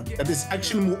freedom that is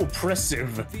actually more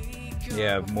oppressive.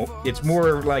 Yeah, it's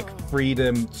more like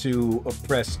freedom to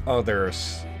oppress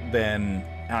others than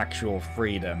actual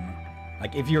freedom.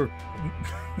 Like if you're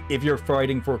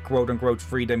fighting for quote-unquote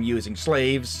freedom using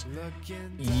slaves,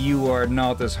 you are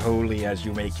not as holy as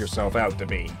you make yourself out to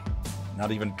be.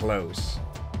 Not even close.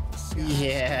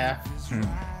 Yeah.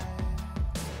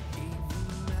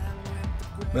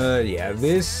 But yeah,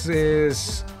 this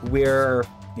is where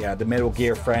the Metal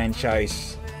Gear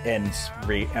franchise ends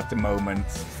at the moment.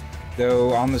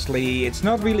 Though honestly, it's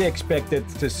not really expected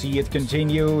to see it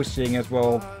continue, seeing as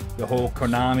well the whole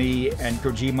Konami and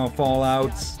Kojima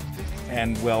fallout,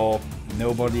 and well,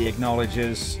 nobody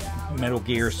acknowledges Metal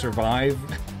Gear survive.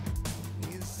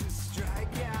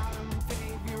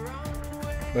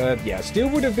 But yeah, still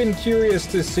would have been curious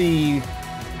to see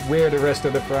where the rest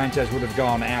of the franchise would have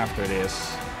gone after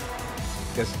this.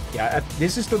 Because yeah,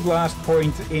 this is the last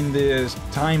point in this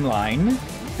timeline.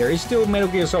 There is still Metal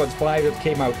Gear Solid 5 that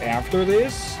came out after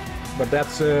this, but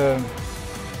that's a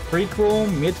prequel,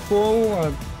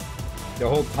 midquel. The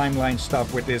whole timeline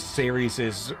stuff with this series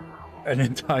is an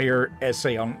entire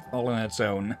essay all on its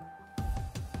own.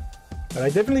 But I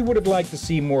definitely would have liked to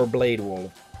see more Blade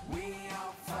Wolf.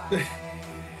 I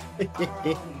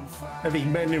think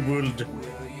many would.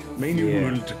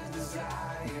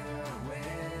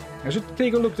 I should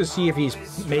take a look to see if he's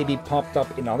maybe popped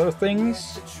up in other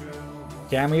things.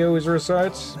 Cameos or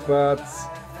such, but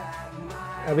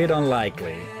a bit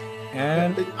unlikely.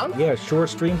 And yeah, short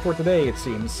stream for today, it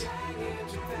seems.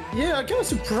 Yeah, I'm kind of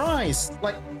surprised.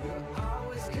 Like,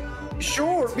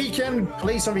 sure, we can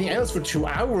play something else for 2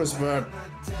 hours, but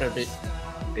they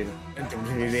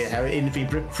don't really have anything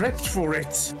prepped for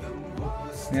it.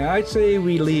 Yeah, I'd say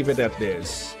we leave it at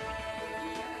this.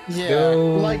 Yeah,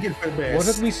 so, like it for best.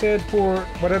 What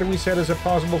had we said as a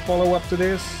possible follow-up to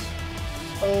this?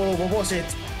 Oh, what was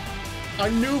it? I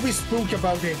knew we spoke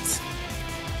about it.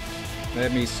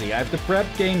 Let me see. I have the prep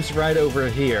games right over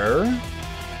here.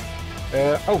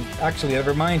 Oh, actually, that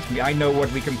reminds me. I know what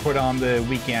we can put on the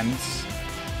weekends.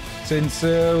 Since,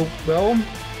 well,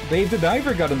 Dave the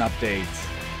Diver got an update.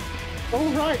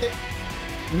 Oh, right.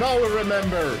 Now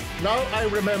I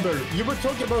remember. You were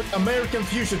talking about American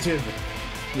Fugitive.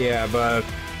 Yeah, but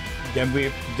then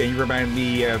you remind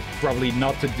me probably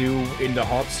not to do in the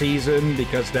hot season,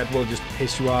 because that will just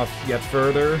piss you off yet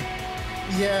further.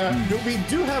 Yeah, we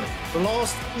do have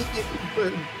Blast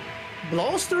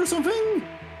or something?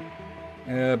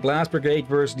 Blast Brigade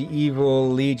versus the Evil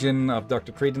Legion of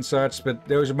Dr. Creed and such, but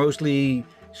those are mostly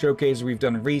showcases we've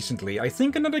done recently. I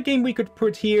think another game we could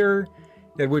put here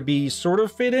that would be sort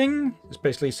of fitting,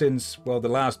 especially since, well, the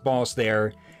last boss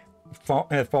there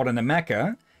fought in the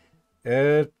mecha,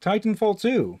 Titanfall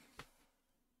 2.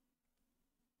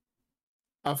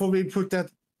 I thought we put that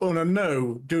on a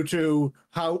no, due to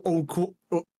how old...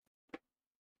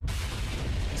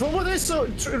 From what I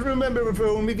remember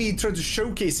when we tried to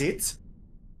showcase it,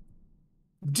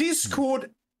 Discord,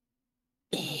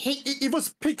 it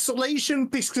was pixelation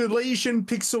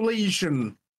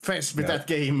fest with that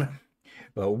game.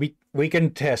 Well, we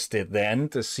can test it then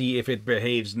to see if it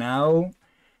behaves now.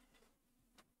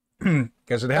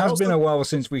 Because it has been a while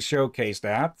since we showcased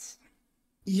that.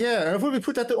 Yeah, I thought we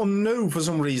put that on no for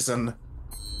some reason.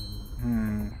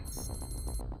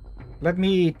 Let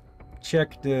me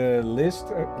check the list.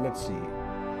 Let's see.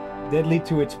 Deadly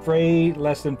to its prey,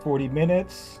 less than 40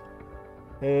 minutes.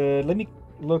 Let me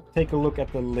take a look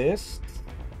at the list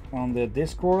on the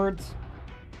Discord.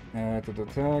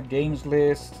 Games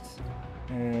list.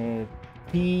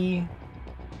 P.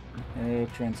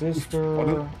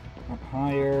 Transistor. Up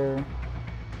higher.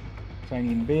 Tiny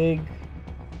and big.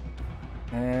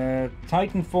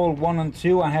 Titanfall 1 and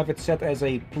 2, I have it set as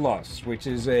a plus, which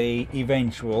is a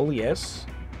eventual, yes.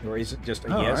 Or is it just a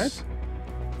yes? Right.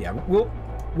 Yeah,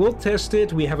 we'll test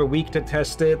it. We have a week to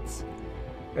test it.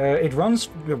 It runs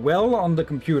well on the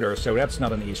computer, so that's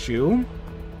not an issue.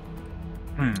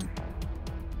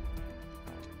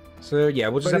 So yeah,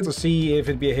 we'll just have to see if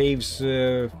it behaves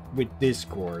with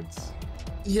Discord.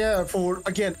 Yeah,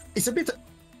 again, it's a bit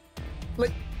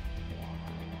like...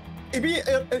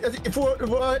 For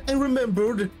what I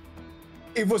remembered,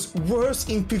 it was worse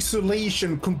in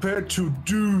pixelation compared to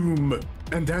Doom,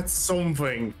 and that's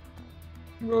something.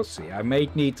 We'll see. I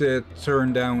might need to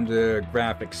turn down the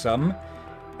graphics some.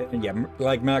 And yeah,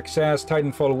 like Max says,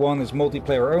 Titanfall 1 is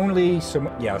multiplayer only, so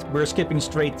yeah, we're skipping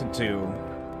straight to 2.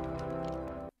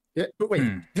 Yeah, but wait,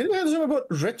 didn't we have something about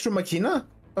Retro Machina?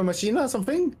 Or Machina,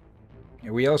 something?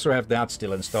 Yeah, we also have that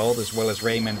still installed, as well as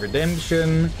Rayman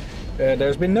Redemption.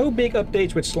 There's been no big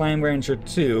updates with Slime Rancher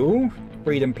 2.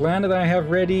 Freedom Planet I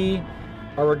have ready.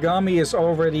 Origami is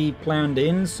already planned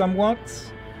in somewhat.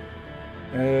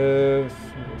 For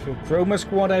Chroma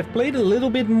Squad I've played a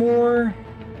little bit more.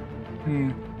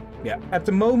 Yeah, at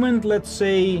the moment, let's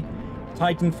say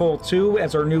Titanfall 2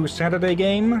 as our new Saturday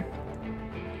game.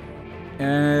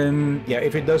 And yeah,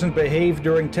 if it doesn't behave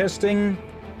during testing,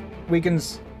 we can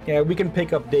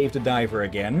pick up Dave the Diver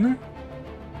again.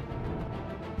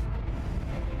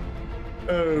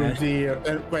 Oh dear.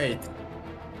 Wait.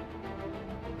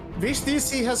 Which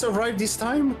DLC has arrived this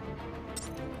time?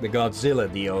 The Godzilla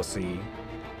DLC.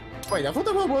 Wait, I thought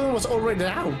that one was already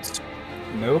out.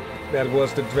 Nope, that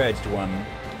was the Dredged one.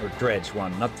 Or Dredged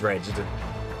one, not Dredged.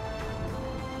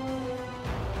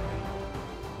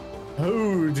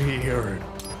 Oh dear.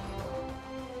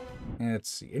 Let's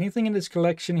see, anything in this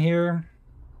collection here?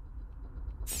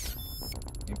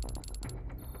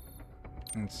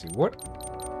 Let's see, what?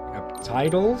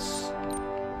 Titles?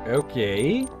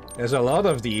 Okay, there's a lot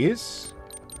of these.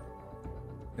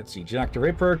 Let's see, Jack the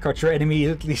Ripper, cut your enemy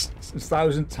at least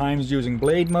 1,000 times using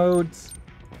blade mode.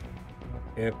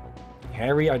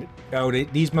 Harry,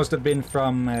 these must have been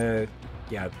from,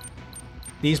 yeah.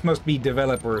 These must be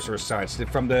developers or such,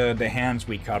 from the hands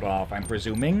we cut off, I'm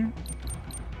presuming.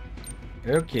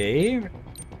 Okay.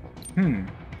 Men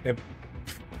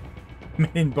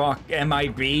in Box,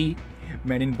 MIB.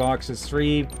 Men in Boxes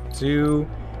 3, 2.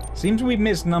 Seems we've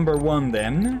missed number 1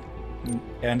 then.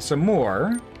 And some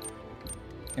more.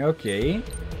 Okay.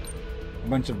 A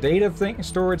bunch of data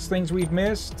storage things we've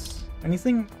missed.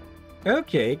 Anything?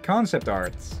 Okay, concept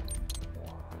arts.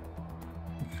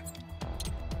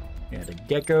 Yeah, the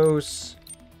geckos.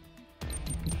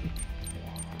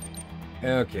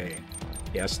 Okay.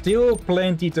 Yeah, still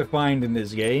plenty to find in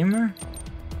this game.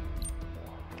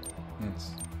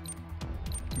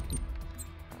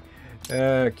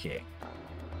 Okay.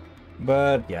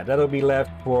 But yeah, that'll be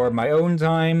left for my own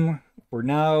time. For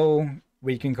now,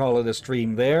 we can call it a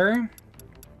stream there.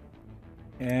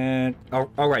 And,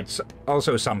 alright, so,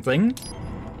 also something.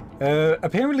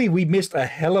 Apparently we missed a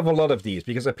hell of a lot of these,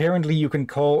 because apparently you can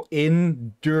call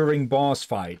in during boss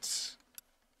fights.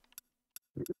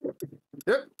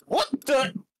 What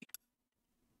the?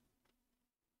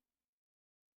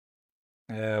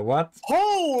 What?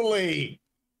 Holy!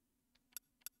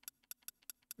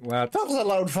 What? That was a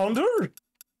loud thunder!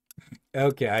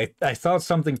 Okay, I thought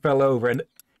something fell over and...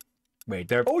 Wait,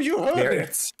 there... Oh, you heard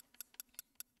it!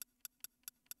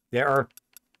 There are...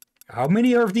 How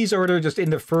many of these are there just in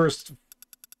the first...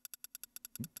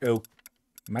 Oh,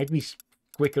 might be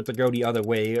quicker to go the other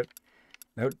way.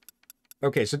 No.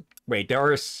 Okay, so... Wait, there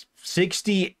are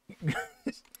 60...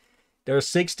 There are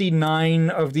 69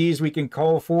 of these we can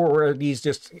call for, or are these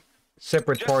just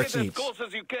separate parts each? Just get as close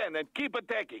as you can and keep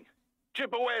attacking.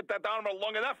 Chip away at that armor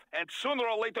long enough, and sooner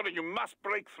or later you must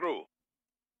break through.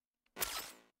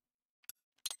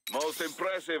 Most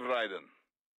impressive, Raiden.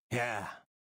 Yeah.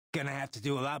 Gonna have to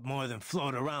do a lot more than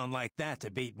float around like that to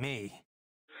beat me.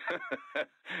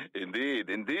 Indeed,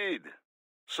 indeed.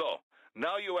 So,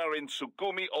 now you are in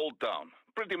Sukumi Old Town.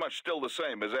 Pretty much still the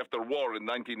same as after war in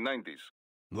 1990s.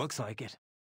 Looks like it.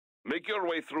 Make your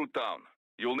way through town.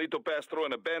 You'll need to pass through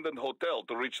an abandoned hotel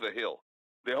to reach the hill.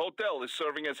 The hotel is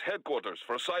serving as headquarters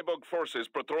for cyborg forces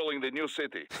patrolling the new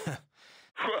city.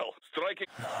 Well, striking...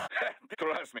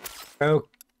 Trust me. Oh,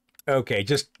 okay,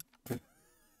 just...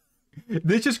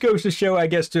 This just goes to show, I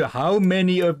guess, to how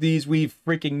many of these we've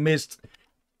freaking missed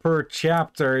per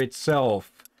chapter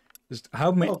itself. Just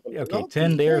how many... Okay,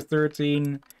 10 there,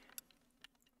 13...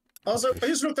 Also, I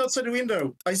just looked outside the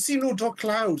window. I see no dark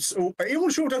clouds. Oh, I'm even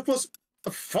sure that was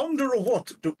a thunder or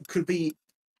what. Could be...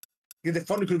 The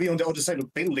thunder could be on the other side of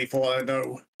the building, for all I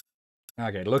know.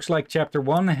 Okay, looks like chapter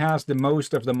 1 has the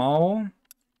most of them all.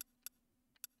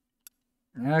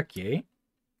 Okay.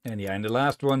 And yeah, in the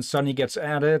last one, Sunny gets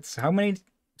added. How many?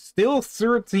 Still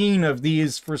 13 of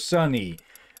these for Sunny.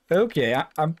 Okay,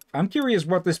 I'm curious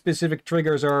what the specific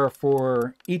triggers are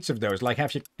for each of those. Like,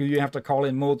 do you have to call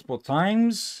in multiple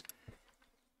times?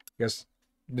 Because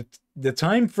the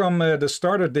time from the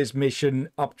start of this mission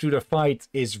up to the fight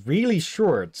is really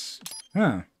short.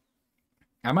 Huh.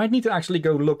 I might need to actually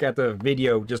go look at the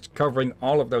video just covering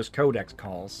all of those codex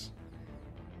calls.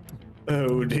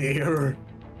 Oh dear.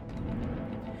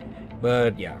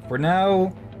 But yeah, for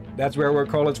now, that's where we'll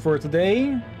call it for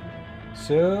today.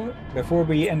 So, before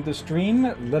we end the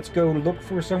stream, let's go look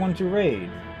for someone to raid.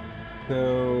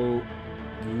 So,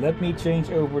 let me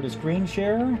change over the screen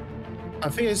share. I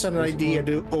think it's an idea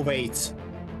to ovate.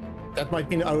 That might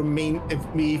be our main, if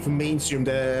we mainstream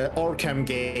the Arkham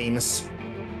games.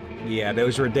 Yeah,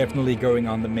 those were definitely going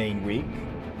on the main week.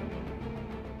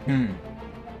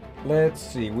 Let's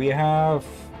see, we have...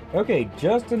 Okay,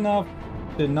 just enough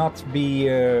to not be...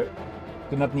 to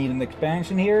not need an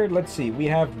expansion here. Let's see, we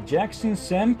have Jackson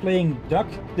Sam playing Duck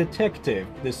Detective,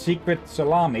 The Secret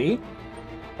Salami.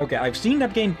 Okay, I've seen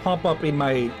that game pop up in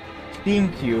my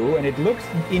Steam queue, and it looks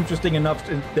interesting enough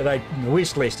that I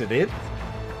wishlisted it.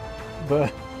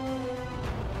 But...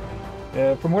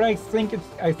 from what I think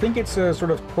it's a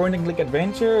sort of point-and-click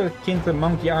adventure akin to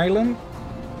Monkey Island,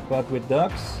 but with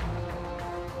ducks.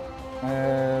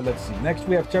 Let's see. Next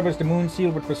we have Travis the Moon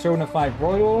Seal with Persona 5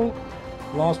 Royal.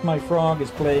 Lost My Frog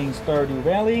is playing Stardew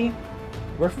Valley.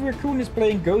 Ruffy Raccoon is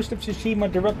playing Ghost of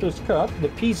Tsushima Director's Cut, the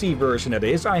PC version it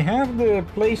is. I have the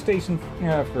PlayStation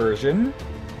version,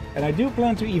 and I do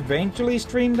plan to eventually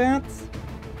stream that.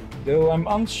 Though I'm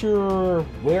unsure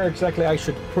where exactly I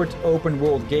should put open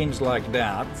world games like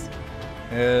that.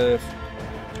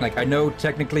 Like, I know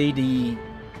technically the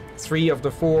 3 of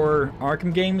the 4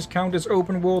 Arkham games count as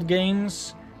open world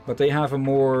games, but they have a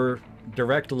more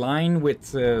direct line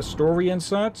with story and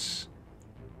such.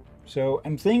 So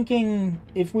I'm thinking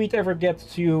if we'd ever get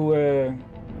to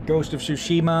Ghost of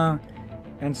Tsushima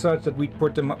and such, that we'd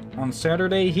put them on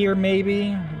Saturday here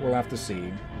maybe. We'll have to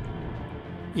see.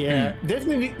 Yeah,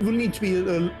 definitely will need to be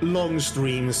long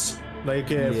streams, like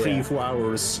 3-4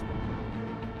 hours.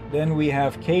 Then we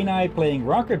have Kenai playing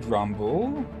Rocket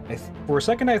Rumble. For a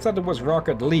second I thought it was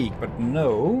Rocket League, but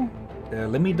no.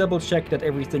 Let me double check that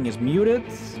everything is muted.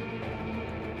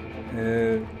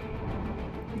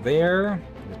 There.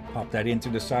 Let's pop that into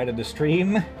the side of the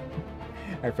stream.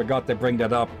 I forgot to bring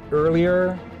that up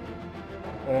earlier.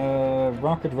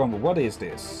 Rocket Rumble, what is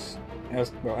this?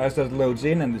 As that loads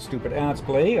in and the stupid ads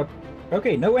play.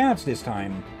 Okay, no ads this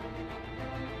time.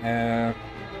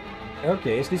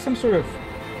 Okay, is this some sort of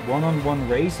one-on-one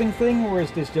racing thing, or is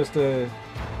this just a...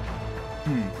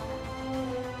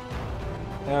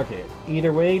 Okay,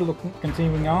 either way,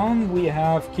 continuing on, we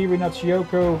have Kiri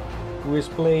Natsuko, who is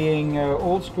playing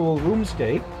old-school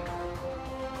RuneScape.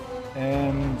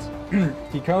 And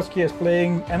Kikoski is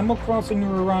playing Animal Crossing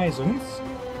New Horizons.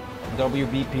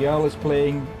 WBPL is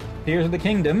playing Tears of the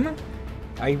Kingdom.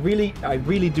 I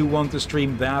really do want to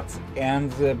stream that and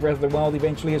Breath of the Wild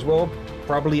eventually as well.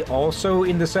 Probably also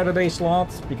in the Saturday slot,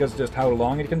 because just how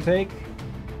long it can take.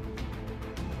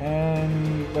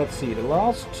 And let's see, the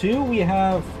last 2 we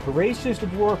have Horatius the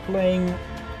Dwarf playing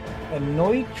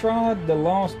Anoitra the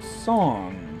Lost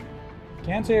Song.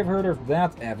 Can't say I've heard of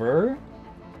that ever.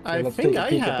 So I think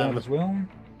I have as well.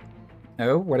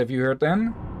 Oh, what have you heard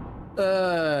then?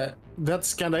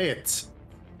 That's kinda it.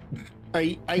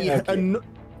 I Okay.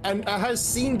 and I have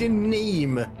seen the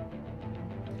name,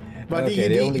 but Okay,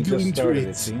 they only just started, it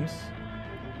it seems.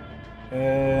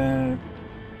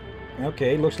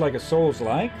 Okay, looks like a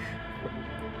Souls-like.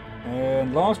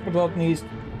 And last but not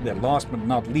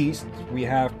least, we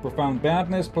have Profound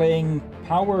Badness playing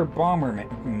Power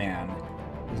Bomberman.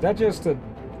 Is that just a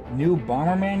new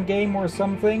Bomberman game or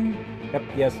something? Yep,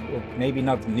 yes, maybe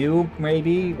not new,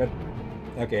 maybe, but...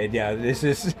 Okay, yeah, this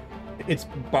is... It's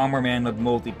Bomberman, not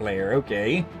multiplayer,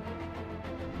 okay.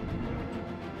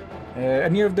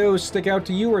 Any of those stick out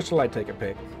to you, or shall I take a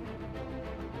pick?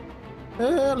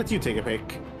 Let you take a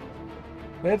pick.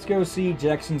 Let's go see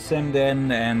Jackson Sem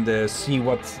then, and see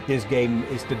what this game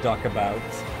is the duck about.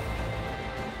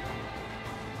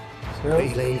 So,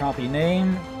 Really? copy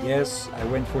name. Yes, I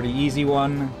went for the easy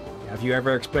one. Have you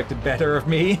ever expected better of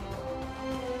me?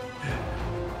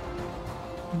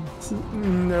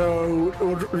 No,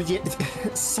 or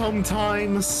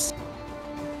sometimes.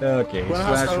 Okay,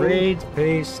 Well, slash raid,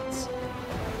 paste.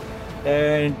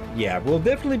 And yeah, we'll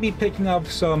definitely be picking up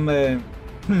some... the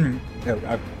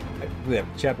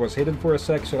chat was hidden for a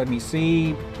sec, so let me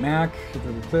see. Mac,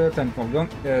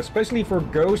 especially for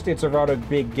Ghost, it's a rather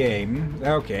big game.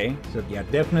 Okay, so yeah,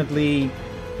 definitely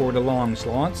for the long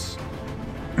slots.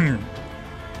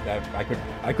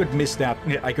 I could miss that.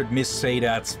 I could say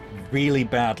that really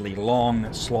badly.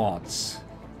 Long slots.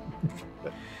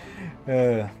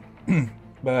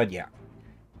 But yeah,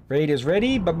 raid is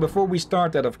ready. But before we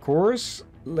start that, of course,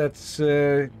 let's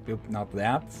not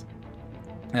that.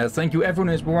 Thank you everyone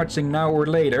who's watching now or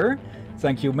later.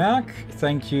 Thank you Mac,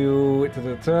 thank you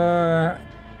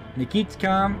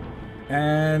Nikitka,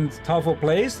 and Tavo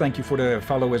Plays, thank you for the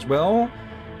follow as well.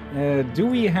 Do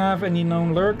we have any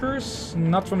known lurkers?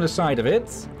 Not from the side of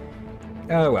it.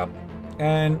 Oh well.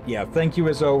 And yeah, thank you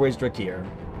as always, Drakir.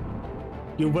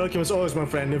 You're welcome as always, my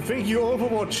friend, and thank you all for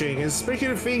watching, and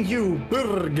especially thank you,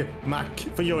 Berg Mac,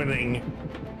 for joining.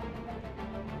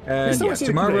 And yeah,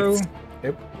 tomorrow...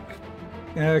 Yep.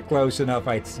 Close enough,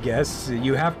 I guess.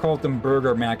 You have called them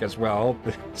Burger Mac as well,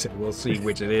 so we'll see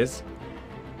which it is.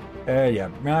 Yeah,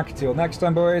 Mac, till next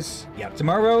time, boys. Yeah,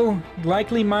 tomorrow,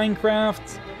 likely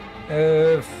Minecraft,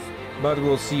 but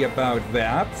we'll see about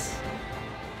that.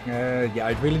 Yeah,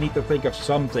 I really need to think of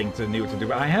something new to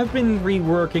do. I have been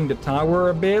reworking the tower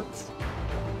a bit,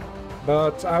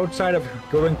 but outside of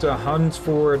going to hunt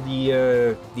for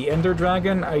the Ender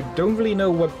Dragon, I don't really know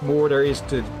what more there is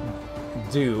to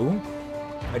do.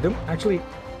 I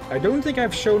don't think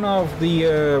I've shown off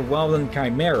the Wilden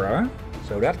Chimera,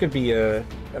 so that could be a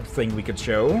thing we could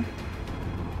show.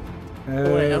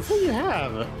 Wait, I thought you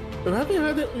have. You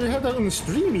had that on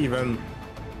stream even.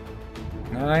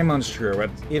 I'm unsure, but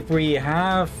if we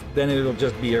have, then it'll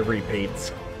just be a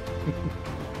repeat.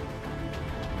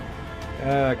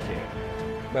 Okay.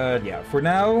 But yeah, for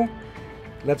now,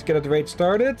 let's get the raid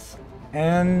started.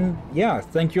 And yeah,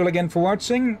 thank you all again for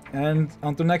watching. And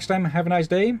until next time, have a nice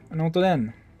day. And until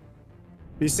then.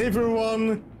 Be safe,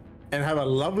 everyone, and have a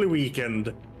lovely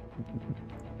weekend.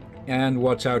 And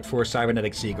watch out for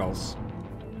cybernetic seagulls.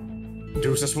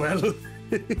 Deuce as well.